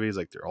all their movies.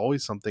 Like they're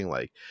always something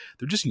like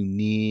they're just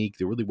unique.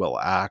 They're really well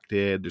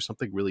acted. There's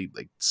something really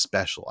like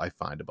special I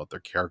find about their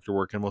character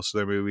work in most of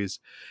their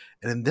movies.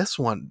 And in this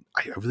one,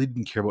 I really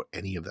didn't care about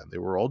any of them. They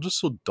were all just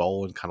so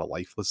dull and kind of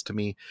lifeless to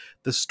me.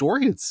 The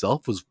story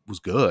itself was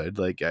good.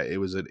 Like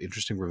it was an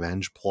interesting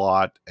revenge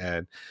plot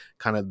and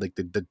kind of like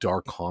the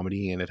dark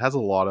comedy, and it has a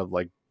lot of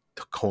like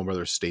Coen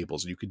Brothers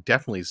staples. You could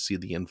definitely see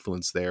the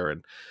influence there,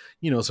 and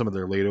some of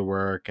their later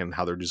work and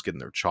how they're just getting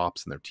their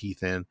chops and their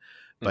teeth in.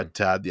 But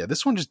yeah,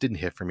 this one just didn't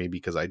hit for me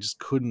because I just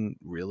couldn't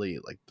really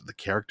like the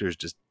characters.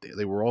 Just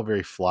they were all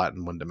very flat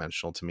and one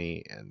dimensional to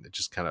me, and it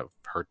just kind of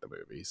hurt the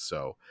movie.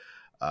 So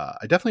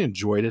I definitely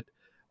enjoyed it.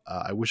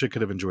 I wish I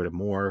could have enjoyed it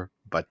more,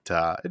 but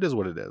it is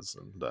what it is,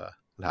 and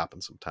it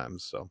happens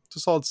sometimes. So it's a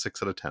solid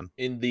 6 out of 10.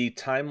 In the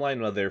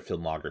timeline of their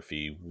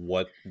filmography,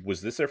 what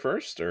was this their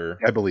first or?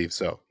 I believe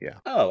so. Yeah.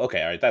 Oh,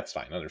 okay, all right, that's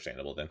fine,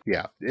 understandable then.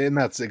 Yeah, and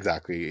that's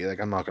exactly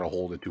like I'm not going to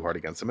hold it too hard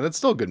against them, and it's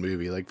still a good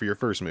movie. Like for your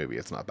first movie,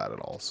 it's not bad at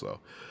all. So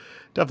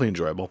definitely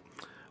enjoyable.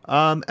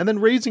 And then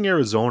Raising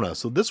Arizona.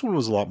 So this one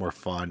was a lot more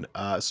fun.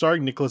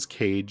 Starring Nicolas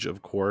Cage,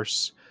 of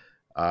course.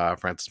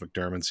 Frances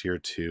McDormand's here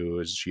too,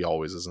 as she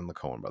always is in the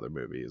Coen brother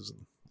movies,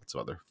 and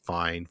some other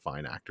fine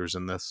actors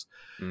in this.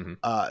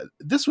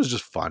 This was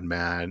just fun,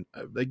 man.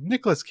 Like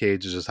Nicolas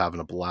Cage is just having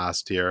a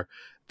blast here.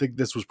 I think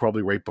this was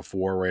probably right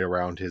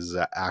around his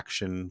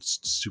action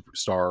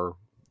superstar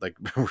like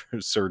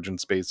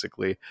resurgence,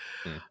 basically.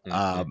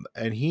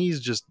 And he's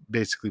just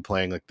basically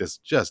playing like this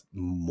just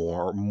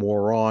more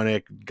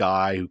moronic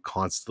guy who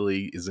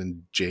constantly is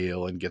in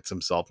jail and gets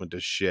himself into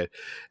shit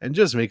and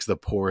just makes the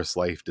poorest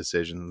life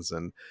decisions.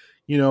 And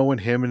when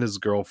him and his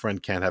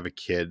girlfriend can't have a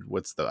kid,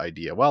 what's the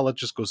idea? Well, let's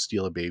just go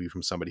steal a baby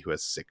from somebody who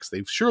has 6.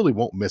 They surely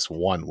won't miss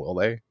one, will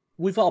they?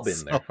 We've all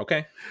been there,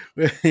 okay?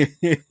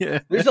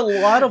 There's a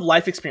lot of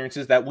life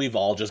experiences that we've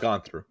all just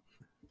gone through.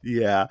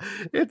 Yeah,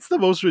 it's the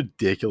most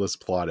ridiculous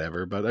plot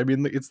ever, but I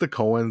mean, it's the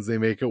Coens. They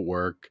make it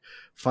work.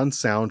 Fun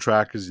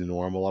soundtrack is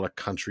normal. A lot of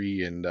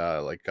country and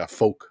like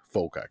folk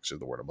actually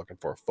the word I'm looking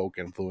for, folk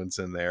influence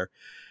in there.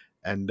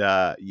 And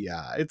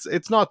yeah,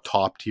 it's not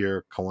top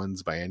tier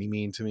Coens by any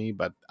mean to me,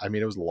 but I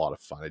mean, it was a lot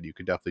of fun, and you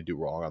could definitely do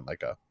wrong on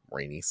like a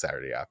rainy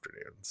Saturday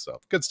afternoon.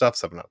 So good stuff.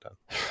 7 out of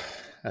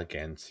 10.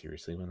 Again,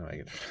 seriously, when am I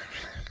gonna?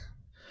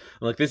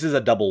 Like, this is a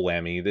double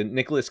whammy. The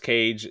Nicolas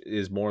Cage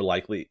is more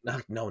likely.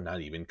 No,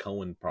 not even.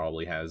 Coen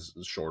probably has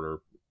a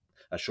shorter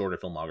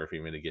filmography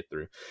for me to get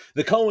through.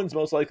 The Coens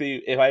most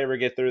likely, if I ever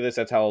get through this,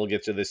 that's how I'll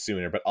get to this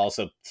sooner. But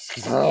also,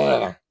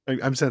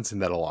 I'm sensing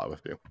that a lot with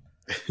you.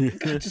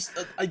 just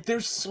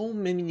there's so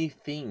many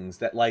things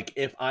that like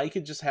if I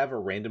could just have a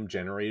random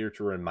generator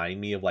to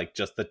remind me of like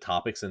just the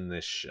topics in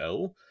this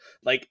show,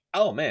 like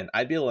oh man,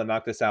 I'd be able to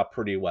knock this out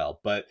pretty well.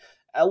 But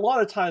a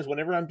lot of times,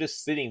 whenever I'm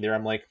just sitting there,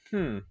 I'm like,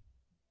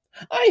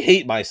 I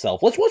hate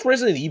myself. Let's watch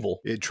Resident Evil.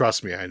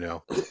 Trust me, I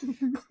know.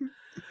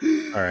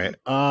 All right.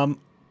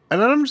 And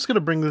then I'm just going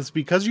to bring this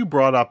because you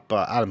brought up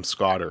Adam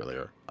Scott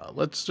earlier.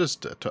 Let's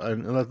just,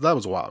 and that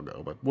was a while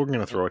ago, but we're going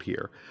to throw it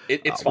here.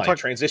 It's fine.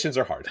 Transitions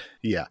are hard.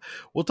 Yeah.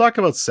 We'll talk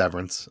about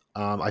Severance.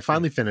 I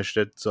finally finished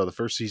it. So the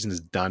first season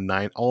is done.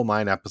 All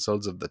 9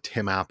 episodes of the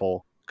Tim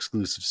Apple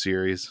exclusive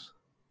series.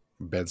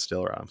 Ben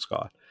Stiller, Adam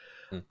Scott.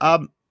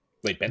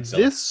 Wait, Ben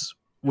Stiller. This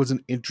was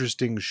an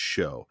interesting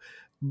show.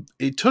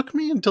 It took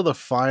me until the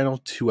final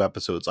 2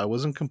 episodes. I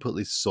wasn't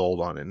completely sold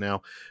on it.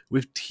 Now,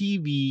 with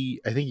TV,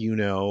 I think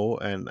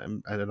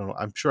and I don't know,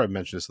 I'm sure I've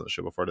mentioned this on the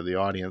show before to the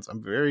audience,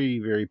 I'm very,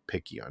 very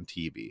picky on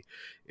TV.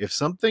 If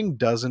something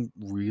doesn't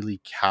really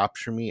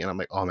capture me and I'm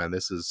like, oh man,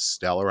 this is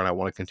stellar and I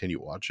want to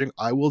continue watching,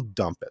 I will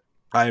dump it.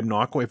 I am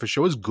not going, if a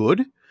show is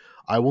good,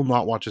 I will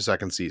not watch a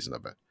second season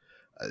of it.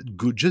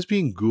 Good, just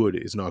being good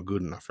is not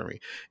good enough for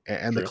me.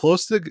 And the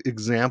closest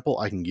example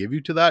I can give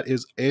you to that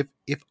is if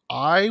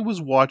I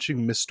was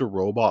watching Mr.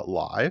 Robot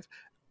live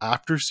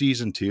after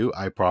season 2,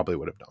 I probably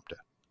would have dumped it.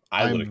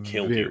 I would have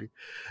killed you.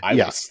 I would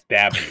Yeah. have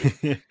stabbed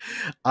you.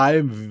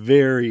 I'm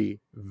very,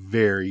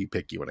 very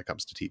picky when it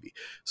comes to TV.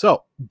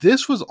 So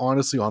this was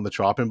honestly on the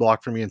chopping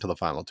block for me until the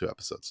final 2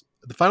 episodes.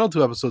 The final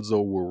 2 episodes,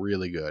 though, were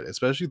really good,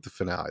 especially the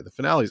finale. The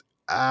finale is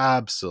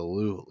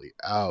absolutely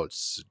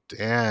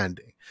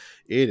outstanding.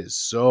 It is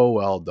so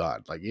well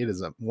done. Like, it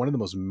is one of the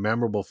most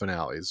memorable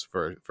finales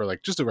for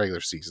like just a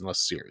regular season, not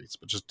series,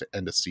 but just to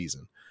end a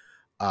season.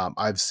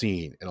 I've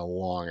seen in a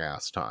long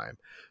ass time.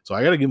 So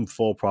I got to give him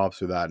full props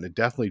for that. And it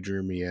definitely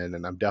drew me in,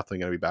 and I'm definitely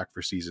going to be back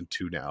for season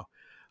 2 now.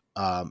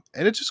 And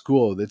it's just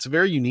cool. It's a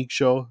very unique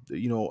show.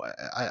 You know,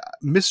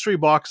 mystery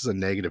box is a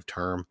negative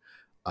term.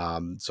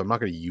 So I'm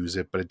not going to use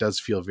it, but it does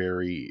feel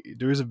there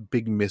is a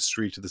big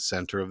mystery to the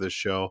center of this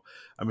show.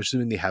 I'm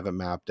assuming they have it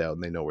mapped out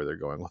and they know where they're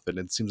going with it.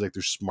 And it seems like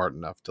they're smart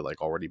enough to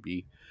like already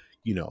be,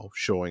 you know,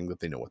 showing that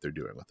they know what they're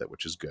doing with it,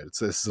 which is good.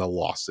 This is a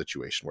lost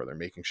situation where they're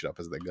making shit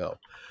up as they go.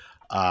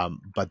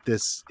 But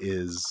this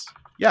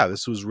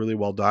was really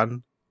well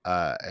done.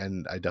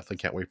 And I definitely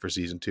can't wait for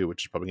season 2,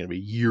 which is probably going to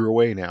be a year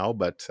away now,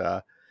 but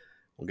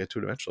we'll get to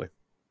it eventually.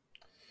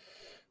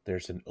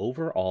 There's an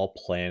overall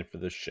plan for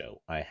the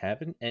show. I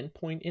have an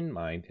endpoint in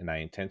mind, and I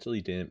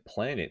intentionally didn't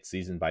plan it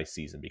season by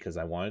season because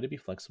I wanted to be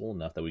flexible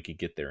enough that we could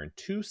get there in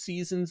 2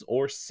 seasons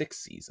or 6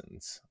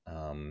 seasons.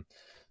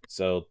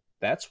 So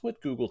that's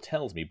what Google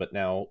tells me. But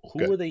now,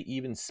 who are they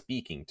even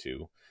speaking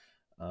to?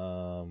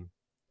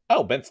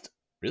 Ben.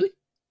 Really?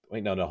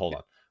 Wait, no, hold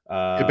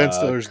on. Ben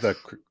Stiller's the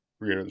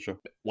creator of the show.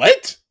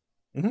 What?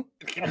 Mm-hmm.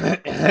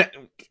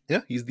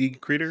 Yeah, he's the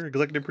creator,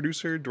 executive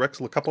producer,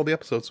 directs a couple of the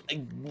episodes.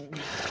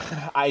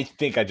 I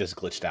think I just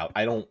glitched out.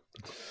 I don't.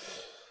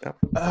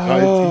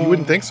 You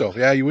wouldn't think so.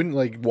 Yeah, you wouldn't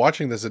like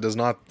watching this. It does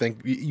not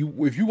think you.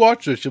 If you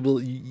watch this,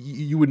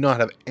 you would not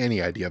have any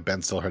idea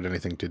Ben Stiller had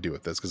anything to do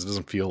with this because it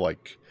doesn't feel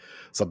like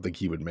something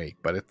he would make.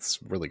 But it's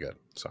really good.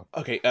 So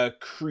okay,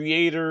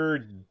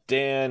 creator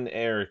Dan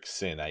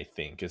Erickson, I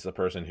think, is the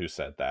person who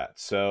said that.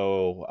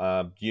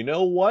 So you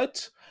know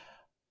what?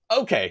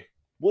 Okay.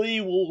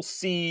 We will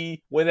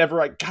see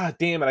whenever God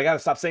damn it, I gotta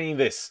stop saying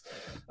this.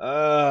 Who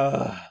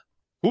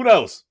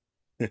knows?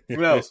 Who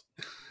knows?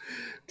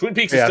 Twin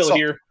Peaks is still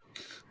here.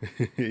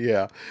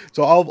 Yeah.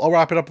 So I'll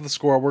wrap it up with the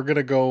score. We're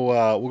gonna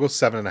go we'll go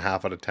 7.5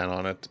 out of 10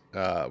 on it.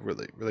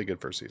 Really, really good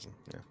first season.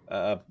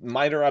 Yeah.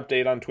 Minor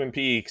update on Twin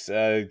Peaks.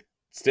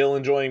 Still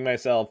enjoying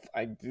myself.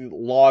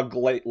 Log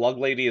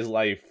Lady is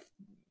life.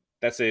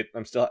 That's it.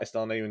 I still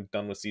not even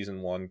done with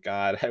season 1.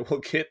 God, I will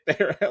get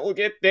there. I will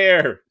get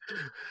there.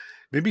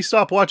 Maybe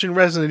stop watching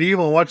Resident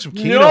Evil and watch some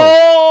Kino.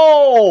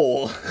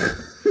 No!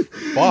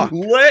 Fuck.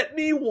 Let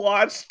me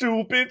watch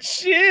stupid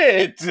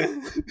shit.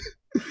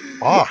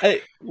 Fuck.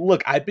 Hey,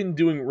 look, I've been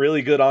doing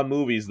really good on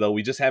movies, though.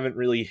 We just haven't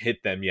really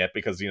hit them yet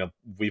because, you know,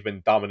 we've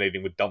been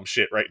dominating with dumb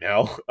shit right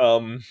now.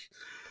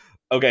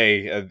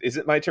 Okay, is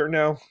it my turn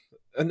now?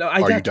 No,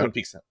 I got Twin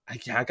Peaks.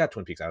 I got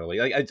Twin Peaks out of the way.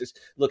 Like,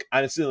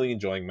 I'm still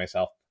enjoying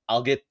myself.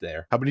 I'll get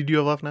there. How many do you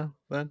have left now,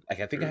 then? I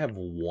think I have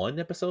 1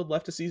 episode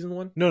left of season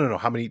 1. No.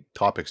 How many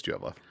topics do you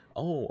have left?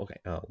 Oh, okay.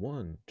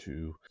 1,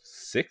 2,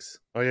 6.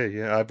 Oh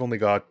yeah. I've only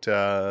got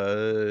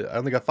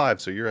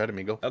 5, so you're ahead of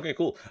me. Go. Okay,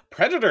 cool.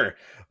 Predator.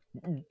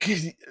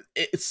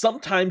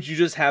 Sometimes you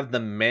just have the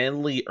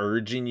manly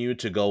urge in you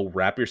to go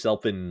wrap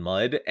yourself in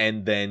mud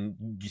and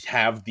then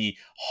have the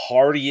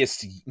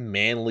heartiest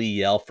manly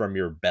yell from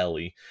your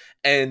belly.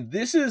 And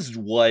this is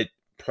what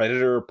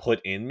Predator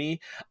put in me.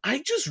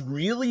 I just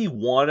really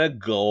want to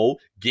go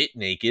get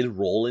naked,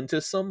 roll into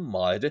some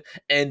mud,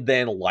 and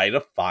then light a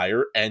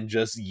fire and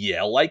just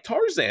yell like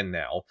Tarzan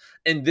now.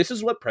 And this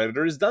is what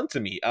Predator has done to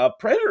me.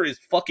 Predator is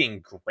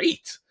fucking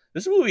great.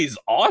 This movie is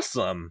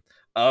awesome.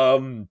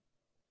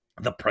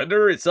 The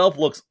Predator itself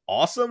looks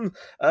awesome.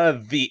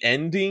 The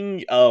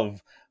ending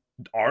of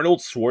Arnold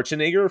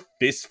Schwarzenegger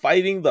fist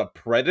fighting the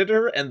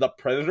Predator and the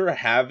Predator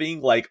having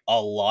like a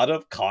lot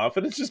of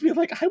confidence, just being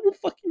like, I will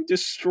fucking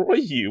destroy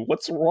you.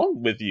 What's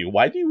wrong with you?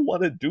 Why do you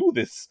want to do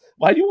this?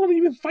 Why do you want to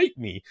even fight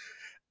me?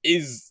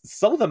 Is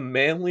some of the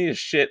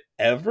manliest shit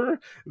ever.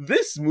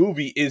 This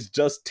movie is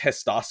just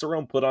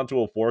testosterone put onto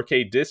a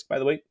 4K disc. By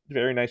the way,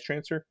 very nice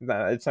transfer.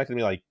 It's not gonna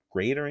be like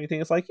great or anything.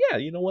 It's like, yeah,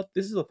 you know what?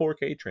 This is a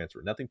 4K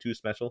transfer. Nothing too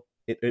special.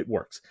 It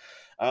works.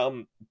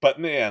 But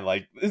man,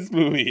 like, this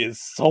movie is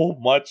so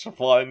much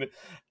fun.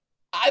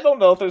 I don't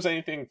know if there's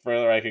anything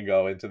further I can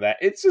go into that.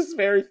 It's just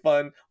very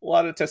fun. A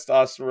lot of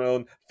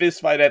testosterone.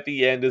 Fist fight at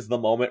the end is the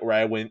moment where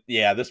I went,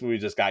 yeah, this movie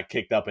just got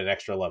kicked up an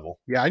extra level.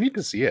 Yeah, I need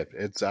to see it.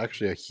 It's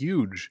actually a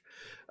huge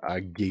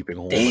gaping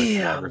hole in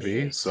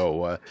photography.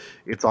 So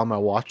it's on my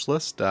watch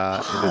list.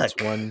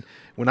 It's one.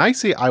 When I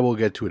say I will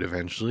get to it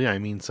eventually, I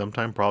mean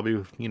sometime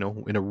probably, you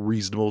know, in a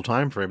reasonable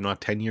time frame,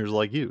 not 10 years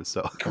like you.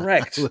 So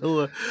correct.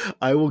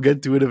 I will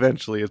get to it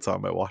eventually. It's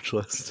on my watch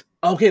list.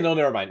 Okay, no,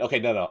 never mind. Okay,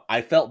 no.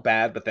 I felt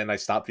bad, but then I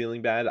stopped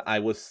feeling bad.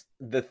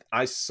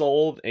 I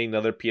sold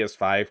another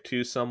PS5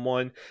 to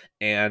someone,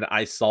 and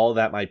I saw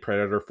that my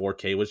Predator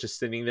 4K was just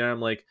sitting there. I'm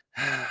like,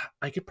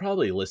 I could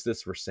probably list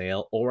this for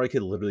sale, or I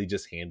could literally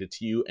just hand it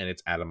to you, and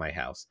it's out of my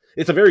house.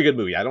 It's a very good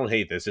movie. I don't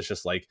hate this. It's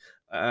just like,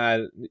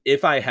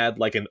 if I had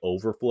like an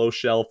overflow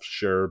shelf,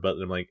 sure, but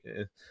I'm like,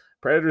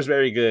 Predator's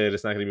very good.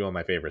 It's not going to be one of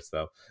my favorites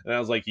though. And I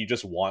was like, you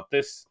just want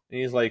this? And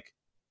he's like,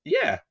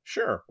 yeah,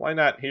 sure. Why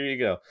not? Here you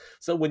go.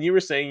 So when you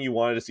were saying you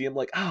wanted to see him,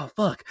 like, oh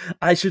fuck,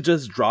 I should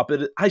just drop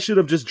it. I should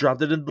have just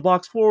dropped it in the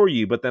box for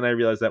you. But then I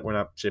realized that we're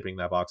not shipping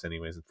that box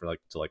anyways for like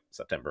till like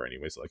September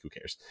anyways. So like, who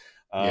cares?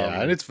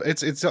 Yeah, and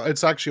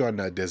it's actually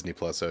on Disney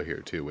Plus out here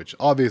too, which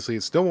obviously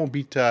it still won't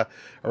beat a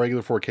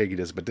regular 4K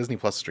disc, but Disney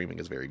Plus streaming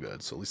is very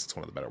good, so at least it's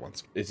one of the better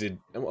ones. Is it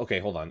okay?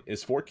 Hold on.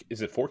 Is it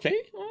 4K?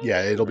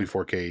 Yeah, it'll be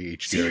 4K,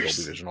 HDR,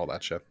 Dolby Vision, all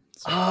that shit.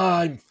 So.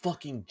 I'm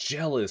fucking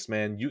jealous,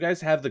 man. You guys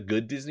have the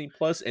good Disney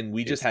Plus, and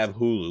we just have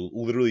Hulu.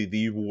 Literally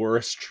the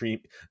worst stream.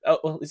 Oh,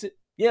 well, is it?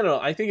 Yeah, no,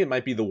 I think it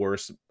might be the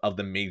worst of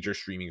the major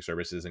streaming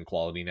services in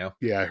quality now.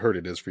 Yeah, I heard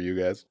it is for you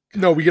guys.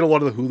 No, we get a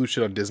lot of the Hulu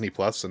shit on Disney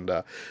Plus, and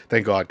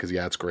thank God, because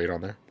yeah, it's great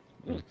on there.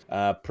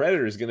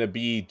 Predator is gonna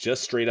be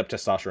just straight up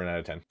testosterone out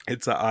of 10.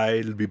 It's a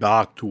I'll be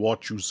back to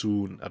watch you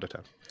soon out of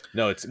 10.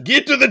 No, it's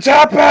get to the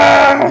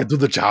chopper! Get to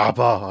the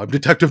chopper! I'm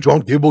Detective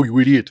John Gable, you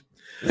idiot!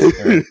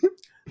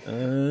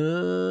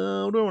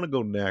 Where do I want to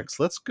go next?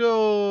 Let's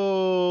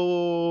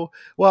go.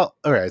 Well,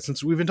 all right.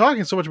 Since we've been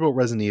talking so much about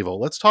Resident Evil,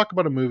 let's talk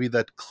about a movie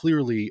that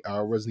clearly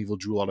Resident Evil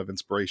drew a lot of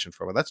inspiration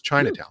from, and that's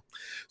Chinatown.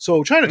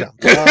 So Chinatown.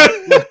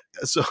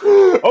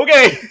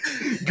 Okay,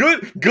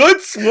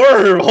 good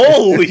swerve.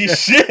 Holy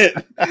shit!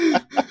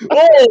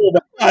 Oh my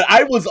God,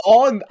 I was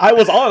on. I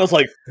was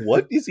like,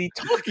 what is he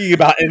talking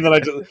about? And then I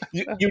just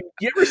you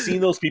ever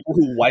seen those people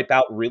who wipe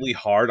out really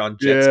hard on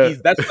jet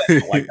skis? That's what I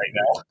feel like right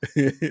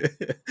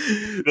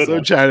now.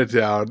 So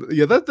Chinatown,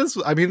 yeah,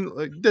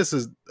 this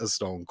is a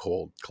stone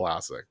cold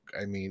classic.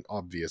 I mean,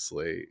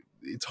 obviously,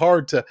 it's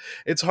hard to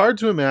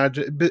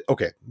imagine. But,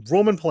 okay,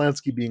 Roman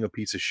Polanski being a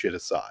piece of shit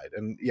aside,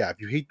 and yeah, if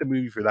you hate the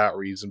movie for that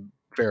reason,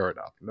 fair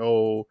enough.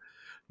 No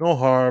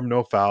harm,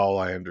 no foul,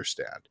 I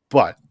understand.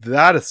 But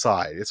that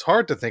aside, it's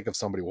hard to think of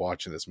somebody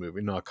watching this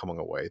movie not coming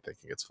away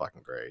thinking it's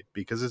fucking great,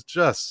 because it's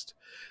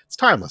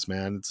timeless,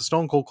 man. It's a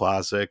stone cold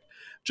classic.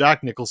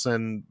 Jack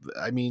Nicholson,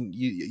 I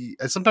mean,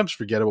 I sometimes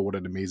forget about what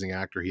an amazing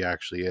actor he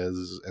actually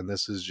is, and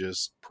this is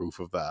just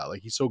proof of that.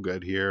 Like, he's so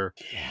good here.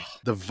 Yeah.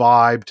 The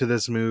vibe to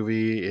this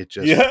movie, it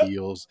just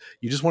feels,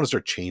 you just want to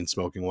start chain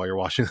smoking while you're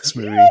watching this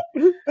movie.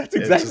 That's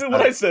exactly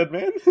what I said,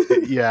 man.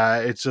 Yeah,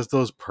 it's just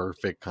those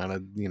perfect kind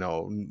of,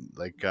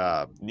 like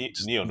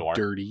neo-noir,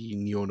 dirty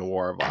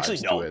neo-noir vibes.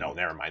 Actually, no,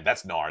 never mind.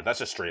 That's noir. That's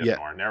just straight up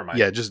noir. Never mind.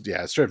 Yeah,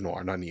 straight up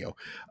noir, not neo.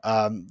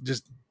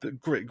 Just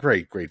great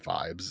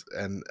vibes,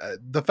 and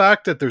the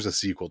fact that there's a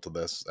sequel to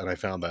this, and I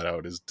found that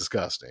out, is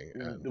disgusting.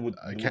 And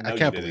I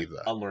can't believe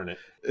that. Unlearn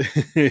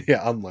it.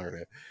 Yeah, unlearn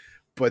it.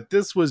 But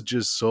this was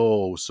just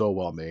so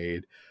well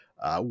made,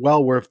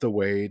 well worth the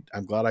wait.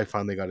 I'm glad I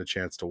finally got a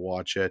chance to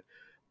watch it.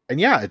 And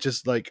yeah, it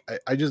just like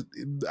I just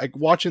like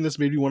watching this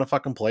made me want to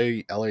fucking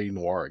play LA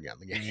Noire again.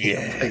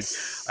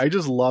 Yes. I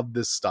just love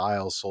this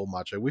style so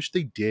much. I wish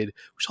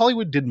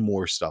Hollywood did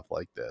more stuff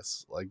like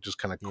this, like just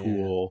kind of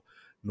cool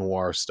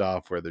noir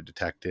stuff where they're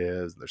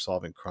detectives and they're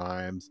solving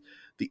crimes.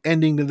 The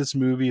ending to this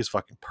movie is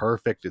fucking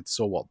perfect. It's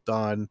so well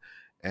done,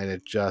 and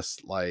it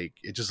just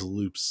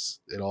loops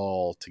it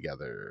all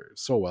together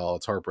so well.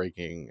 It's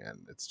heartbreaking,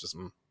 and it's just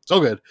so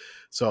good.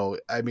 So,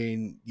 I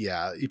mean,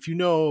 yeah, if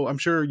I'm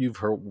sure you've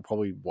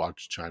probably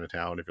watched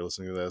Chinatown if you're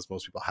listening to this.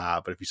 Most people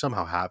have, but if you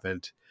somehow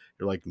haven't,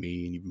 you're like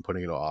me and you've been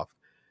putting it off.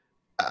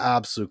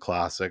 Absolute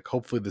classic.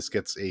 Hopefully this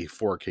gets a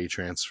 4K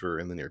transfer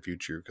in the near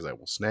future, because I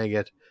will snag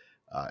it.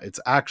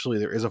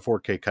 There is a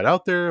 4K cut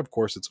out there. Of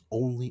course, it's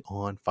only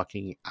on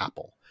fucking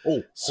Apple.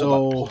 Oh, so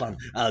hold on.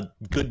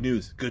 Good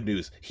news.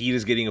 Heat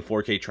is getting a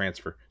 4K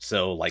transfer.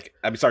 So, like,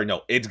 I'm sorry,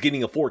 no, it's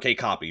getting a 4K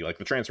copy. Like,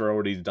 the transfer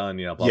already done,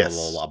 blah, blah,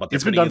 blah, blah. But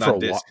it's been done for a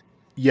while.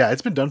 Yeah,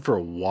 it's been done for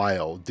a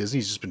while.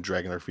 Disney's just been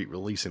dragging their feet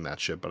releasing that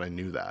shit, but I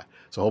knew that.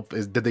 So,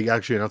 did they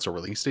actually announce a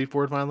release date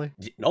for it finally?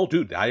 No,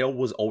 dude, I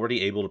was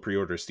already able to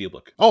pre-order a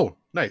Steelbook. Oh,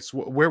 nice.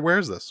 Where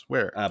is this?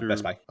 Where?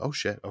 Best Buy. Oh,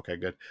 shit. Okay,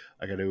 good.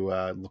 I got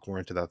to look more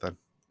into that then.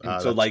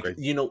 So like great.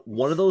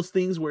 One of those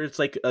things where it's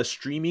like a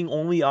streaming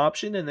only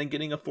option and then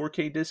getting a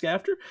 4K disc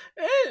after.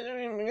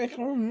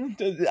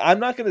 I'm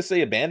not going to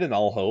say abandon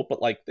all hope,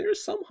 but like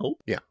there's some hope.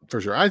 Yeah,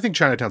 for sure. I think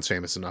Chinatown's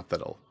famous enough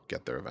that it'll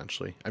get there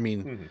eventually. I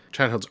mean,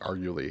 Chinatown's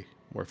arguably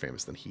more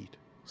famous than Heat,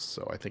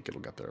 so I think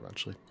it'll get there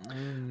eventually.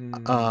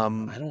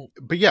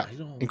 But yeah,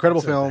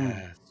 incredible film.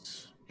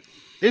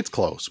 It's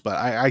close, but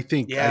I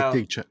think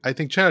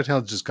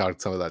Chinatown's just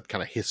got some of that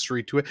kind of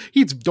history to it.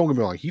 Don't get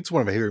me wrong, Heat's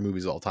one of my favorite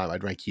movies of all time.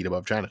 I'd rank Heat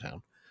above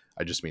Chinatown.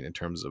 I just mean in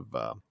terms of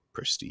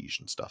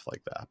prestige and stuff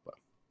like that. But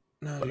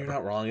no, you're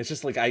not wrong. It's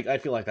just like I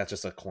feel like that's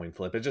just a coin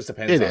flip. It just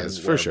depends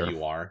on where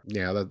you are.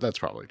 Yeah, that's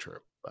probably true.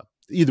 But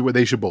either way,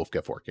 they should both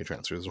get 4K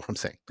transfers, is what I'm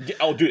saying. Yeah,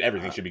 oh, dude,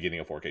 everything should be getting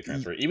a 4K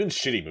transfer. Even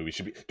shitty movies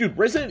should be. Dude,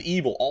 Resident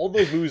Evil, all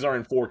those movies are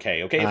in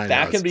 4K. Okay, if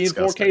that can be in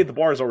 4K, the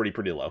bar is already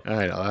pretty low.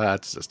 I know,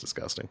 that's just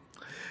disgusting.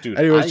 Dude,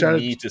 anyways, I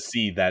need to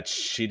see that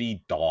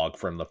shitty dog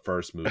from the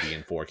first movie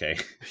in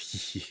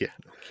 4K. Yeah,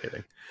 no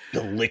kidding.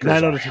 The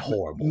liquors are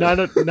horrible. 9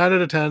 out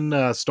of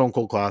 10, Stone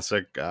Cold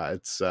classic.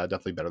 It's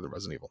definitely better than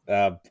Resident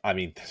Evil. I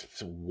mean,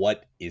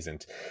 what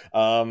isn't?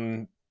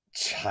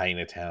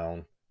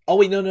 Chinatown. Oh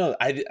wait, no.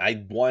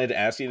 I wanted to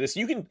ask you this.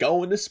 You can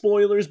go into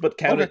spoilers, but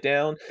count it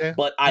down. Yeah.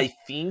 But I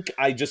think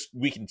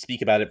we can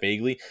speak about it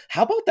vaguely.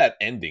 How about that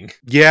ending?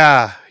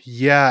 Yeah.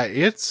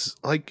 It's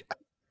like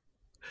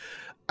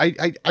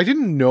I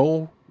didn't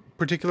know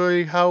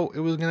particularly how it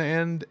was going to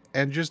end,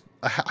 and just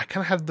I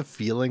kind of had the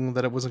feeling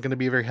that it wasn't going to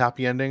be a very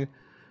happy ending.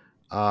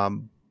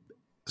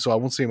 So I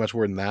won't say much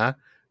more than that.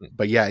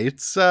 But yeah,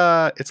 it's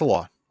a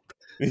lot.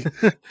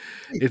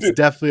 It's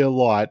definitely a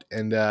lot,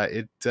 and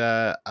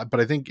but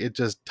I think it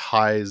just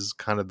ties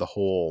kind of the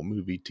whole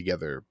movie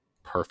together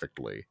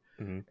perfectly,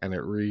 and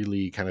it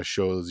really kind of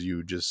shows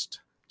you just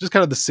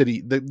kind of the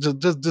city,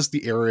 just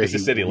the area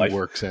he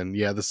works in.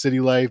 Yeah, the city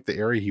life, the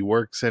area he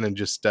works in, and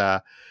just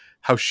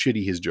how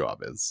shitty his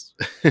job is.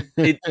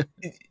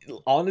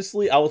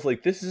 Honestly, I was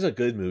like, this is a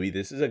good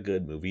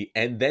movie,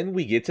 and then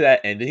we get to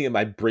that ending, and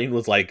my brain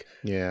was like,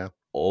 yeah.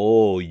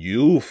 Oh,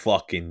 you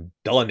fucking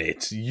done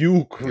it.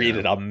 You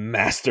created a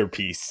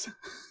masterpiece.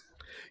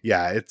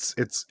 Yeah, it's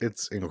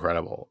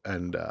incredible,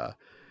 and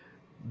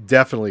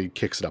definitely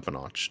kicks it up a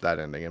notch, that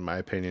ending, in my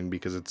opinion,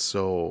 because it's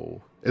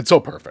so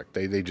perfect.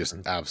 They just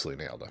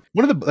absolutely nailed it.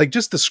 One of the,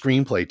 just the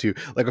screenplay too.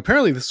 Like,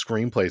 apparently the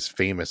screenplay is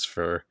famous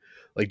for,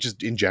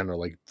 just in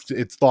general,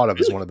 it's thought of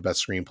as one of the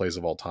best screenplays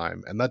of all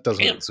time, and that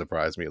doesn't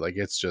surprise me.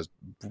 It's just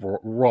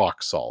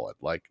rock solid.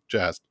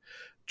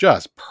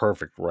 Just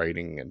perfect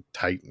writing and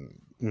tight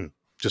and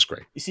just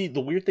great. You see, the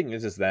weird thing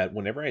is that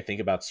whenever I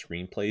think about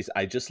screenplays,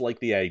 I just like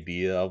the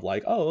idea of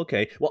oh,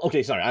 okay. Well,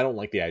 okay, sorry, I don't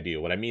like the idea.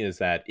 What I mean is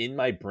that in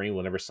my brain,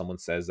 whenever someone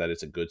says that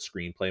it's a good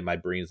screenplay, my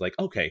brain is like,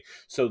 okay,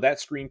 so that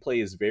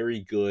screenplay is very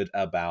good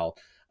about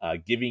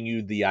giving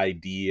you the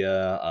idea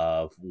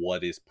of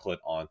what is put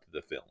onto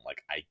the film.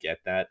 I get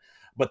that.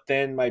 But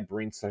then my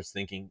brain starts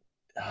thinking,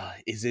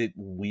 is it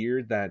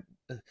weird that...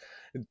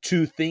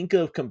 to think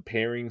of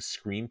comparing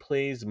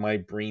screenplays, my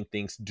brain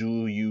thinks,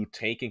 do you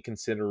take in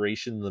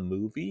consideration the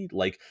movie?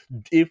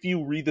 If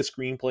you read the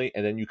screenplay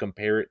and then you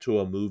compare it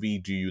to a movie,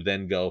 do you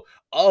then go,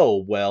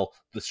 oh, well,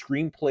 the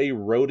screenplay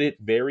wrote it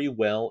very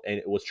well and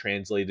it was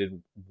translated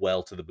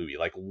well to the movie?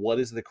 What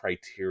is the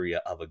criteria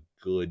of a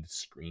good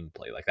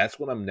screenplay? That's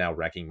what I'm now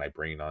racking my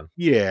brain on.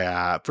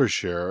 Yeah, for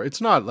sure. It's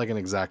not an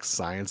exact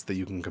science that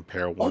you can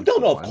compare one to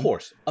one.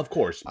 Of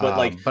course.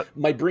 But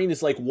my brain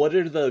is what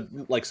are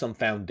the some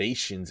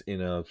foundations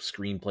in a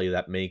screenplay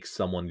that makes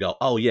someone go,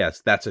 oh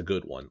yes, that's a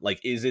good one?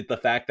 Is it the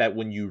fact that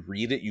when you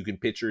read it you can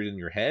picture it in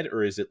your head,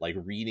 or is it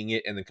reading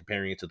it and then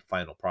comparing it to the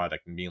final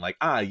product and being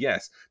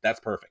yes, that's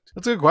perfect?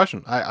 That's a good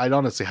question. I'd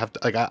honestly have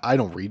to I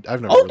don't read.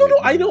 I've never. Oh,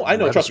 I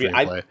know. Trust me,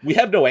 we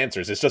have no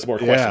answers. It's just more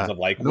questions of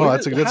no.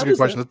 That's a good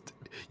question.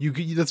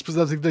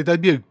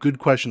 That'd be a good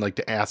question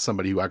to ask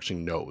somebody who actually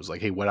knows.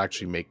 Hey, what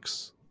actually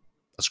makes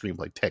a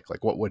screenplay tick?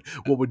 What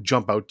would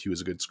jump out to you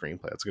as a good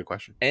screenplay? That's a good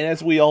question. And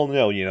as we all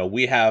know,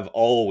 we have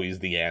always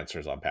the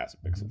answers on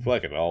Passive Pixel.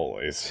 Fucking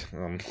always.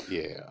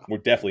 Yeah, we're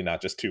definitely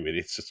not just two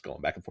idiots just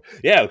going back and forth.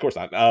 Yeah, of course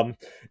not.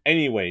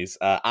 Anyways,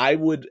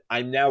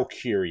 I'm now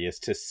curious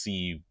to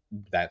see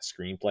that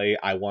screenplay.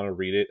 I want to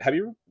read it. Have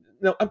you?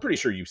 No, I'm pretty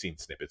sure you've seen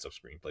snippets of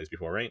screenplays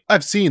before, right?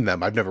 I've seen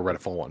them. I've never read a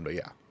full one, but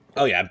yeah.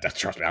 Oh yeah,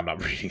 trust me, I'm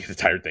not reading the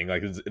entire thing.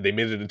 They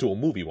made it into a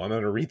movie. Why am I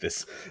going to read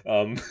this?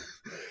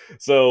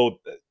 So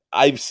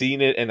I've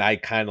seen it, and I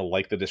kind of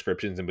like the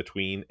descriptions in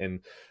between,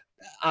 and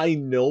I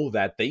know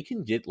that they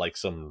can get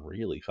some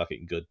really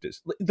fucking good.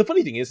 The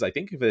funny thing is, I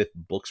think if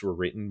books were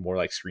written more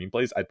like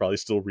screenplays, I'd probably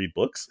still read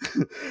books,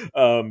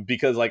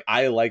 because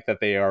I like that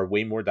they are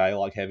way more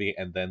dialogue heavy,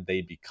 and then they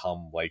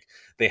become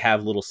they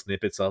have little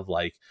snippets of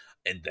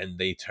and then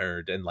they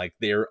turned, and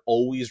they're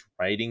always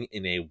writing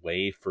in a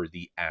way for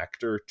the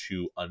actor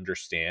to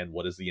understand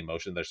what is the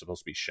emotion they're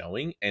supposed to be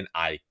showing, and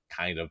I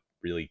kind of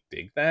really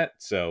dig that.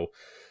 So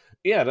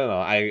yeah, I don't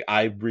know.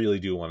 I really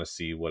do want to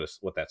see what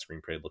that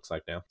screenplay looks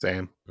like now.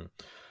 Same. All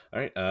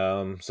right.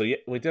 So yeah,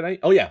 wait, did I?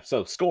 Oh yeah.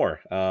 So score.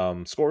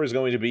 Score is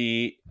going to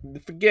be,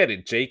 forget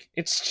it, Jake.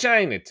 It's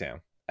Chinatown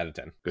out of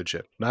 10. Good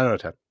shit. 9 out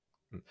of 10.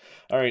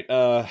 All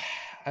right.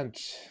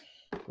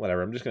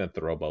 Whatever. I'm just gonna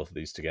throw both of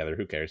these together.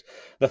 Who cares?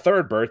 The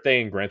Third Birthday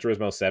in Gran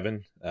Turismo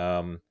 7.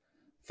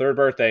 Third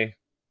Birthday,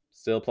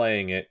 still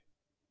playing it.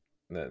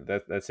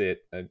 That's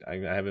it. I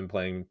haven't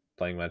been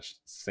playing much.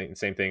 Same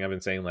thing I've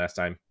been saying last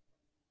time.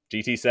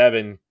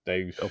 GT7.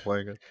 They still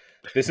playing it.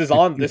 This is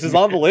on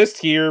the list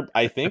here.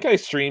 I think I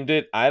streamed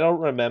it. I don't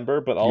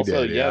remember, but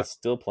also did, yeah.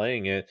 Still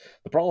playing it.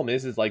 The problem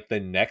is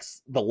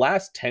the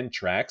last 10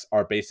 tracks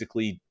are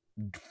basically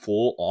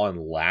full on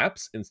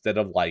laps instead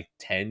of like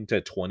 10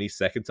 to 20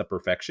 seconds of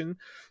perfection.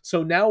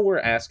 So now we're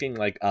asking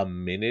like a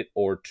minute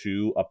or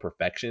two of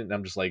perfection. And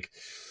I'm just like,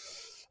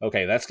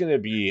 okay, that's going to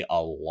be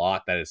a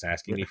lot that it's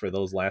asking me for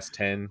those last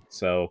 10.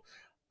 So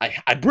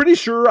I'm pretty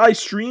sure I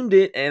streamed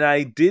it and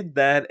I did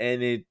that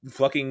and it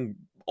fucking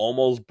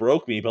almost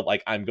broke me, but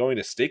like I'm going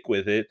to stick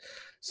with it.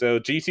 So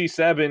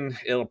GT7,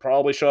 it'll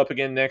probably show up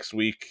again next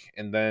week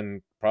and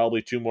then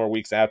probably 2 more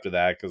weeks after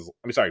that. Because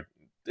I'm sorry,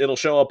 it'll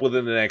show up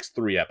within the next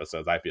 3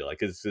 episodes, I feel like,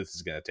 because this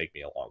is going to take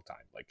me a long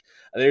time. Like,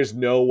 there's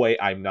no way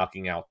I'm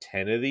knocking out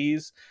 10 of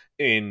these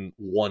in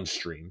one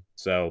stream.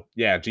 So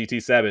yeah,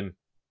 GT7,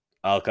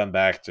 I'll come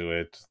back to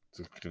it.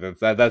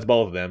 That's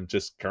both of them.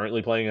 Just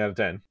currently playing out of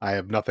 10. I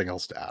have nothing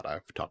else to add.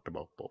 I've talked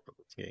about both of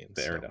those games.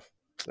 Fair enough.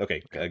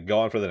 Okay, go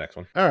on for the next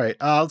one. All right,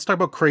 let's talk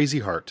about Crazy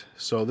Heart.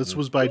 So this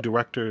was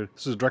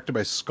directed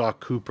by Scott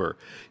Cooper.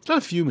 He's done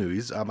a few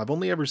movies. I've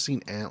only ever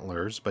seen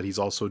Antlers, but he's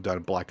also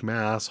done Black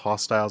Mass,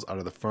 Hostiles, Out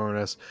of the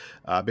Furnace.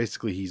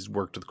 Basically, he's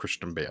worked with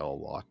Christian Bale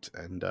a lot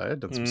and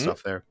done some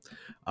stuff there.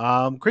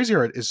 Crazy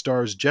Heart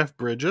stars Jeff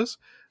Bridges.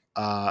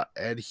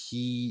 And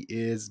he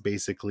is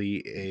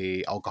basically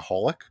a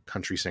alcoholic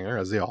country singer,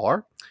 as they all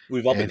are.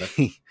 We've all been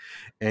there.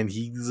 And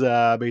he's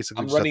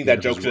basically... I'm running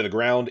that joke to the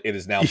ground. It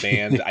is now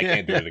banned. I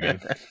can't do it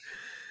again.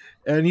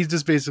 And he's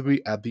just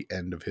basically at the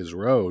end of his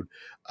road.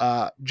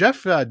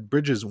 Jeff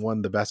Bridges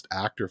won the Best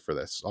Actor for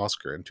this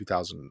Oscar in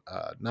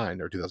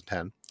 2009 or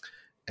 2010.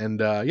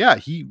 And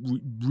he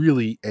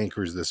really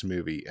anchors this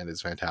movie and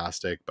is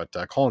fantastic. But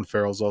Colin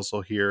Farrell's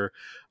also here,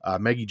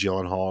 Maggie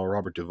Gyllenhaal,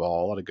 Robert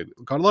Duvall,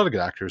 got a lot of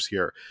good actors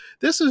here.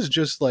 This is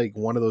just like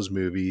one of those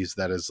movies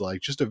that is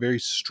like just a very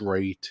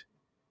straight,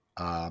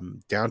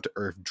 down to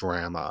earth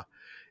drama.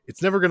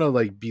 It's never gonna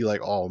like be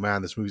like, oh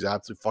man, this movie's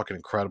absolutely fucking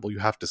incredible, you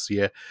have to see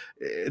it.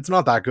 It's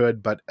not that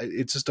good, but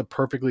it's just a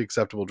perfectly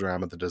acceptable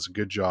drama that does a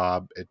good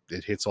job.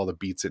 It hits all the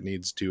beats it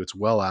needs to. It's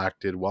well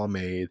acted, well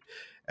made,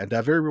 and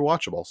very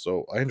rewatchable.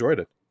 So I enjoyed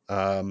it.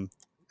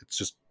 It's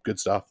just good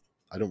stuff.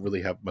 I don't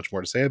really have much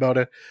more to say about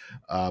it,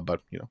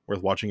 but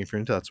worth watching if you're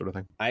into that sort of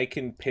thing. I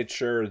can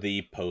picture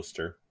the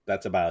poster.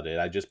 That's about it.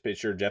 I just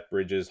picture Jeff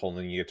Bridges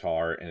holding a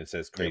guitar and it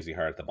says Crazy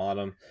Heart at the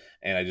bottom.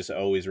 And I just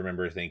always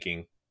remember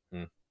thinking,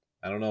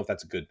 I don't know if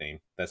that's a good name.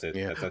 That's it.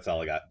 Yeah. That's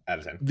all I got out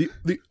of 10.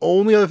 The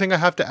only other thing I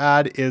have to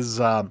add is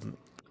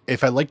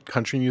if I liked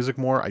country music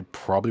more, I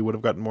probably would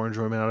have gotten more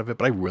enjoyment out of it,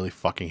 but I really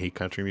fucking hate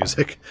country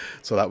music.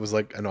 So that was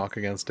like a knock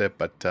against it.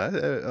 But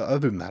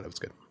other than that, it was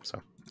good.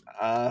 So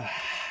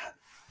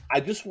I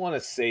just want to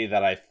say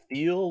that I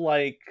feel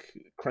like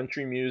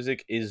country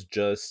music is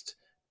just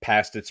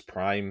past its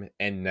prime,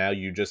 and now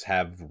you just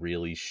have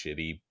really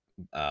shitty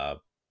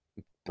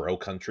bro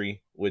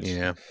country, which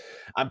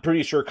I'm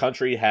pretty sure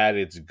country had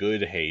its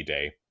good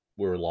heyday.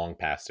 We're long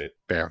past it.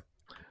 Fair.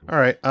 All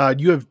right.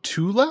 You have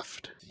 2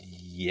 left?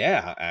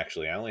 Yeah,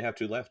 actually. I only have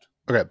 2 left.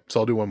 Okay,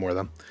 so I'll do one more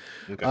then.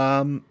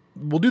 Okay.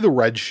 We'll do the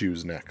Red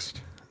Shoes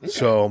next. Okay.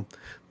 So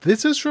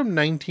this is from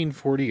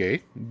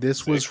 1948.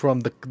 This was from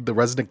the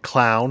resident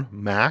clown,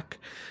 Mac.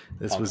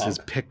 This was his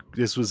pick.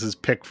 This was his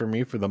pick for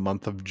me for the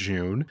month of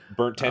June.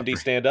 Burnt Tendy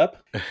stand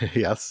up?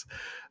 Yes.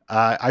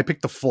 I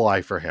picked The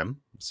Fly for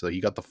him. So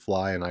he got The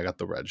Fly and I got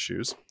the Red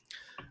Shoes.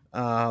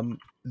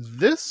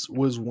 This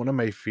was one of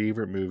my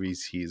favorite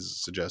movies he's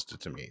suggested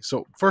to me.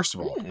 So first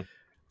of all,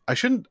 I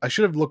should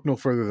have looked no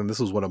further than this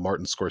was one of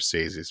Martin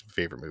Scorsese's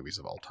favorite movies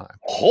of all time.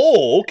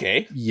 Oh,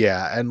 okay.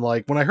 Yeah, and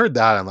like when I heard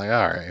that, I'm like,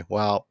 all right,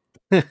 well,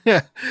 I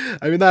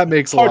mean that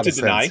makes a lot of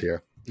sense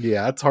here.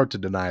 Yeah, it's hard to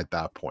deny at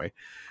that point.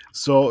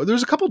 So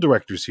there's a couple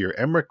directors here,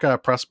 Emmerich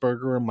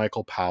Pressburger and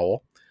Michael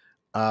Powell.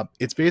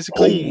 It's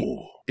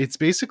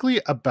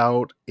basically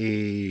about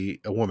a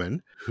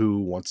woman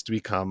who wants to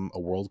become a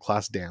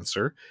world-class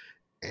dancer,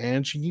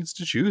 and she needs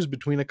to choose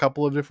between a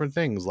couple of different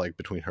things, like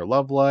between her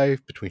love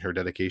life, between her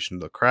dedication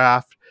to the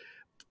craft.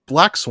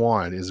 Black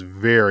Swan is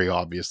very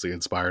obviously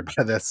inspired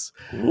by this.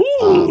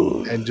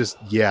 And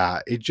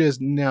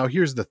now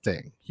here's the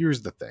thing.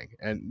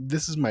 And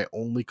this is my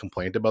only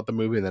complaint about the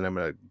movie, and then I'm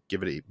going to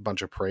give it a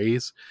bunch of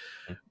praise.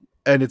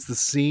 And it's the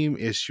same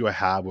issue I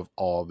have with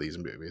all of these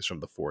movies from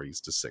the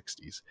 40s to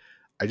 60s.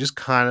 I just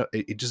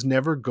it just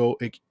never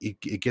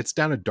it gets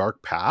down a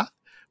dark path,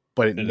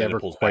 but it never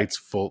quite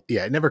full.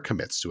 Yeah, it never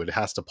commits to it. It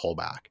has to pull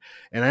back.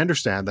 And I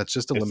understand that's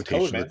just a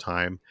limitation of the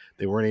time.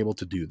 They weren't able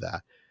to do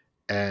that.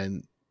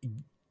 And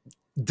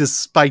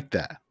despite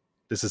that,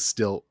 this is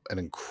still an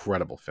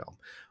incredible film.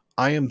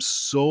 I am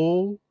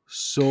so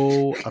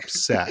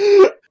upset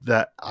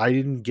that I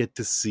didn't get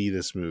to see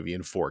this movie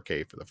in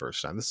 4K for the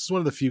first time. This is one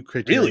of the few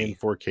Criterion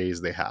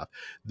 4Ks they have.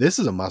 This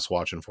is a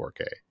must-watch in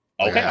 4K.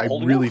 Okay, I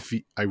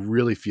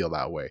really feel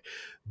that way.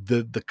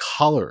 The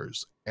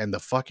colors and the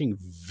fucking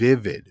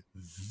vivid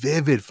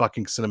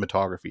fucking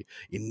cinematography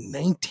in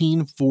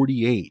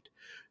 1948.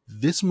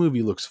 This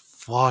movie looks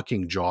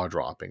fucking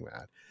jaw-dropping,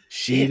 man.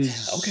 Shit. It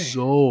is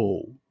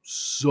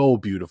so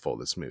beautiful,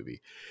 this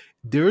movie.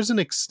 There's I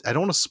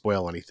don't want to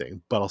spoil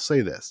anything, but I'll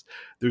say this.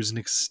 There's an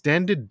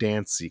extended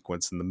dance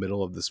sequence in the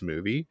middle of this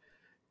movie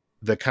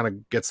that kind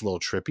of gets a little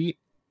trippy.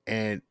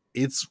 and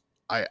it's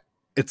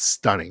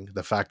stunning,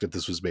 the fact that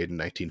this was made in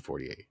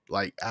 1948.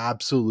 Like,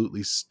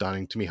 absolutely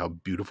stunning to me how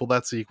beautiful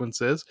that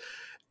sequence is,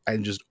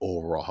 and just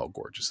overall how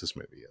gorgeous this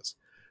movie is.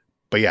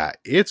 But yeah,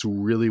 it's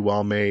really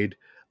well made.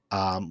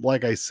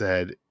 Like I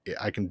said,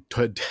 I can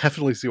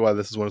definitely see why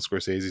this is one of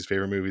Scorsese's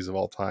favorite movies of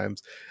all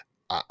times.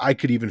 I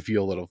could even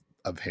feel a little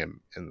of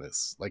him in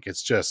this. Like,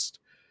 it's just,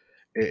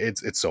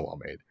 it's so well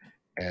made,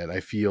 and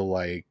I feel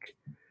like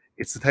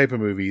it's the type of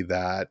movie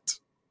that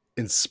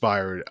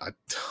inspired a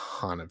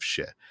ton of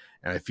shit.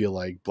 And I feel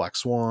like Black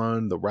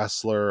Swan, The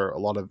Wrestler, a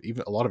lot of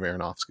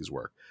Aronofsky's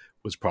work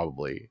was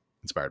probably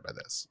inspired by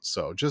this.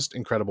 So just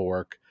incredible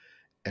work.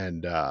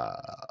 And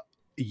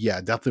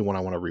yeah, definitely one I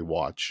want to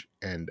rewatch.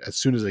 And as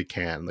soon as I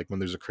can, like when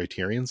there's a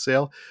Criterion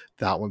sale,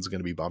 that one's going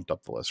to be bumped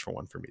up the list for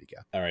one for me to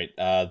get. All right.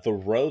 The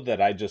road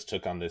that I just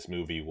took on this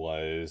movie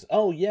was,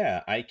 oh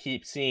yeah, I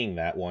keep seeing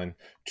that one,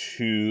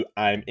 to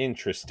I'm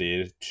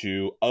interested,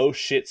 to oh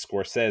shit,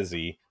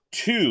 Scorsese,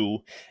 to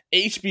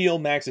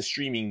HBO Max is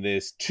streaming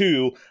this,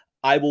 to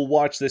I will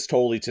watch this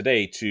totally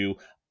today, to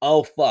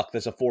oh fuck,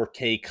 there's a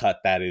 4K cut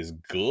that is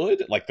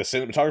good. Like the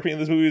cinematography in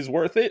this movie is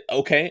worth it.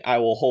 Okay, I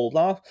will hold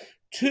off.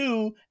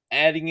 To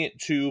adding it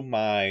to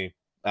my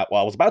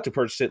well, I was about to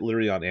purchase it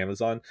literally on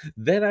Amazon.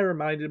 Then I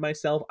reminded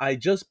myself I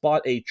just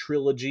bought a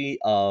trilogy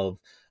of,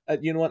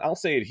 you know what? I'll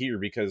say it here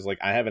because like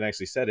I haven't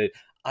actually said it.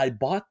 I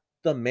bought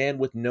the Man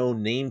with No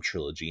Name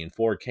trilogy in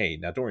 4K.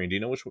 Now, Dorian, do you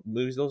know which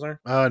movies those are?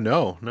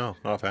 No, not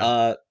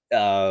offhand.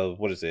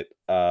 What is it?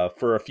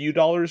 For a few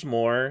dollars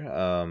more.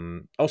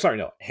 Oh, sorry,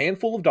 no,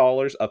 handful of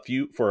dollars, a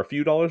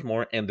few dollars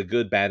more, and The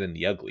Good, Bad, and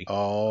the Ugly.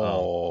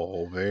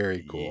 Oh,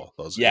 very cool.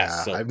 Those, yeah,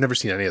 yeah, so I've never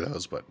seen any of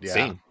those, but yeah,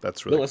 same.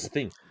 that's really That's cool. the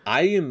thing.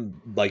 I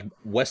am like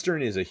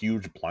Western is a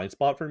huge blind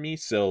spot for me,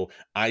 so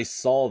I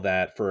saw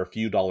that for a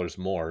few dollars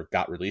more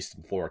got released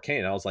in 4K,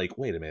 and I was like,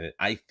 wait a minute,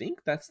 I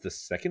think that's the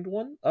second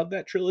one of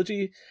that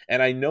trilogy,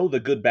 and I know The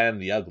Good, Bad,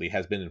 and the Ugly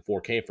has been in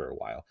 4K for a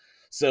while,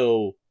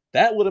 so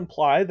that would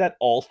imply that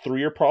all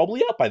three are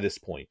probably up by this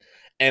point.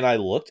 And I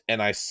looked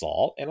and I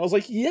saw, and I was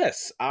like,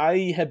 yes,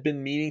 I have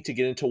been meaning to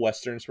get into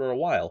Westerns for a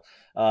while.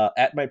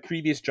 At my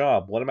previous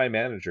job, one of my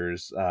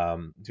managers,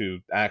 who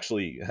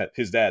actually,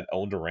 his dad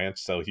owned a ranch,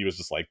 so he was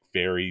just like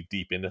very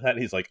deep into that.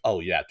 He's like, oh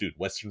yeah, dude,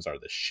 Westerns are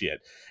the shit.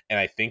 And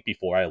I think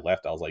before I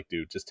left, I was like,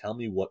 dude, just tell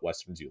me what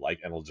Westerns you like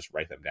and I'll just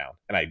write them down.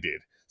 And I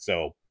did.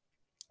 So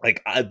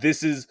like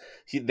this is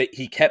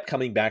he kept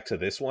coming back to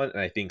this one, and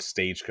I think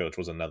Stagecoach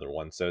was another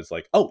one. So it's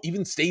like, oh,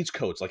 even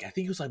Stagecoach, like I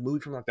think it was like a movie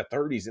from like the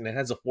 30s, and it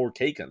has a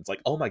 4K gun. It's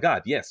like, oh my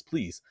god, yes,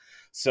 please.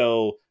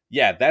 So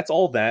yeah, that's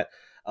all that.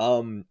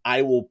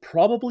 I will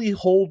probably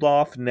hold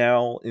off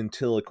now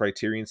until a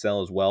Criterion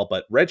sale as well.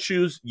 But Red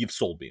Shoes, you've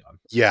sold me on.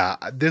 Yeah,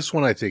 this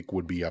one I think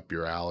would be up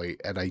your alley,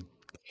 and I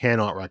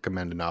cannot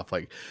recommend enough.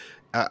 Like,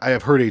 I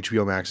have heard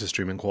HBO Max's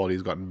streaming quality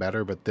has gotten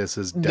better, but this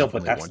is No, but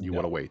definitely that's one you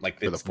want to wait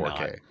like for the it's 4K.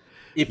 not.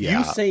 If you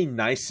Yeah, say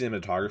nice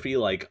cinematography,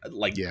 like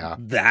yeah,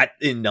 that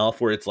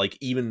enough where it's like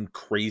even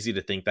crazy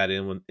to think that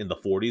in the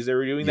 40s they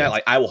were doing that, yes.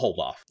 like I will hold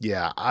off.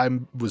 Yeah, I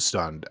was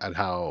stunned at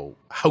how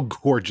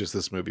gorgeous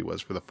this movie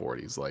was for the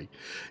 40s. Like,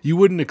 you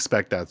wouldn't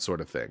expect that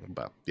sort of thing,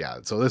 but yeah.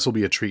 So this will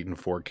be a treat in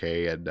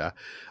 4K, and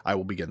I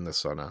will be getting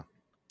this on a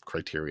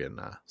Criterion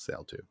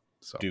sale too.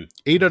 So Dude,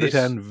 8 out of this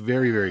 10,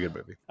 very very good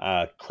movie.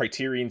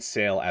 Criterion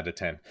sale out of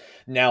 10.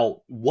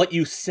 Now, what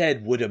you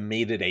said would have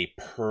made it a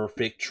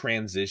perfect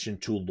transition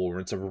to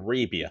Lawrence of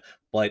Arabia,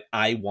 but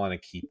I want to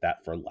keep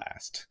that for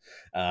last.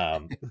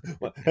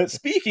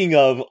 Speaking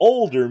of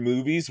older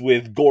movies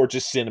with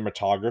gorgeous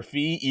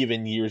cinematography,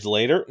 even years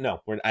later,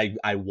 no,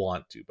 I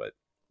want to, but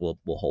we'll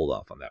hold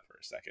off on that for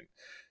a second.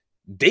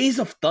 Days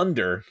of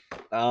Thunder.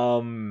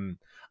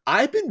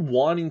 I've been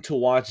wanting to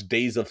watch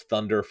Days of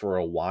Thunder for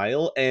a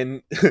while,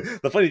 and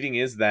the funny thing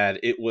is that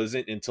it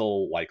wasn't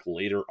until like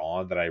later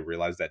on that I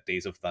realized that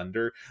Days of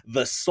Thunder,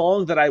 the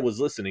song that I was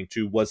listening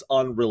to, was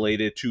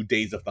unrelated to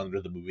Days of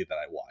Thunder, the movie that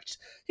I watched.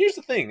 Here's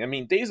the thing, I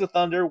mean, Days of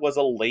Thunder was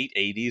a late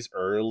 80s,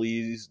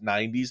 early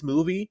 90s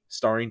movie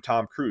starring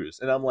Tom Cruise,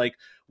 and I'm like,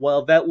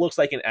 well, that looks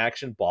like an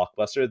action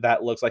blockbuster,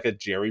 that looks like a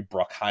Jerry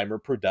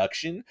Bruckheimer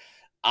production.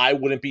 I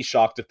wouldn't be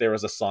shocked if there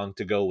was a song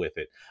to go with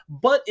it.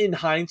 But in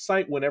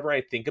hindsight, whenever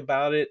I think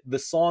about it, the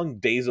song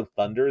Days of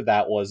Thunder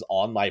that was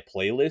on my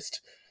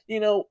playlist, you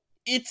know,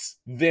 it's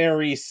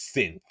very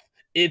synth.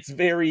 It's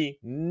very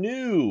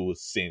new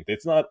synth.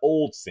 It's not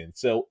old synth.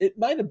 So it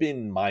might have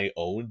been my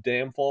own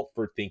damn fault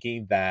for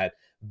thinking that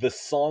the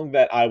song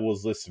that I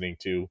was listening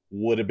to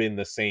would have been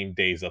the same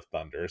Days of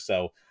Thunder.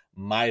 So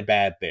my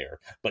bad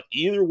there. But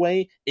either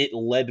way, it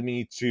led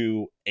me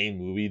to a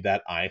movie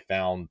that I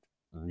found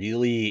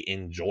really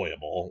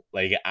enjoyable.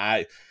 Like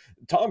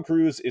Tom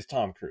Cruise is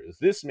Tom Cruise.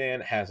 This man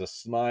has a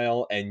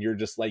smile and you're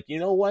just like, you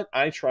know what?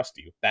 I trust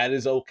you. That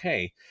is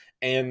okay.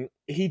 And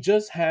he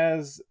just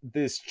has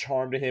this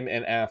charm to him.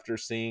 And after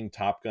seeing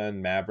Top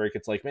Gun Maverick,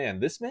 it's like, man,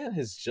 this man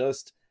has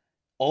just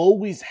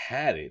always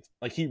had it.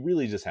 Like he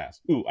really just has.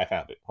 Ooh, I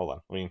found it. Hold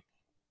on. I mean,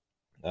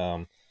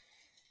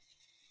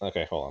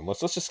 okay, hold on.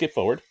 Let's just skip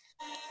forward.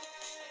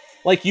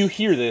 Like you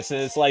hear this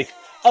and it's like,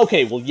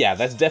 Okay, well, yeah,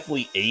 that's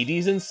definitely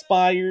 80s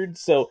inspired,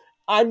 so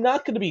I'm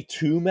not going to be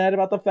too mad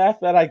about the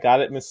fact that I got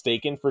it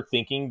mistaken for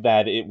thinking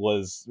that it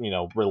was,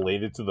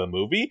 related to the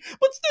movie,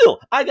 but still,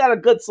 I got a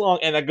good song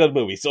and a good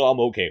movie, so I'm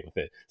okay with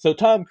it. So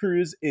Tom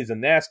Cruise is a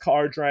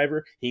NASCAR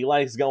driver. He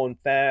likes going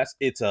fast.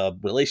 It's a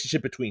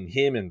relationship between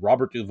him and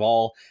Robert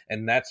Duvall,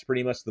 and that's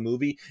pretty much the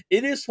movie.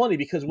 It is funny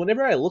because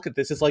whenever I look at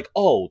this, it's like,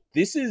 oh,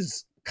 this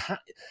is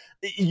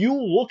you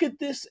look at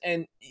this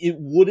and it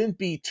wouldn't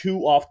be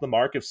too off the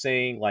mark of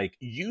saying, like,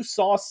 you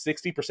saw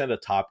 60%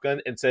 of Top Gun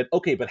and said,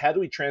 okay, but how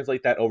do we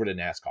translate that over to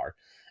NASCAR?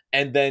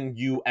 And then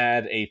you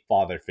add a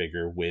father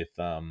figure with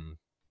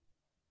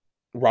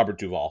Robert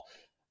Duvall.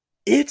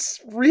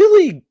 It's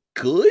really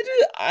good.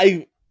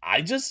 I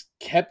just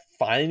kept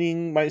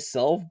finding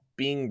myself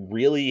being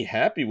really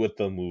happy with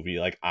the movie.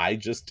 Like, I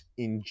just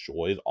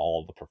enjoyed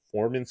all the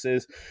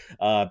performances.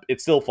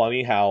 It's still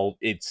funny how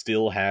it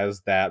still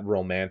has that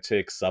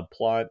romantic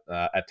subplot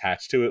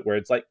attached to it, where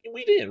it's like,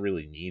 we didn't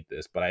really need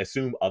this, but I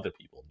assume other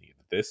people needed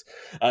this.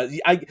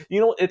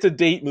 It's a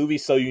date movie,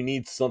 so you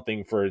need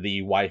something for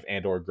the wife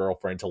and or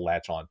girlfriend to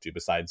latch on to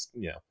besides,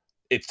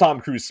 it's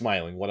Tom Cruise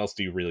smiling. What else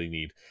do you really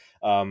need?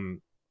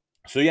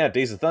 So yeah,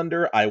 Days of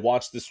Thunder. I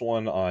watched this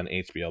one on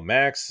HBO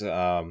Max.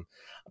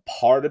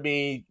 Part of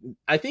me,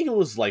 I think it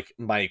was like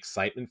my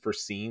excitement for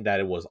seeing that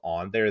it was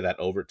on there that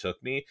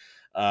overtook me,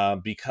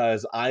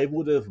 because I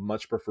would have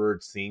much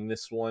preferred seeing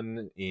this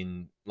one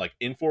in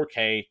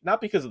 4K,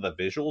 not because of the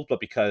visuals, but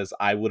because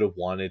I would have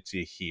wanted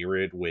to hear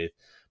it with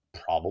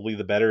probably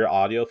the better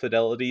audio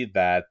fidelity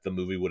that the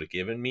movie would have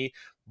given me.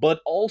 But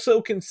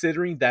also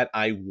considering that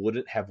I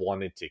wouldn't have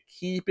wanted to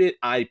keep it,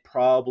 I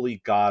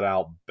probably got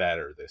out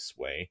better this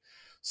way.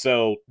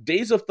 So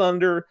Days of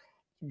Thunder,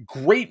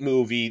 great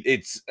movie.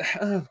 It's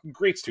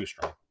great's too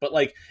strong, but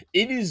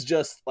it is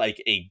just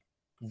like a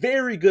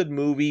very good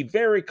movie,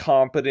 very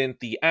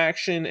competent. The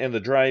action and the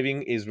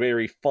driving is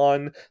very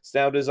fun.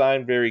 Sound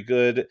design very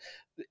good.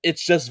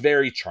 It's just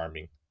very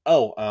charming.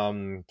 Oh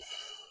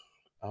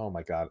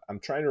my god, I'm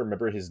trying to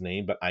remember his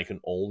name, but I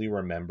can only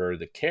remember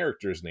the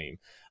character's name.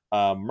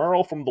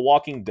 Merle from The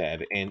Walking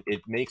Dead, and it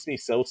makes me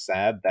so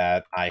sad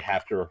that I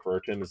have to refer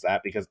to him as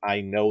that because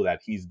I know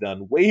that he's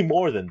done way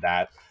more than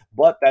that,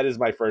 but that is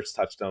my first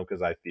touchstone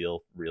because I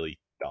feel really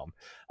dumb.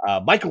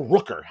 Michael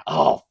Rooker.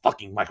 Oh,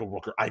 fucking Michael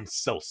Rooker. I'm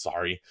so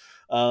sorry.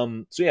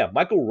 So yeah,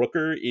 Michael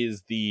Rooker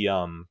is the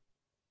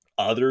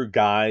other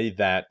guy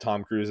that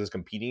Tom Cruise is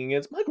competing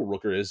against. Michael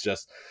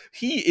Rooker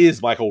he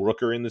is Michael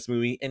Rooker in this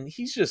movie, and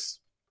he's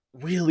just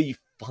really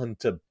fun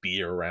to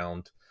be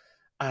around.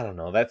 I don't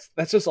know. That's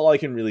just all I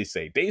can really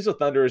say. Days of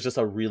Thunder is just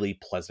a really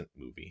pleasant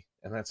movie,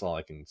 and that's all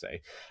I can say.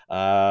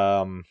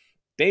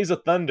 Days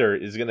of Thunder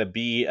is gonna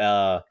be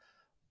a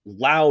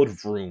loud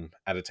vroom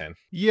out of 10.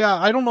 Yeah,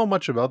 I don't know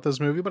much about this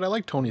movie, but I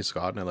like Tony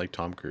Scott and I like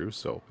Tom Cruise,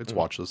 so it's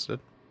watch listed.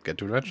 Get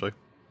to it eventually.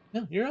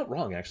 No, you're not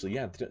wrong, actually.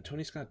 Yeah,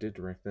 Tony Scott did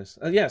direct this.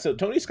 So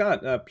Tony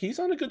Scott, he's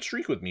on a good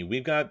streak with me.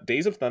 We've got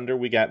Days of Thunder,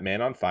 we got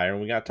Man on Fire,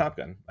 and we got Top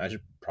Gun. I should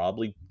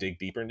probably dig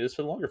deeper into his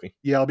filmography.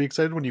 Yeah, I'll be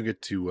excited when you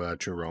get to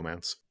True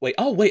Romance. Wait,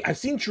 I've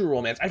seen True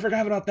Romance. I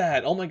forgot about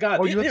that. Oh my god.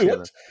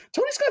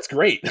 Tony Scott's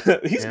great.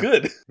 He's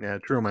good. Yeah,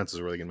 True Romance is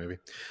a really good movie.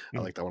 I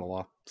like that one a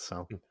lot.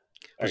 So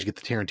you get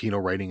the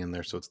Tarantino writing in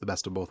there, so it's the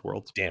best of both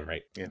worlds. Damn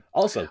right. Yeah.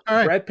 Also,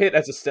 Brad Pitt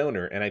as a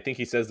stoner, and I think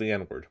he says the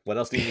N-word. What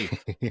else do you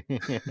need?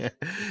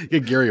 Yeah,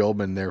 Gary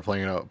Oldman there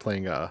playing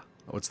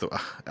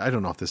I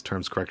don't know if this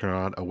term's correct or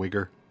not, a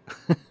wigger.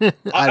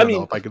 I don't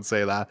know if I can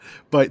say that,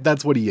 but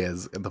that's what he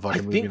is in the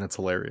fucking movie, and it's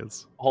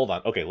hilarious. Hold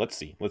on. Okay, let's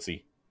see.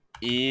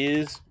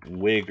 Is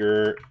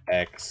wigger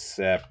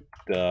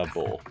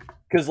acceptable?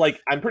 Because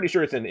I'm pretty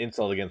sure it's an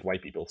insult against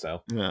white people.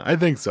 So yeah, I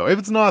think so. If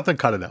it's not, then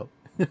cut it out.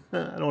 I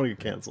don't want to get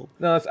canceled.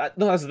 No,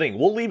 that's the thing.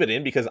 We'll leave it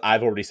in because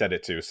I've already said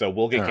it too. So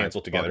we'll get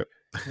canceled together.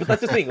 But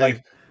that's the thing.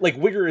 Like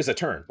wigger is a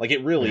term. Like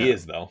it really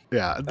is, though.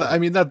 Yeah, I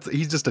mean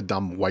he's just a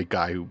dumb white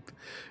guy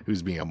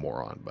who's being a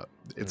moron. But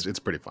it's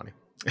pretty funny.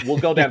 We'll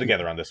go down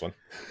together on this one.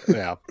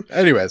 Yeah.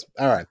 Anyways,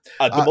 all right.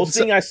 The most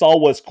thing I saw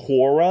was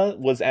Quora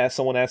was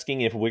someone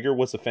asking if wigger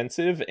was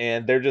offensive,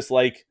 and they're just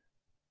like,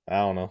 I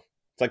don't know.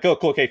 It's like, oh,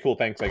 cool, okay, cool,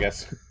 thanks, I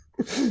guess.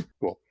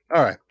 Cool.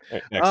 All right.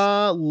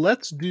 Next.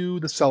 Let's do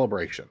the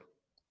celebration.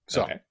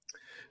 So,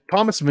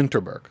 Thomas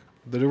Vinterberg,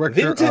 the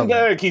director.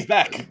 Vinterberg, he's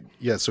back.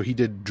 Yeah, so he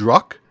did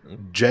Druck,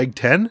 Jag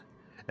 10,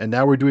 and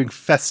now we're doing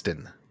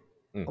Festen.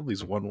 All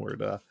these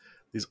one-word,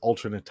 these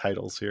alternate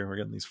titles here. We're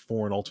getting these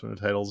foreign alternate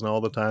titles now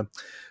all the time.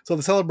 So,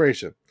 the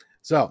celebration.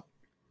 So,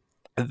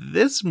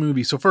 this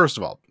movie. So, first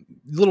of all,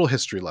 little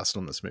history lesson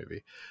on this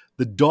movie.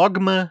 The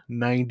Dogma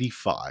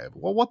 95.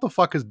 Well, what the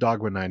fuck is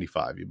Dogma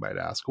 95, you might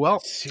ask?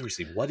 Well,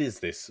 seriously, what is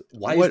this?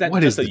 Why is that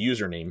just a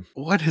username?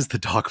 What is the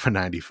Dogma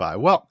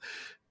 95? Well,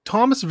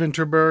 Thomas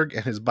Vinterberg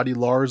and his buddy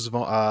Lars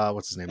von,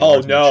 what's his name? Oh,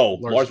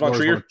 Lars von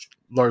Trier?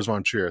 Lars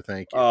von Trier,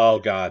 thank you. Oh,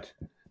 God.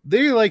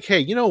 They're like, hey,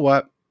 you know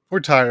what?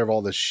 We're tired of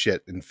all this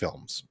shit in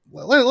films.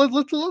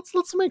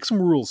 Let's make some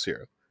rules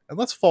here. and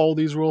let's follow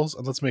these rules,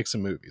 and let's make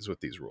some movies with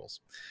these rules.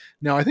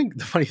 Now, I think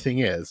the funny thing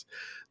is,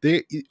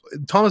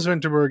 Thomas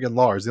Vinterberg and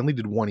Lars, they only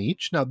did one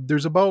each. Now,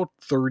 there's about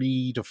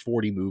 30 to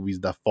 40 movies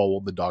that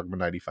followed the Dogma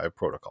 95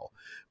 protocol,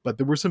 but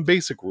there were some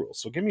basic rules.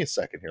 So give me a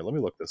second here. Let me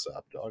look this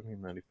up. Dogma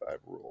 95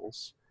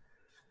 rules.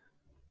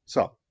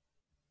 So,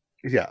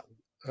 yeah.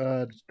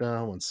 Just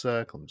down 1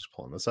 sec. I'm just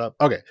pulling this up.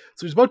 Okay,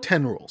 so there's about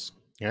 10 rules.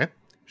 Okay,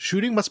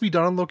 shooting must be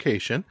done on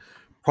location.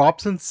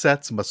 Props and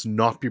sets must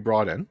not be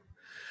brought in.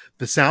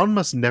 The sound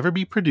must never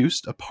be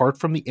produced apart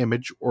from the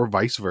image or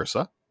vice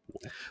versa.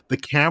 The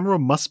camera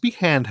must be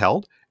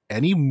handheld.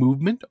 Any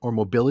movement or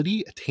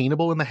mobility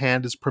attainable in the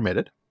hand is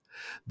permitted.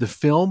 The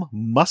film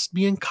must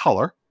be in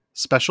color.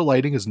 Special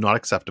lighting is not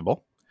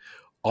acceptable.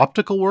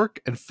 Optical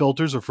work and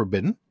filters are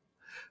forbidden.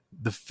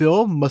 The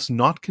film must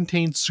not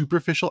contain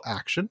superficial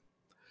action.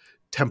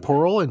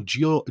 Temporal and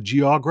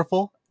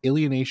geographical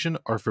alienation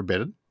are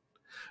forbidden.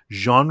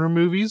 Genre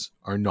movies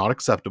are not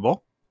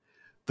acceptable.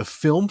 The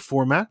film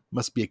format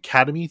must be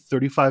Academy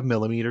 35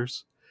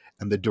 millimeters,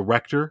 and the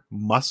director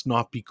must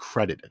not be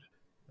credited.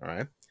 All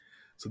right.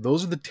 So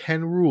those are the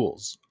 10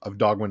 rules of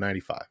Dogma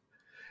 95.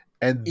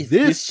 And is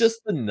this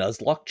just the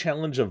Nuzlocke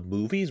challenge of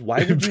movies?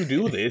 Why would you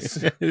do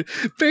this?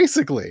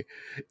 Basically.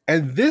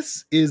 And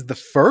this is the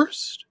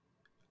first,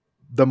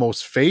 the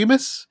most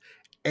famous,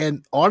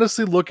 and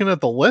honestly, looking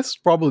at the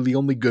list, probably the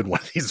only good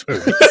one of these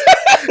movies.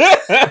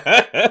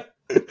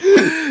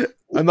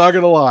 I'm not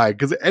gonna lie,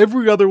 because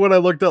every other one I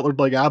looked at looked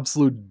like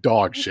absolute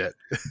dog shit.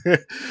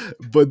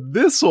 But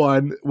this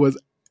one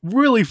was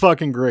really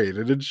fucking great,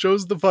 and it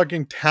shows the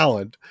fucking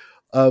talent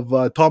of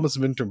Thomas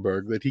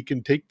Vinterberg, that he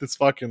can take this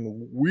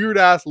fucking weird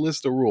ass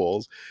list of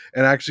rules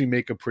and actually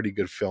make a pretty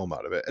good film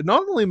out of it. And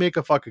not only make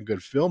a fucking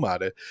good film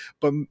out of it,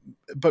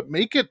 but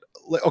make it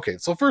like, okay,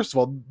 so first of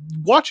all,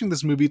 watching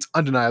this movie, it's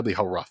undeniably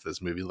how rough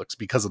this movie looks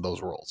because of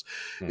those rules.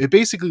 It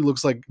basically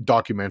looks like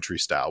documentary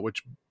style,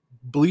 which,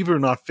 believe it or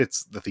not,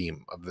 fits the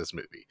theme of this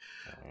movie.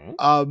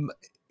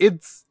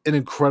 It's an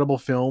incredible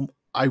film.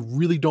 I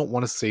really don't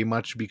want to say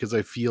much because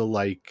I feel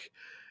like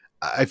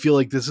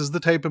this is the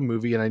type of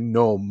movie, and I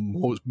know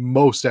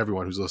most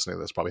everyone who's listening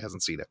to this probably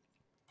hasn't seen it.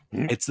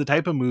 It's the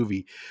type of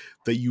movie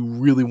that you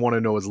really want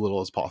to know as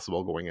little as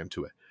possible going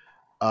into it.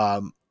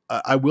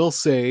 I will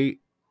say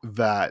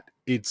that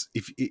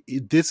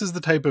this is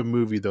the type of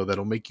movie, though,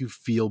 that'll make you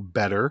feel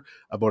better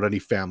about any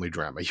family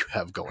drama you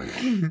have going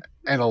on.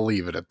 And I'll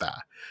leave it at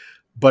that.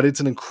 But it's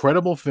an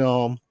incredible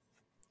film.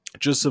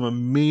 Just some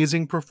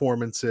amazing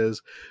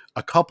performances.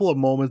 A couple of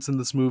moments in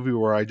this movie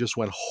where I just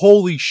went,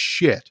 holy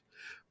shit,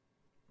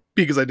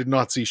 because I did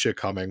not see shit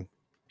coming.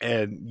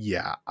 And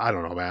yeah, I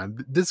don't know,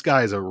 man. This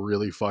guy is a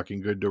really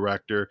fucking good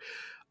director.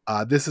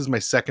 This is my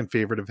second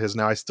favorite of his.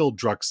 Now,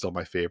 Druck's still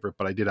my favorite,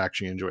 but I did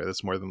actually enjoy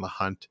this more than The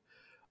Hunt.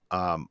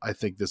 I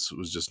think this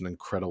was just an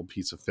incredible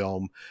piece of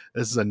film.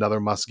 This is another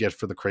must get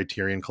for the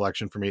Criterion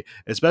collection for me,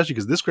 especially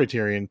because this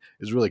Criterion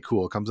is really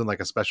cool. It comes in like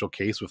a special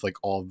case with like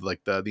all of,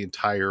 like the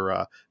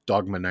entire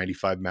Dogma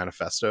 95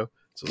 manifesto.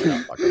 So like,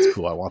 oh, fuck, that's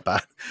cool. I want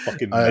that.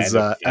 Fucking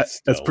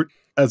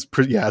as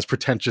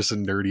pretentious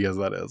and nerdy as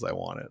that is, I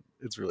want it.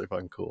 It's really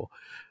fucking cool.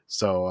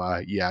 So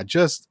I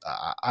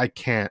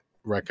can't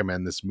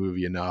recommend this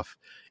movie enough.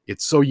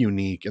 It's so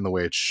unique in the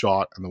way it's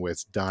shot and the way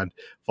it's done,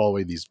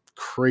 following these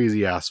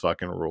crazy ass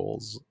fucking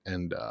rules,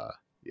 and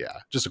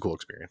just a cool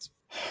experience.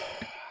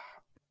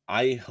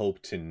 I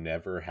hope to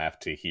never have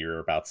to hear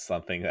about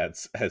something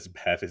that's as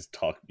bad as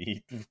Dogma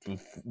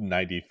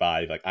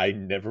 95. Like, I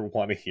never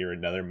want to hear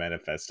another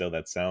manifesto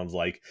that sounds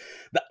like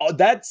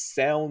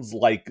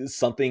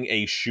something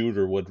a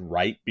shooter would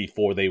write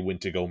before they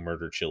went to go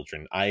murder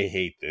children. I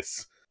hate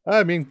this.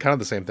 I mean, kind of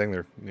the same thing.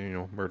 They're,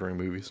 murdering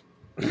movies.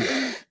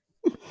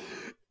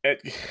 I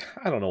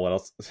don't know what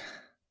else.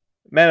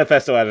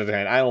 Manifesto out of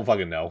 10. I don't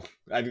fucking know.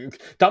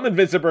 Tom and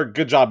Vincenberg,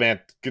 good job,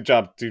 man. Good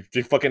job.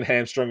 You fucking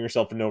hamstrung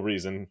yourself for no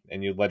reason,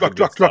 and you let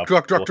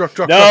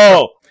Druck.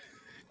 No.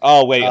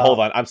 Oh wait, hold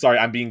on. I'm sorry.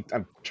 I'm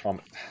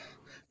trauma.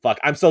 Fuck.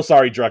 I'm so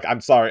sorry, Druck.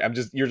 I'm sorry.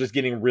 You're just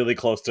getting really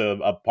close to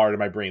a part of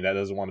my brain that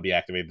doesn't want to be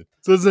activated.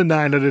 So this is a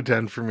 9 out of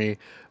 10 for me.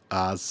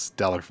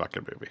 Stellar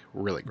fucking movie.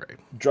 Really great.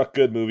 Druck,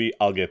 good movie.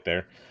 I'll get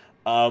there.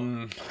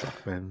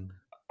 Druckmann.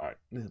 All right.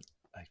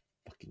 I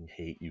fucking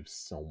hate you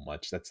so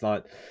much.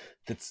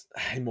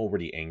 I'm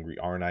already angry,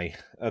 aren't I?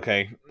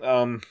 Okay.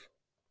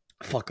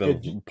 Fuck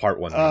the part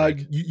one.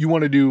 You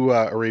want to do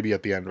Arabia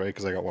at the end, right?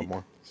 Because I got one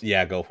more.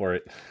 Yeah, go for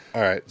it.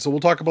 All right, so we'll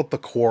talk about the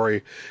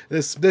Quarry.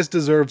 This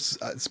deserves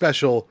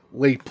special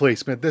late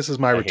placement. This is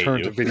my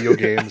return to video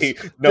games.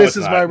 This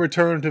is my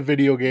return to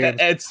video games.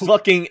 It's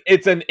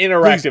an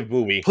interactive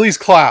movie. Please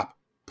clap.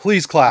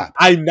 Please clap.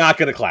 I'm not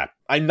gonna clap.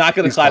 I'm not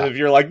gonna clap if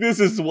you're like, this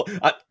is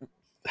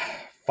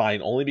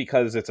fine. Only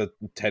because it's a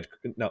Ted.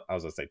 No, I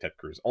was gonna say Ted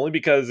Cruz. Only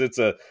because it's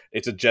a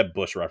Jeb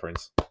Bush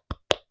reference.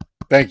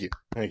 Thank you.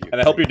 And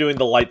I hope you're doing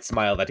the light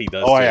smile that he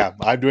does. Oh, yeah.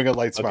 I'm doing a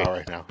light smile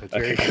right now.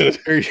 It's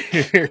very,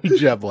 very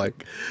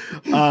Jeb-like.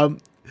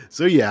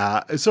 So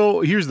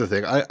here's the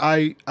thing.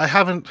 I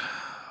haven't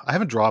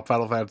dropped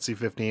Final Fantasy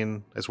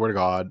 15. I swear to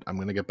God, I'm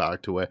going to get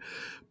back to it.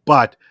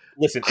 But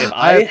Listen, if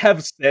I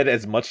have said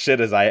as much shit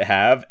as I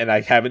have, and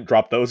I haven't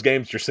dropped those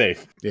games, you're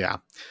safe. Yeah.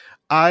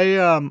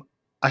 I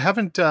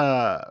haven't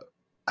sorry,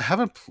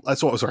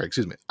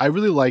 excuse me. I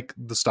really like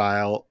the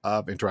style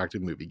of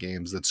interactive movie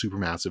games that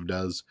Supermassive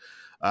does.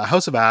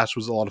 House of Ash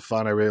was a lot of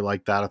fun. I really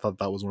liked that. I thought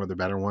that was one of their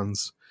better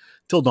ones.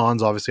 Till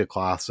Dawn's obviously a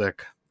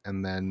classic.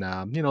 And then,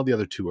 the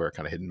other two are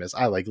kind of hit and miss.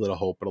 I like Little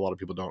Hope, but a lot of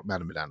people don't. Man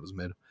of Medan was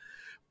mid.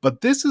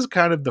 But this is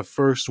kind of the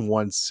first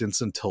one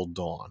since Until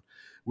Dawn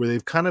where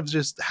they've kind of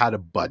just had a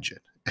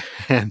budget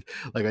and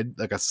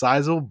like a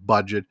sizable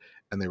budget,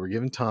 and they were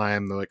given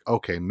time. They're like,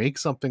 okay, make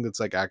something that's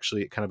like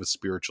actually kind of a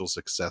spiritual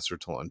successor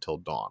to Until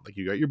Dawn. Like,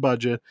 you got your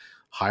budget,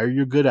 hire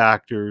your good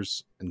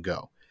actors, and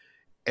go.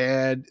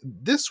 And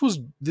this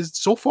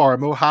so far,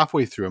 I'm about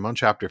halfway through. I'm on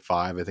chapter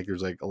 5. I think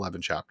there's like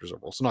 11 chapters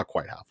overall, so not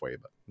quite halfway,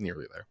 but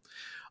nearly there.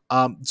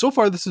 So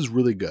far, this is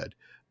really good.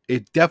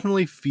 It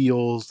definitely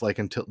feels like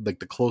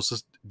the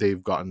closest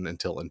they've gotten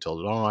until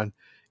Dawn.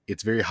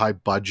 It's very high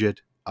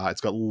budget.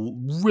 It's got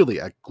really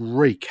a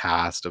great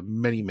cast of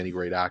many, many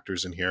great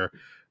actors in here,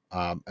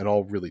 and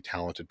all really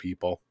talented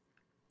people.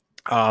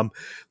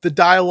 The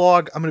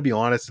dialogue, I'm going to be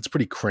honest, it's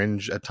pretty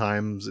cringe at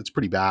times. It's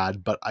pretty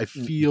bad, but I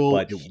feel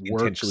it works.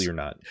 Intentionally or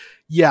not.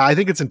 Yeah, I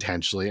think it's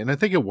intentionally, and I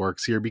think it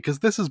works here because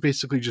this is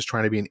basically just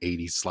trying to be an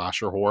 80s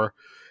slasher horror,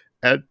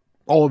 and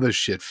all of this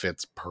shit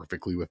fits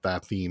perfectly with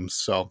that theme.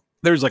 So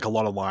there's like a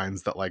lot of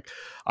lines that like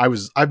I've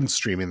been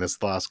streaming this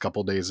the last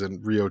couple days,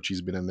 and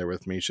Ryochi's been in there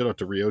with me. Shout out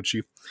to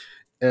Ryochi.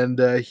 And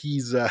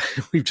he's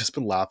we've just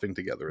been laughing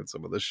together at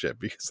some of this shit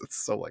because it's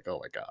so like,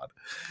 oh my god.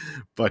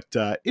 But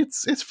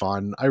it's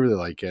fun. I really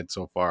like it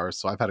so far.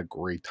 So I've had a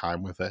great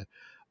time with it.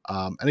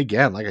 And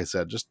again, like I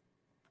said, just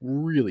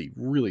really,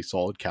 really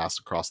solid cast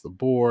across the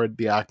board.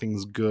 The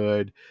acting's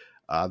good.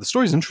 The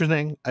story's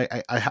interesting.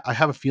 I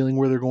have a feeling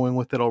where they're going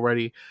with it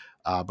already.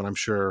 But I'm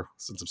sure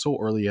since I'm so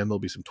early in, there'll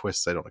be some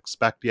twists I don't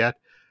expect yet.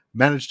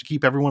 Managed to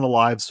keep everyone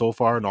alive so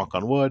far, knock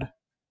on wood.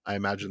 I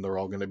imagine they're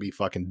all going to be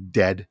fucking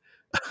dead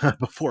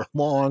before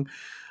long.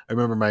 I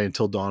remember my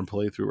Until Dawn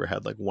playthrough where I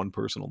had like one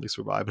person only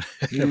survive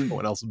and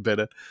everyone else bit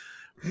it.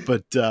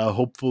 But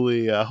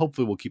hopefully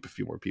we'll keep a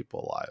few more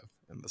people alive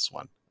in this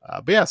one.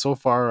 But yeah, so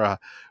far,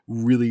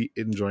 really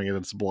enjoying it.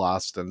 It's a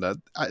blast, and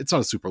it's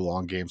not a super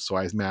long game, so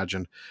I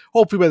imagine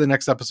hopefully by the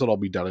next episode I'll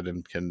be done it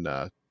and can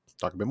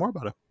talk a bit more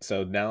about it.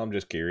 So now I'm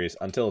just curious.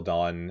 Until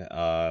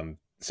Dawn,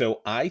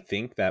 so I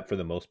think that for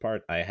the most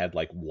part, I had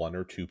like 1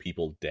 or 2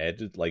 people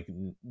dead, like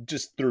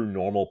just through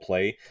normal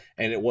play.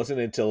 And it wasn't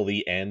until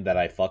the end that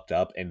I fucked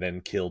up and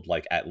then killed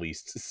like at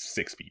least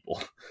 6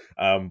 people.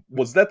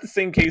 Was that the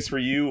same case for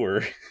you,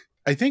 or?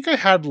 I think I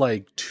had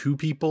like 2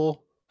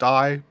 people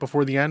die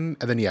before the end.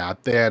 And then, yeah,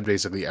 they had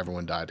basically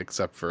everyone died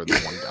except for the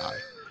one guy.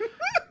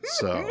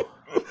 So...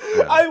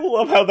 Yeah. I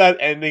love how that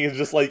ending is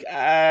just like, you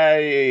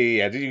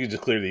can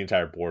just clear the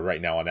entire board right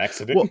now on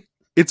accident. Well,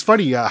 it's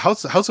funny.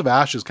 House of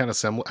Ash is kind of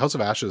similar. House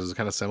of Ashes is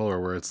kind of similar,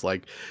 where it's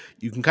like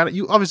you can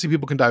obviously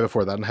people can die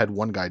before that, and I had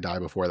one guy die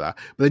before that.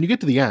 But then you get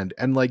to the end,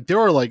 and like there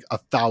are like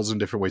 1,000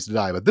 different ways to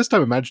die. But this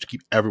time I managed to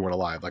keep everyone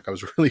alive. Like I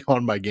was really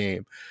on my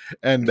game,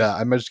 and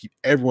I managed to keep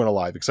everyone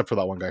alive except for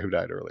that one guy who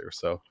died earlier.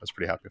 So I was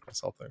pretty happy with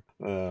myself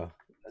there.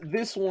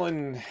 This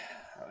one,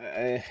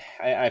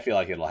 I feel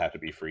like it'll have to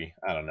be free.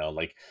 I don't know,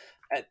 like.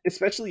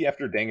 Especially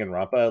after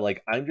Danganronpa,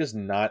 like I'm just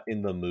not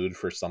in the mood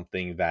for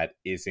something that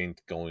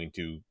isn't going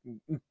to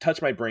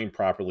touch my brain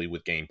properly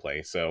with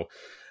gameplay. So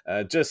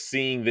just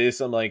seeing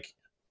this, I'm like,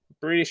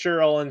 pretty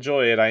sure I'll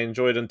enjoy it. I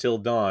enjoyed Until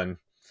Dawn.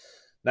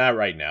 Not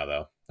right now,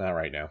 though. Not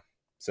right now.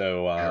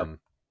 So out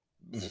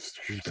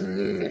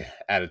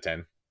of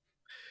 10.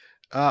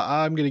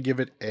 I'm going to give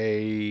it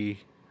a...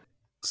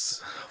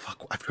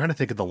 Fuck, I'm trying to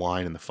think of the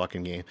line in the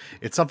fucking game.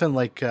 It's something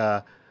like,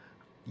 yeah,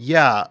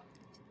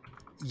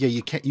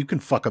 you can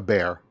fuck a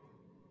bear.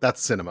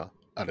 That's cinema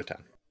out of 10.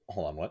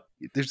 Hold on, what?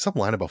 There's some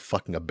line about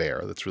fucking a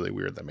bear that's really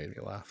weird that made me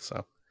laugh.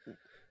 So,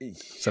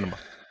 cinema.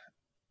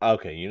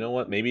 Okay, you know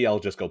what? Maybe I'll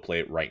just go play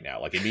it right now.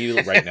 Like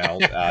immediately right now.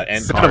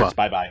 End cards.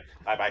 Bye-bye.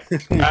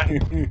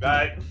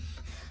 Bye.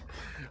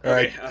 All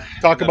right.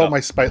 Talk about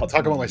my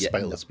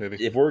spiteless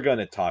movie. If we're going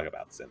to talk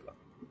about cinema,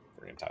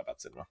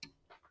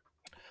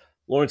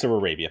 Lawrence of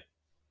Arabia.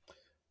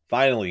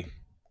 Finally,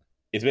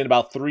 it's been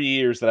about 3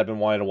 years that I've been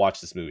wanting to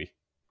watch this movie.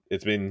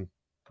 It's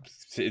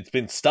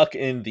been stuck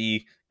in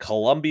the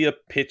Columbia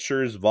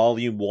Pictures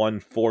Volume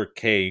 1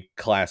 4K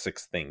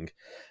Classics thing.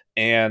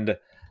 And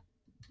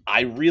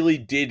I really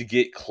did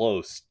get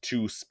close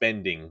to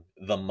spending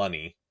the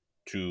money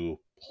to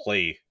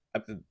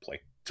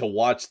to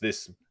watch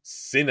this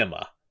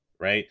cinema,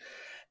 right?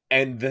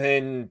 And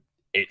then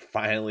it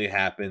finally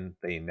happened.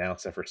 They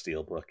announced it for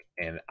Steelbook,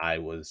 and I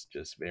was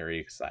just very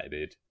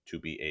excited to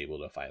be able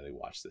to finally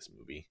watch this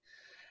movie.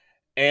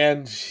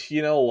 And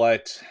you know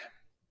what?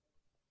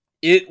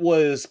 It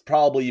was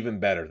probably even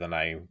better than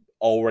I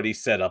already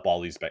set up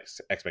all these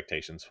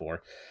expectations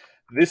for.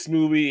 This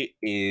movie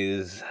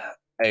is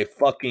a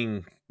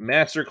fucking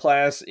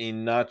masterclass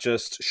in not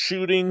just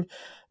shooting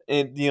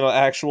and,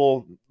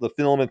 the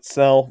film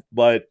itself,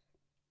 but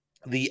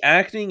The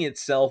acting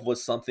itself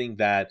was something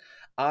that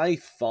I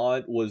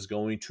thought was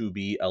going to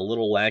be a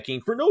little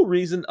lacking for no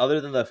reason other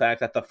than the fact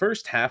that the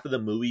first half of the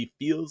movie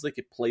feels like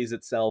it plays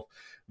itself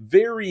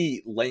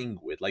very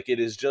languid. Like it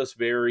is just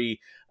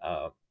very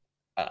not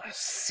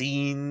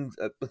scenes.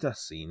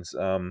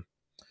 Oh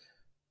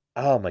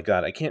my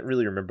god, I can't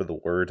really remember the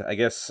word. I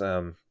guess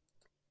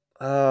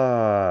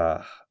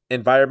uh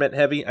environment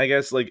heavy, I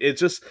guess. Like it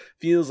just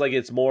feels like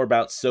it's more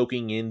about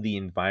soaking in the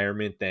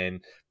environment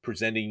than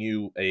presenting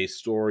you a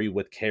story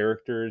with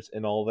characters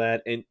and all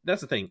that. And that's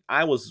the thing,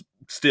 I was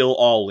still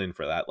all in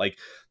for that. Like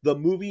the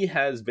movie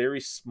has very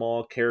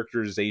small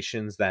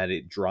characterizations that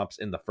it drops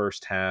in the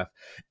first half,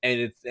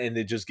 and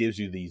it just gives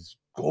you these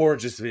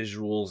gorgeous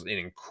visuals, an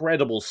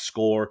incredible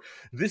score.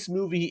 This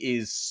movie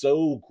is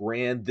so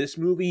grand. This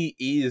movie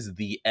is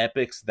the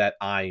epics that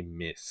I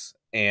miss,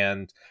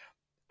 and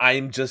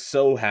I'm just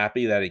so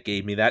happy that it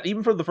gave me that,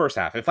 even for the first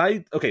half.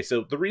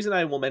 So the reason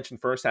I will mention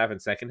first half and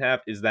second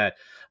half is that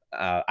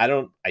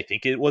I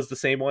think it was the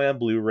same way on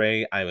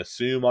Blu-ray. I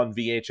assume on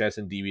VHS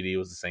and DVD it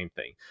was the same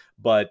thing,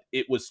 but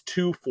it was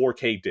two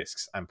 4K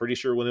discs. I'm pretty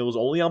sure when it was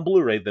only on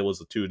Blu-ray, there was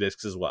the two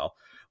discs as well.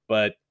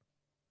 But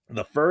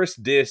the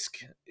first disc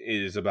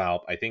is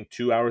about, I think,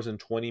 2 hours and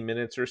 20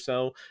 minutes or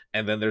so,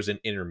 and then there's an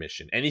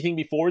intermission. Anything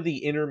before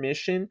the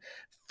intermission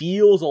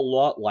feels a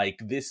lot like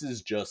this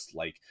is just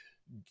like,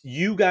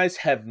 you guys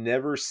have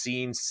never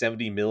seen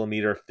 70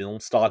 millimeter film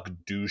stock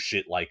do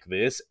shit like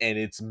this, and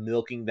it's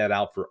milking that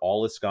out for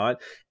all it's got.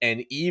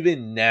 And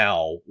even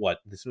now,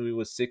 this movie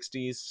was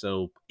 60s,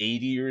 so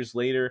 80 years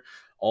later,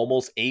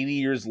 almost 80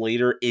 years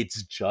later,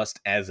 it's just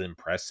as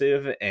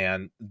impressive,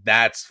 and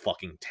that's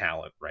fucking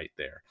talent right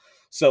there.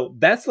 So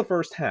that's the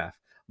first half.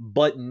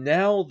 But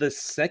now the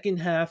second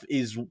half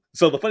is,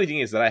 so the funny thing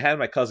is that I had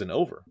my cousin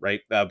over,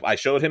 right? I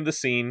showed him the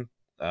scene.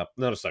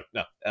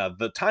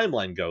 The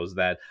timeline goes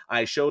that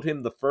I showed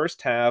him the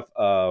first half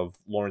of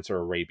Lawrence of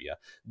Arabia,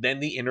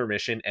 then the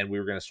intermission, and we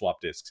were going to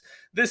swap discs.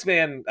 This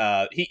man,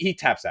 he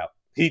taps out.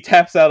 He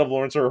taps out of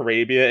Lawrence of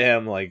Arabia, and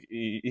I'm like,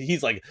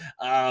 he's like,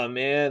 ah,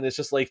 man, it's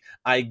just like,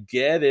 I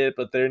get it,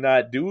 but they're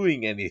not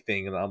doing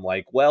anything. And I'm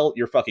like, well,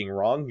 you're fucking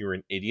wrong. You're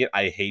an idiot.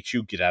 I hate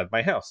you. Get out of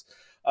my house.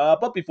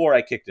 But before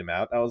I kicked him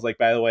out, I was like,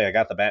 by the way, I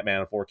got the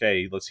Batman in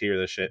 4K. Let's hear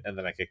this shit. And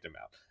then I kicked him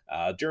out.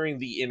 During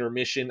the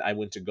intermission, I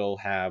went to go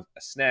have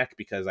a snack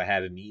because I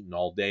hadn't eaten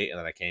all day. And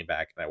then I came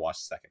back and I watched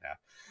the second half.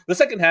 The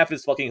second half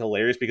is fucking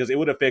hilarious because it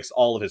would have fixed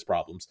all of his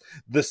problems.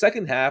 The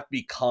second half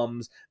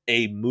becomes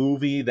a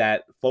movie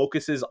that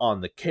focuses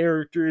on the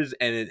characters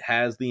and it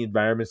has the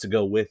environments to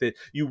go with it.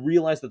 You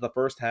realize that the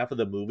first half of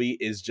the movie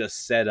is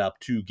just set up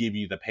to give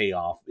you the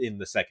payoff in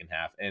the second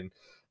half. And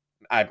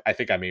I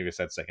think I maybe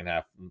said second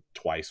half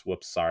twice.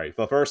 Whoops, sorry.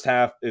 The first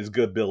half is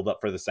good build up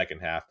for the second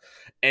half.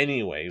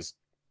 Anyways,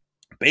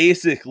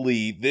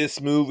 basically,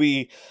 this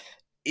movie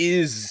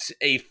is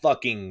a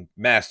fucking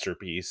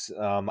masterpiece.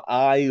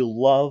 I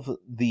love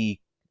the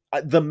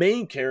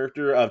main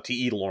character of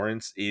T.E.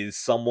 Lawrence is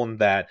someone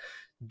that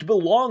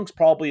belongs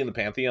probably in the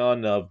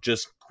pantheon of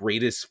just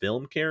greatest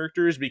film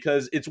characters,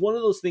 because it's one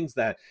of those things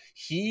that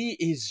he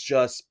is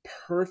just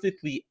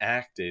perfectly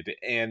acted,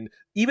 and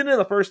even in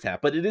the first half,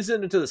 but it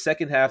isn't until the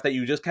second half that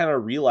you just kind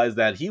of realize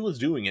that he was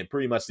doing it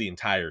pretty much the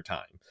entire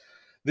time.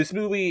 This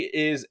movie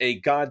is a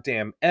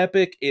goddamn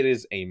epic. It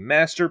is a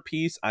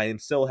masterpiece. I am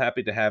so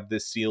happy to have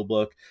this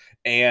steelbook.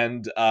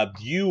 And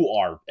you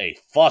are a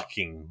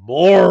fucking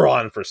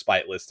moron for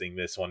spite listing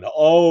this one.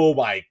 Oh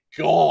my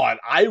god.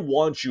 I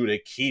want you to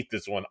keep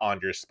this one on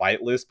your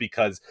spite list,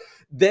 because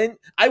then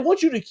I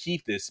want you to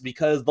keep this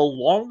because the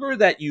longer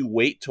that you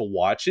wait to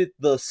watch it,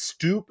 the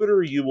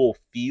stupider you will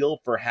feel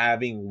for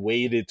having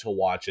waited to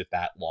watch it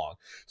that long.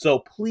 So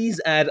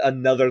please add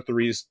another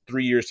three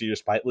years to your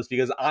spite list,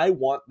 because I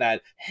want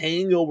that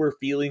hangover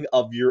feeling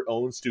of your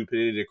own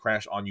stupidity to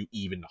crash on you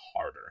even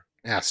harder.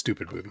 Ah,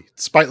 stupid movie.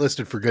 Spite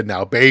listed for good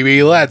now,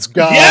 baby. Let's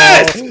go.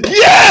 Yes!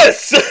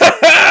 Yes!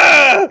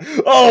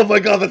 Oh my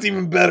god, that's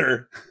even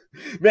better.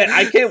 Man,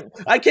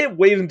 I can't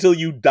wait until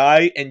you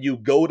die and you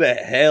go to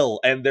hell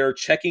and they're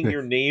checking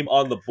your name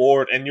on the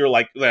board and you're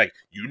like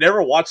you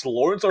never watched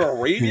Lawrence of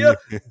Arabia?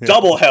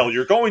 Double hell.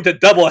 You're going to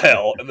double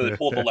hell. And then they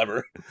pull the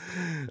lever.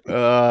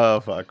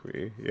 Oh, fuck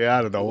me. Yeah,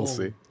 I don't know. We'll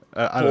see.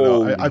 I don't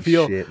know. I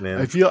feel, shit,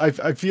 man. I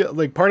feel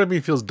like part of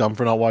me feels dumb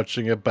for not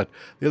watching it, but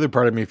the other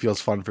part of me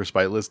feels fun for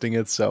spite listing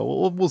it.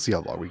 So we'll see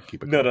how long we can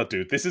keep it going. No,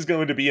 dude. This is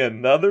going to be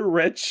another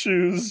Red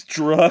Shoes,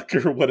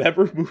 Druck, or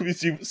whatever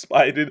movies you've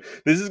spited.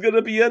 This is going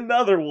to be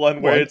another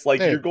one where it's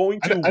like you're going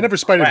to. I never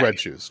spited Red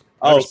Shoes.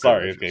 Oh,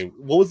 sorry. Okay.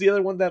 What was the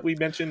other one that we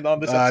mentioned on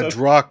this episode?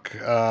 Druck,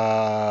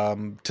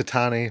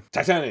 Titane.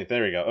 Titane.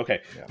 There we go. Okay.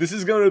 Yeah. This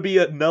is going to be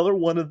another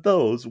one of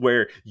those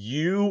where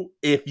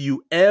if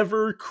you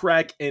ever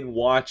crack and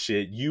watch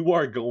it, you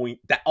are going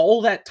that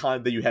all that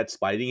time that you had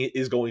spiting it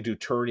is going to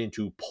turn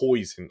into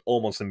poison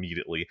almost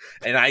immediately.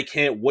 And I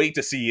can't wait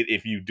to see it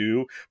if you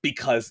do,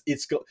 because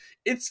it's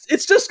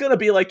just going to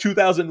be like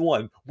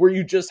 2001 where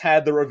you just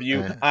had the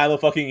review. I'm a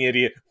fucking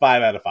idiot.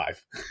 5 out of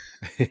 5.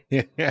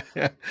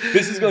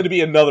 This is going to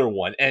be another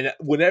one, and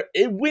when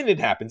it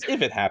happens,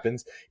 if it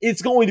happens,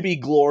 it's going to be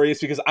glorious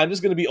because I'm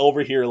just going to be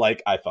over here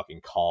like I fucking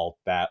called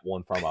that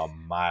one from a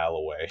mile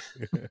away.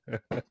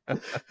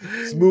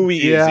 This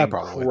movie is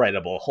incredible.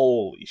 Probably.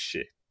 Holy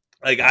shit!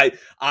 Like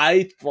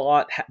I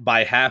thought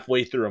by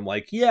halfway through, I'm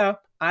like, yeah,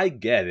 I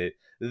get it.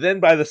 Then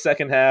by the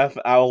second half,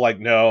 I was like,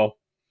 no,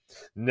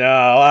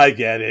 I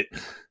get it.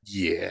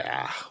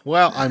 Yeah.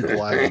 Well, I'm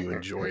glad you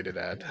enjoyed it,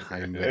 Ed.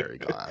 I'm very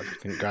glad.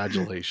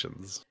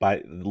 Congratulations.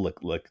 Buy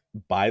the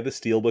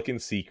Steelbook in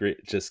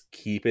secret. Just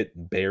keep it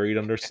buried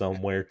under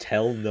somewhere.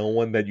 Tell no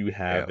one that you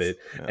have it.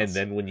 Yes. And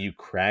then when you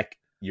crack,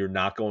 you're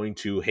not going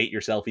to hate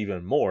yourself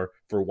even more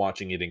for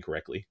watching it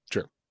incorrectly.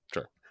 True.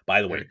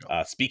 By the way,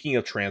 speaking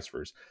of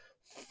transfers,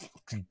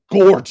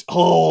 gorgeous.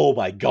 Oh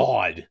my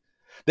God.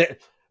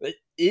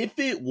 If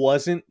it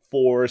wasn't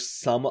for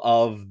some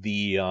of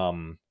the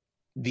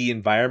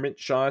environment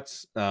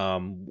shots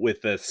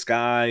with the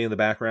sky in the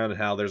background and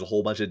how there's a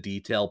whole bunch of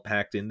detail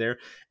packed in there,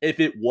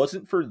 if it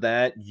wasn't for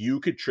that, you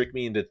could trick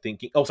me into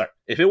thinking,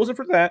 if it wasn't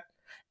for that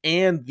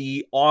and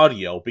the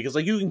audio, because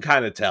like you can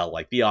kind of tell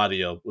like the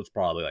audio was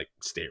probably like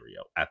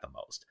stereo at the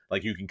most,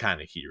 like you can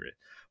kind of hear it.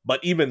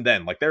 But even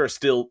then, like there are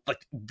still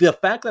like the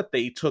fact that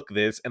they took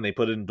this and they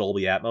put it in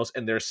Dolby Atmos,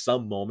 and there's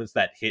some moments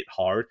that hit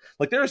hard.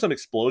 Like there are some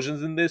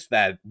explosions in this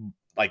that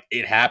like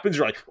it happens,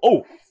 you're like,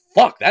 oh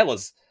fuck,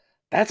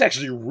 that's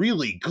actually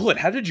really good.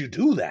 How did you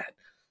do that?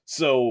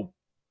 So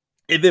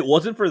if it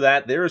wasn't for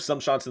that, there are some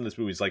shots in this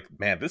movie. It's like,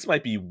 man, this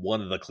might be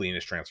one of the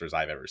cleanest transfers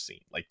I've ever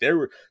seen. Like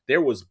there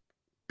was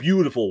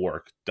beautiful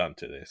work done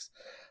to this.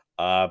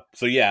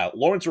 So yeah,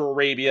 Lawrence of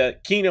Arabia,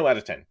 Kino out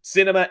of 10.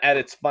 Cinema at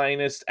its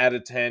finest out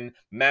of 10.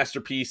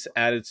 Masterpiece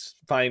at its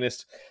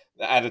finest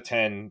out of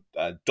 10.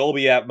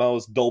 Dolby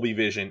Atmos, Dolby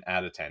Vision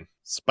out of 10.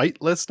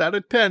 Spite list out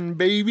of 10,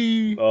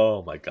 baby.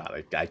 Oh my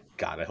God. I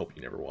hope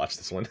you never watch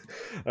this one.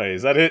 All right,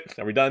 is that it?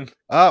 Are we done?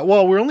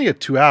 Well, we're only at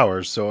 2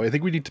 hours, so I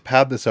think we need to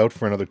pad this out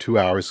for another 2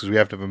 hours because we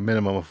have to have a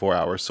minimum of 4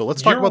 hours. So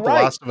let's talk about The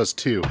Last of Us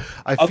 2.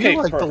 I feel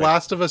like perfect. The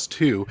Last of Us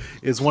 2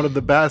 is one of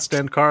the best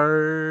end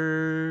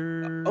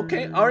cards.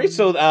 Okay, all right.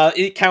 So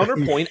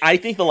counterpoint, I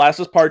think The Last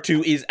of Us Part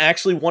 2 is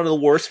actually one of the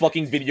worst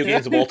fucking video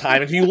games of all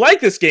time. If you like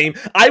this game,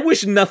 I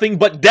wish nothing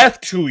but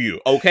death to you,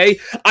 okay?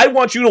 I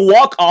want you to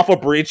walk off a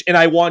bridge, and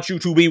I want you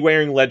to be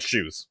wearing lead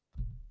shoes.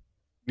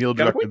 Neil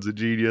Druckmann's a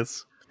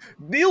genius.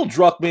 Neil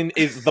Druckmann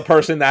is the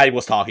person that I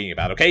was talking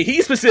about, okay?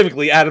 He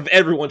specifically, out of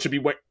everyone, should be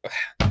wearing...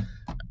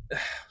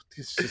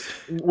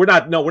 We're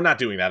not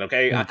doing that,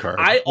 okay?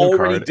 I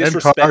already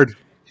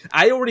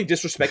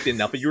disrespected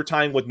enough of your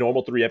time with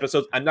normal 3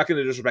 episodes. I'm not going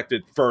to disrespect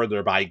it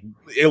further by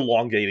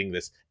elongating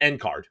this end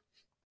card.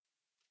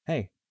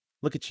 Hey,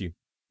 look at you.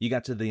 You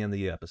got to the end of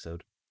the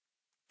episode.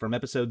 From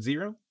episode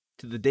 0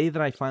 to the day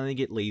that I finally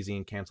get lazy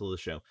and cancel the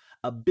show.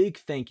 A big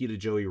thank you to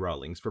Joey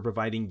Rawlings for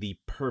providing the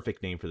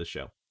perfect name for the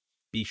show.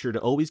 Be sure to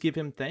always give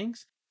him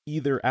thanks,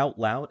 either out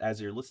loud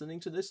as you're listening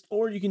to this,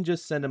 or you can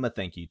just send him a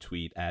thank you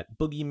tweet at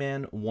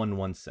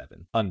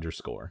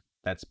boogeyman117_.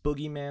 That's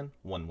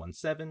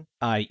boogeyman117,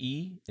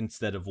 IE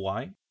instead of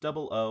Y,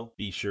 double O.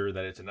 Be sure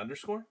that it's an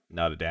underscore,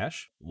 not a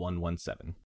dash, 117.